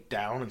its way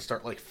down and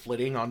start, like,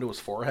 flitting onto his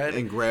forehead.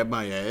 And grab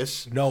my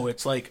ass. No,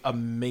 it's, like,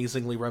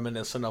 amazingly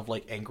reminiscent of,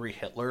 like, Angry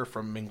Hitler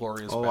from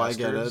Inglourious Basterds. I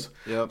get it.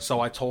 Yep. So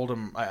I told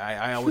him,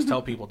 I always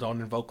tell people, don't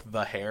invoke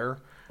the hair.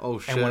 Oh,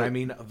 shit. And when I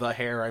mean the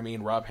hair, I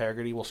mean Rob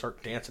Haggerty will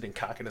start dancing and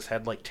cocking his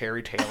head like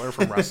Terry Taylor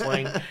from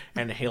wrestling,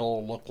 and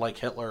he'll look like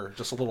Hitler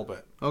just a little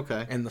bit.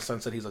 Okay. In the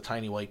sense that he's a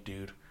tiny white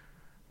dude.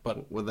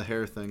 But with the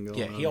hair thing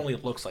going on. he only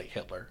looks like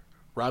Hitler.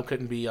 Rob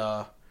couldn't be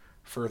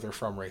further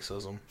from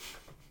racism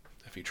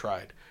if he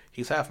tried.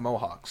 He's half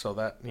Mohawk, so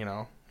that, you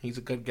know, he's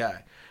a good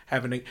guy.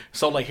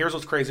 So, like, here's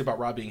what's crazy about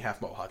Rob being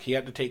half Mohawk. He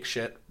had to take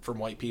shit from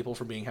white people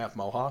for being half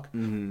Mohawk,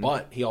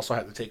 but he also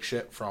had to take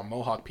shit from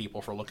Mohawk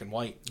people for looking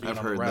white. Being I've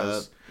on heard the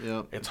res. that.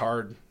 Yep. It's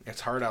hard.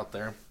 It's hard out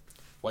there.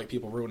 White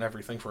people ruin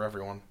everything for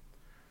everyone.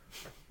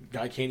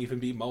 Guy can't even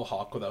be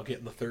Mohawk without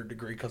getting the 3rd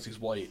degree because he's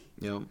white.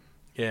 Yep.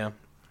 Yeah.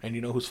 And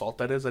you know whose fault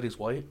that is that he's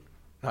white?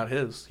 Not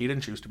his. He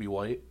didn't choose to be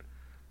white.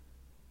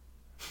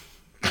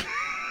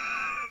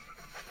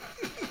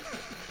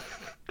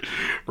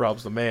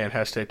 Rob's the man.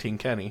 Hashtag Team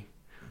Kenny.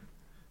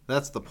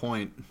 That's the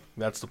point.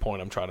 That's the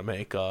point I'm trying to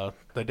make. The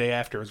day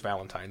after is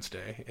Valentine's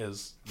Day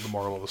is the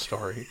moral of the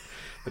story.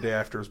 The day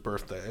after his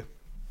birthday.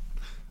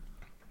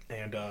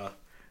 And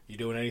you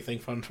doing anything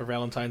fun for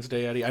Valentine's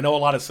Day, Eddie? I know a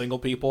lot of single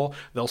people,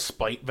 they'll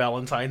spite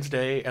Valentine's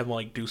Day and,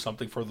 like, do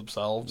something for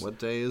themselves. What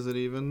day is it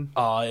even?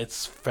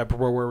 It's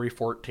February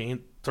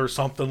 14th or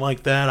something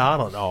like that. I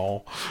don't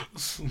know.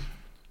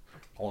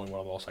 Only one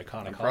of the most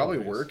iconic Probably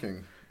holidays.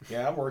 working.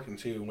 Yeah, I'm working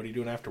too. What are you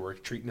doing after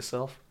work? Treating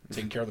yourself?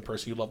 Taking care of the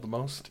person you love the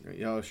most?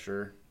 Yeah,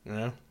 sure.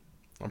 Yeah.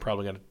 I'm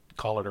probably going to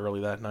call it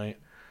early that night.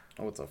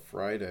 Oh, it's a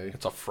Friday.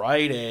 It's a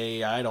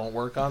Friday. I don't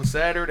work on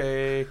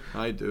Saturday.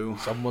 I do.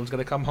 Someone's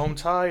going to come home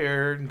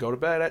tired and go to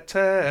bed at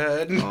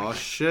 10. Oh,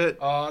 shit.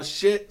 Oh,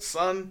 shit,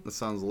 son. That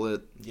sounds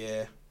lit.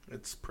 Yeah,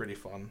 it's pretty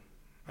fun.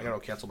 I got to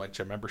cancel my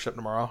gym membership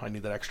tomorrow. I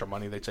need that extra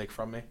money they take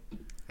from me.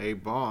 Hey,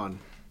 Bon,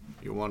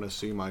 you want to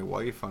see my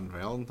wife on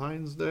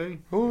Valentine's Day?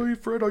 Oh, hey,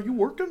 Fred, are you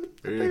working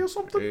today or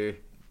something?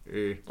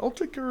 Hey. I'll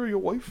take care of your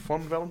wife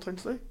on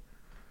Valentine's Day.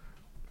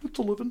 It's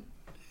a living.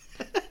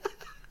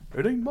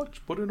 It ain't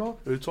much, but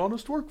it's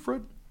honest work,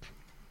 Fred.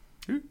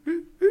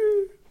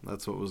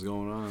 That's what was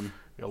going on.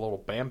 Got a little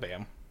Bam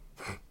Bam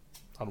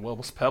on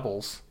Wilmus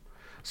Pebbles.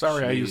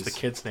 Sorry, I used the Jeez.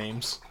 kids'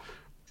 names.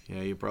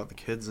 Yeah, you brought the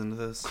kids into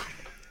this.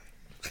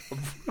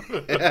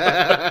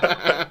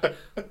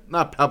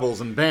 Not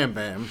Pebbles and Bam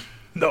Bam.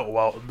 No,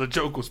 well, the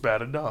joke was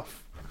bad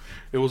enough.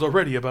 It was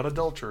already about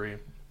adultery.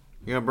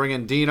 You gonna bring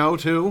in Dino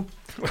too?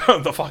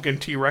 The fucking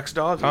T-Rex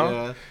dog, huh?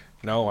 Yeah.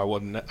 No, I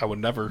wouldn't. I would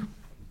never.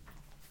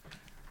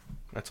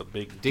 That's a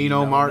big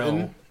Dino Martin.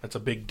 No. That's a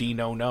big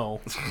Dino no.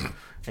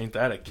 Ain't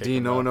that a kick?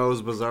 Dino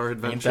No's Bizarre Ain't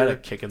Adventure. that a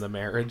kick in the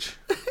marriage?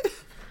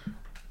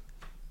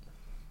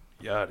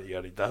 Yada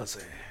yada does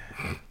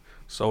it.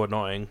 So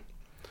annoying.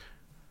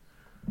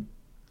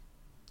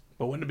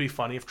 But wouldn't it be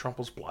funny if Trump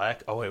was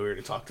black? Oh wait, we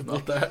already talked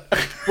about that.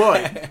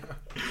 What?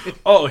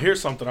 Oh, here's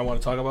something I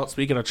want to talk about.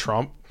 Speaking of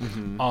Trump,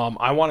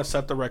 I want to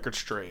set the record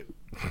straight.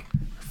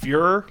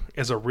 Führer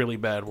is a really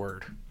bad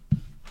word.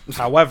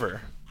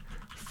 However,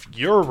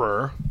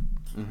 Führer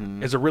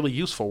is a really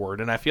useful word,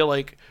 and I feel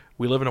like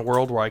we live in a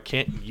world where I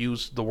can't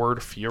use the word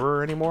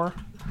Führer anymore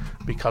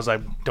because I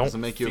don't. Does it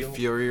make you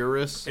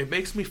furious? It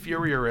makes me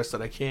furious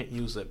that I can't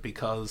use it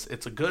because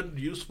it's a good,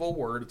 useful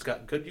word. It's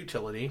got good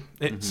utility.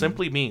 It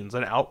simply means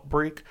an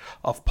outbreak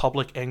of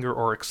public anger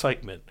or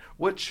excitement,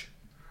 which,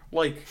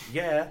 like,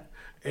 yeah,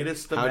 it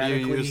is thematically... How do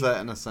you use that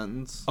in a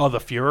sentence? Oh, the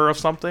Führer of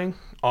something?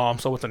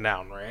 So it's a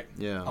noun, right?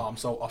 Yeah.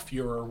 So a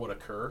Führer would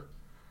occur.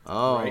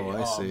 Oh, right?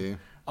 I see.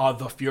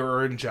 The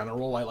Führer in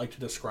general, I like to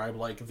describe,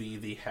 like,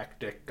 the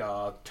hectic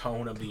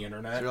tone of the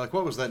internet. So you're like,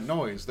 what was that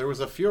noise? There was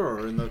a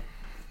Führer in the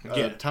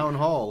Yeah. town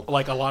hall.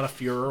 Like, a lot of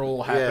furor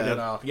will happen in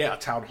a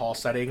town hall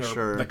setting or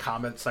Sure. the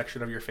comment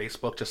section of your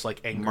Facebook, just like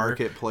anger,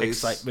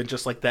 Marketplace. excitement,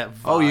 just like that vibe.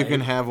 Oh, you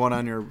can have one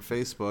on your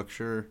Facebook,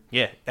 sure.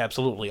 Yeah,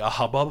 absolutely. A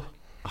hubbub,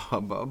 A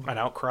hubbub. an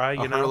outcry,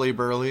 A you know?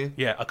 hurly-burly.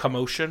 Yeah, a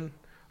commotion.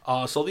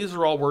 So these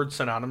are all words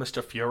synonymous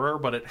to furor,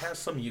 but it has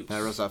some use.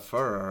 There was a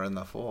furor in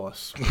the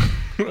force.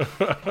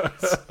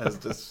 As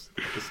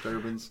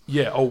disturbance.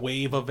 Yeah, a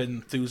wave of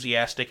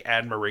enthusiastic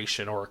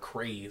admiration or a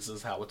craze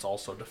is how it's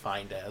also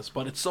defined as.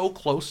 But it's so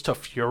close to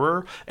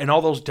furor and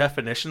all those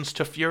definitions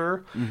to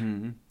furor,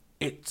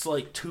 it's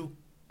like too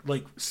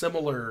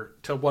similar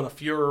to what a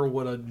furor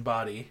would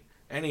embody.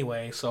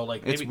 Anyway, so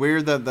like maybe, It's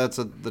weird that that's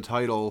the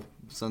title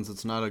since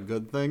it's not a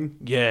good thing.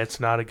 yeah, it's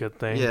not a good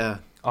thing. Yeah.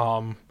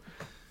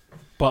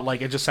 But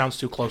like it just sounds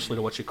too closely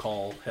to what you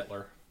call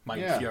Hitler. Mein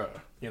Yeah. Führer,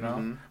 you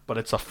know? But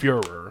it's a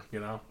Führer, you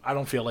know? I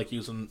don't feel like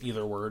using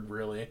either word,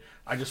 really.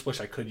 I just wish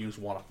I could use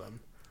one of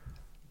them.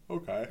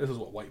 Okay. This is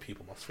what white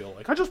people must feel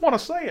like. I just want to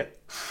say it.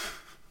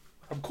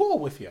 I'm cool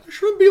with you.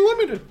 Shouldn't be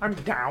limited. I'm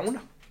down.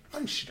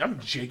 I'm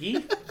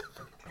jiggy.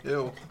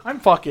 Ew. I'm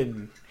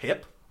fucking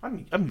hip.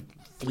 I'm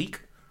fleek.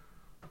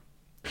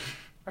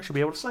 I should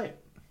be able to say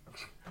it.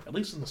 At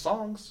least in the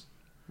songs.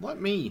 Let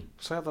me.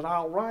 Say that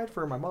I'll ride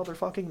for my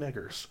motherfucking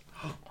niggers.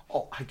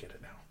 Oh, I get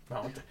it now.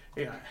 No,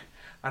 yeah,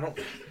 I don't.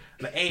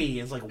 The A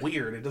is like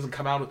weird. It doesn't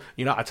come out.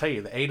 You know, I tell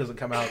you, the A doesn't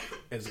come out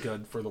as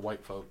good for the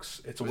white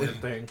folks. It's a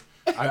weird thing.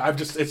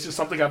 It's just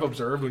something I've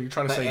observed when you're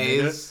trying to say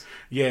A's? nigga.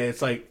 Yeah,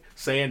 it's like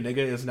saying nigga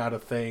is not a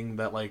thing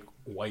that like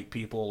white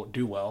people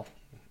do well.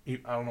 I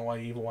don't know why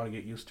you even want to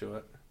get used to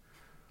it.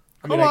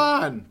 Come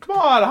on. Come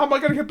on, how am I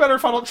gonna get better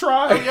if I don't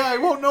try? Oh, yeah, I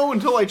won't know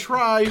until I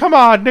try. Come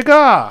on,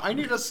 nigga. I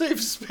need a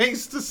safe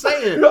space to say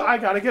it. I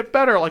gotta get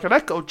better, like an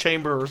echo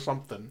chamber or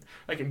something.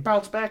 I can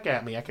bounce back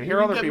at me. I can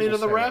hear other Get people me to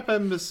the say rap it.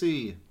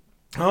 embassy.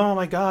 Oh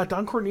my god,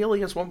 Don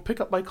Cornelius won't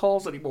pick up my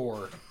calls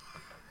anymore.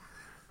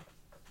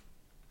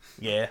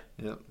 Yeah.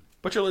 Yep.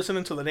 But you're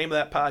listening to the name of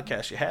that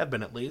podcast. You have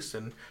been, at least,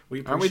 and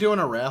we Aren't we doing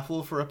a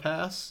raffle for a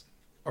pass?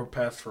 Or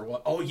pass for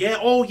what? Oh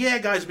yeah,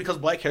 guys, because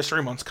Black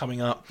History Month's coming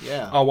up.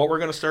 Yeah. What we're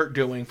going to start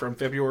doing from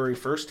February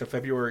 1st to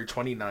February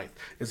 29th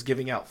is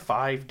giving out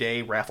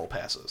 5-day raffle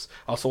passes.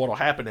 So what'll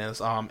happen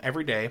is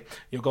every day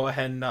you'll go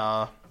ahead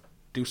and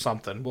do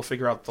something. We'll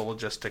figure out the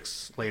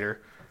logistics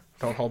later.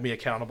 Don't hold me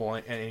accountable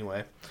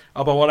anyway.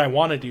 But what I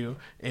want to do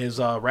is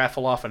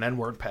raffle off an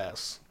N-word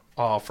pass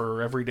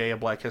for every day of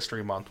Black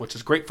History Month, which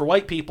is great for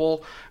white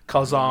people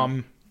because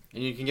And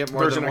you can get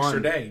more there's than an one.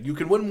 extra day. You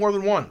can win more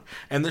than one.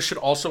 And this should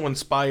also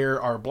inspire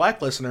our black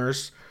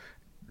listeners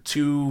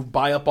to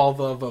buy up all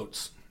the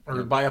votes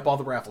or buy up all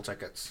the raffle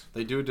tickets.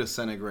 They do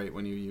disintegrate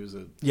when you use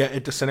it. Yeah,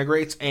 it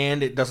disintegrates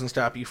and it doesn't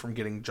stop you from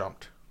getting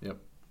jumped. Yep.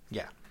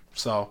 Yeah.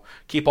 So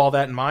keep all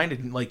that in mind,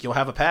 and like you'll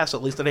have a pass.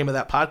 At least the name of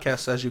that podcast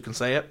says you can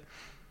say it.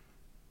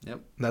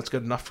 Yep. And that's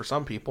good enough for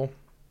some people.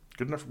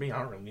 Good enough for me. I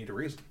don't really need a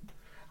reason.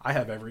 I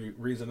have every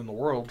reason in the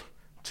world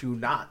to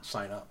not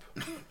sign up.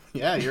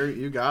 Yeah,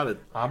 you got it.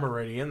 I'm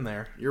already in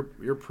there.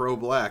 You're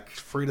pro-black. It's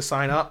free to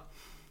sign up,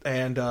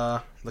 and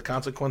the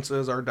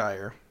consequences are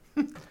dire.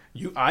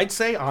 I'd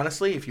say,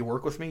 honestly, if you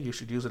work with me, you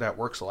should use it at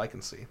work so I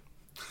can see.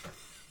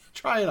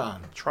 Try it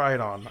on. Try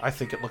it on. I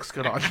think it looks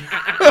good on you.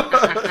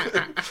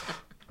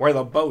 Wear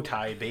the bow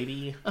tie,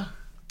 baby.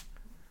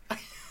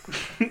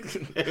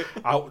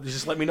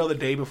 Just let me know the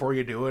day before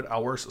you do it.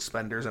 I'll wear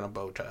suspenders and a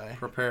bow tie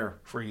Prepare.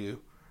 for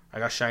you. I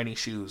got shiny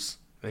shoes.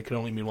 They can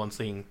only mean one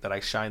thing, that I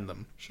shine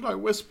them. Should I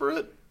whisper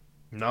it?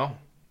 No.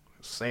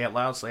 Say it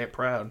loud, say it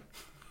proud.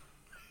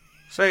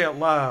 Say it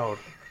loud.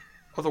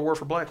 Other word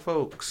for black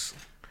folks.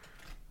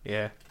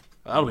 Yeah,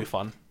 that'll be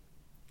fun.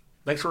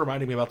 Thanks for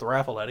reminding me about the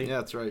raffle, Eddie. Yeah,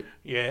 that's right.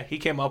 Yeah, he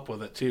came up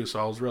with it too,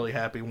 so I was really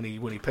happy when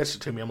he pitched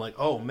it to me. I'm like,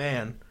 oh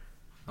man,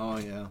 Oh,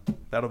 yeah.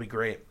 that'll be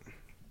great.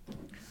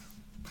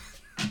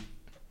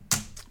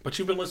 But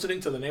you've been listening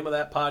to the name of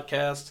that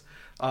podcast.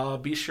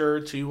 Be sure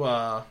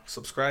to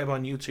subscribe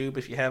on YouTube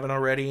if you haven't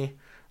already.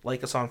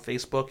 Like us on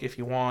Facebook if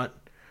you want.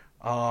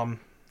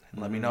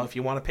 Let me know if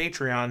you want a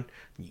Patreon.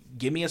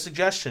 Give me a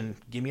suggestion.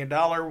 Give me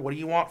 $1. What do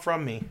you want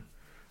from me?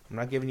 I'm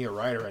not giving you a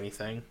ride or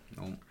anything.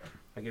 No. I'm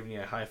not giving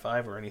you a high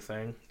five or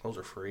anything. Those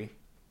are free.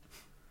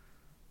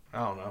 I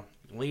don't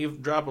know.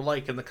 Drop a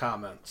like in the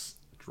comments.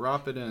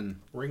 Drop it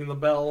in. Ring the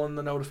bell in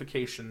the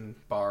notification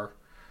bar.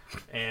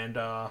 And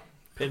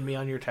pin me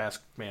on your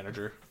task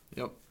manager.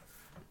 Yep.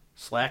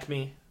 Slack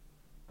me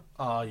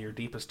your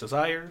deepest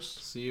desires.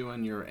 See you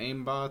in your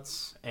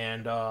aimbots.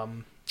 And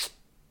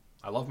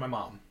I love my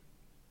mom.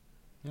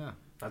 Yeah.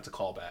 That's a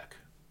callback.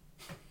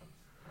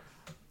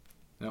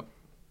 Yep.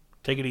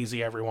 Take it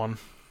easy, everyone.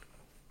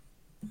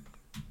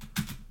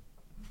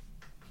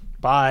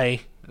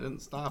 Bye. I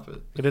didn't stop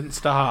it. It didn't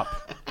stop.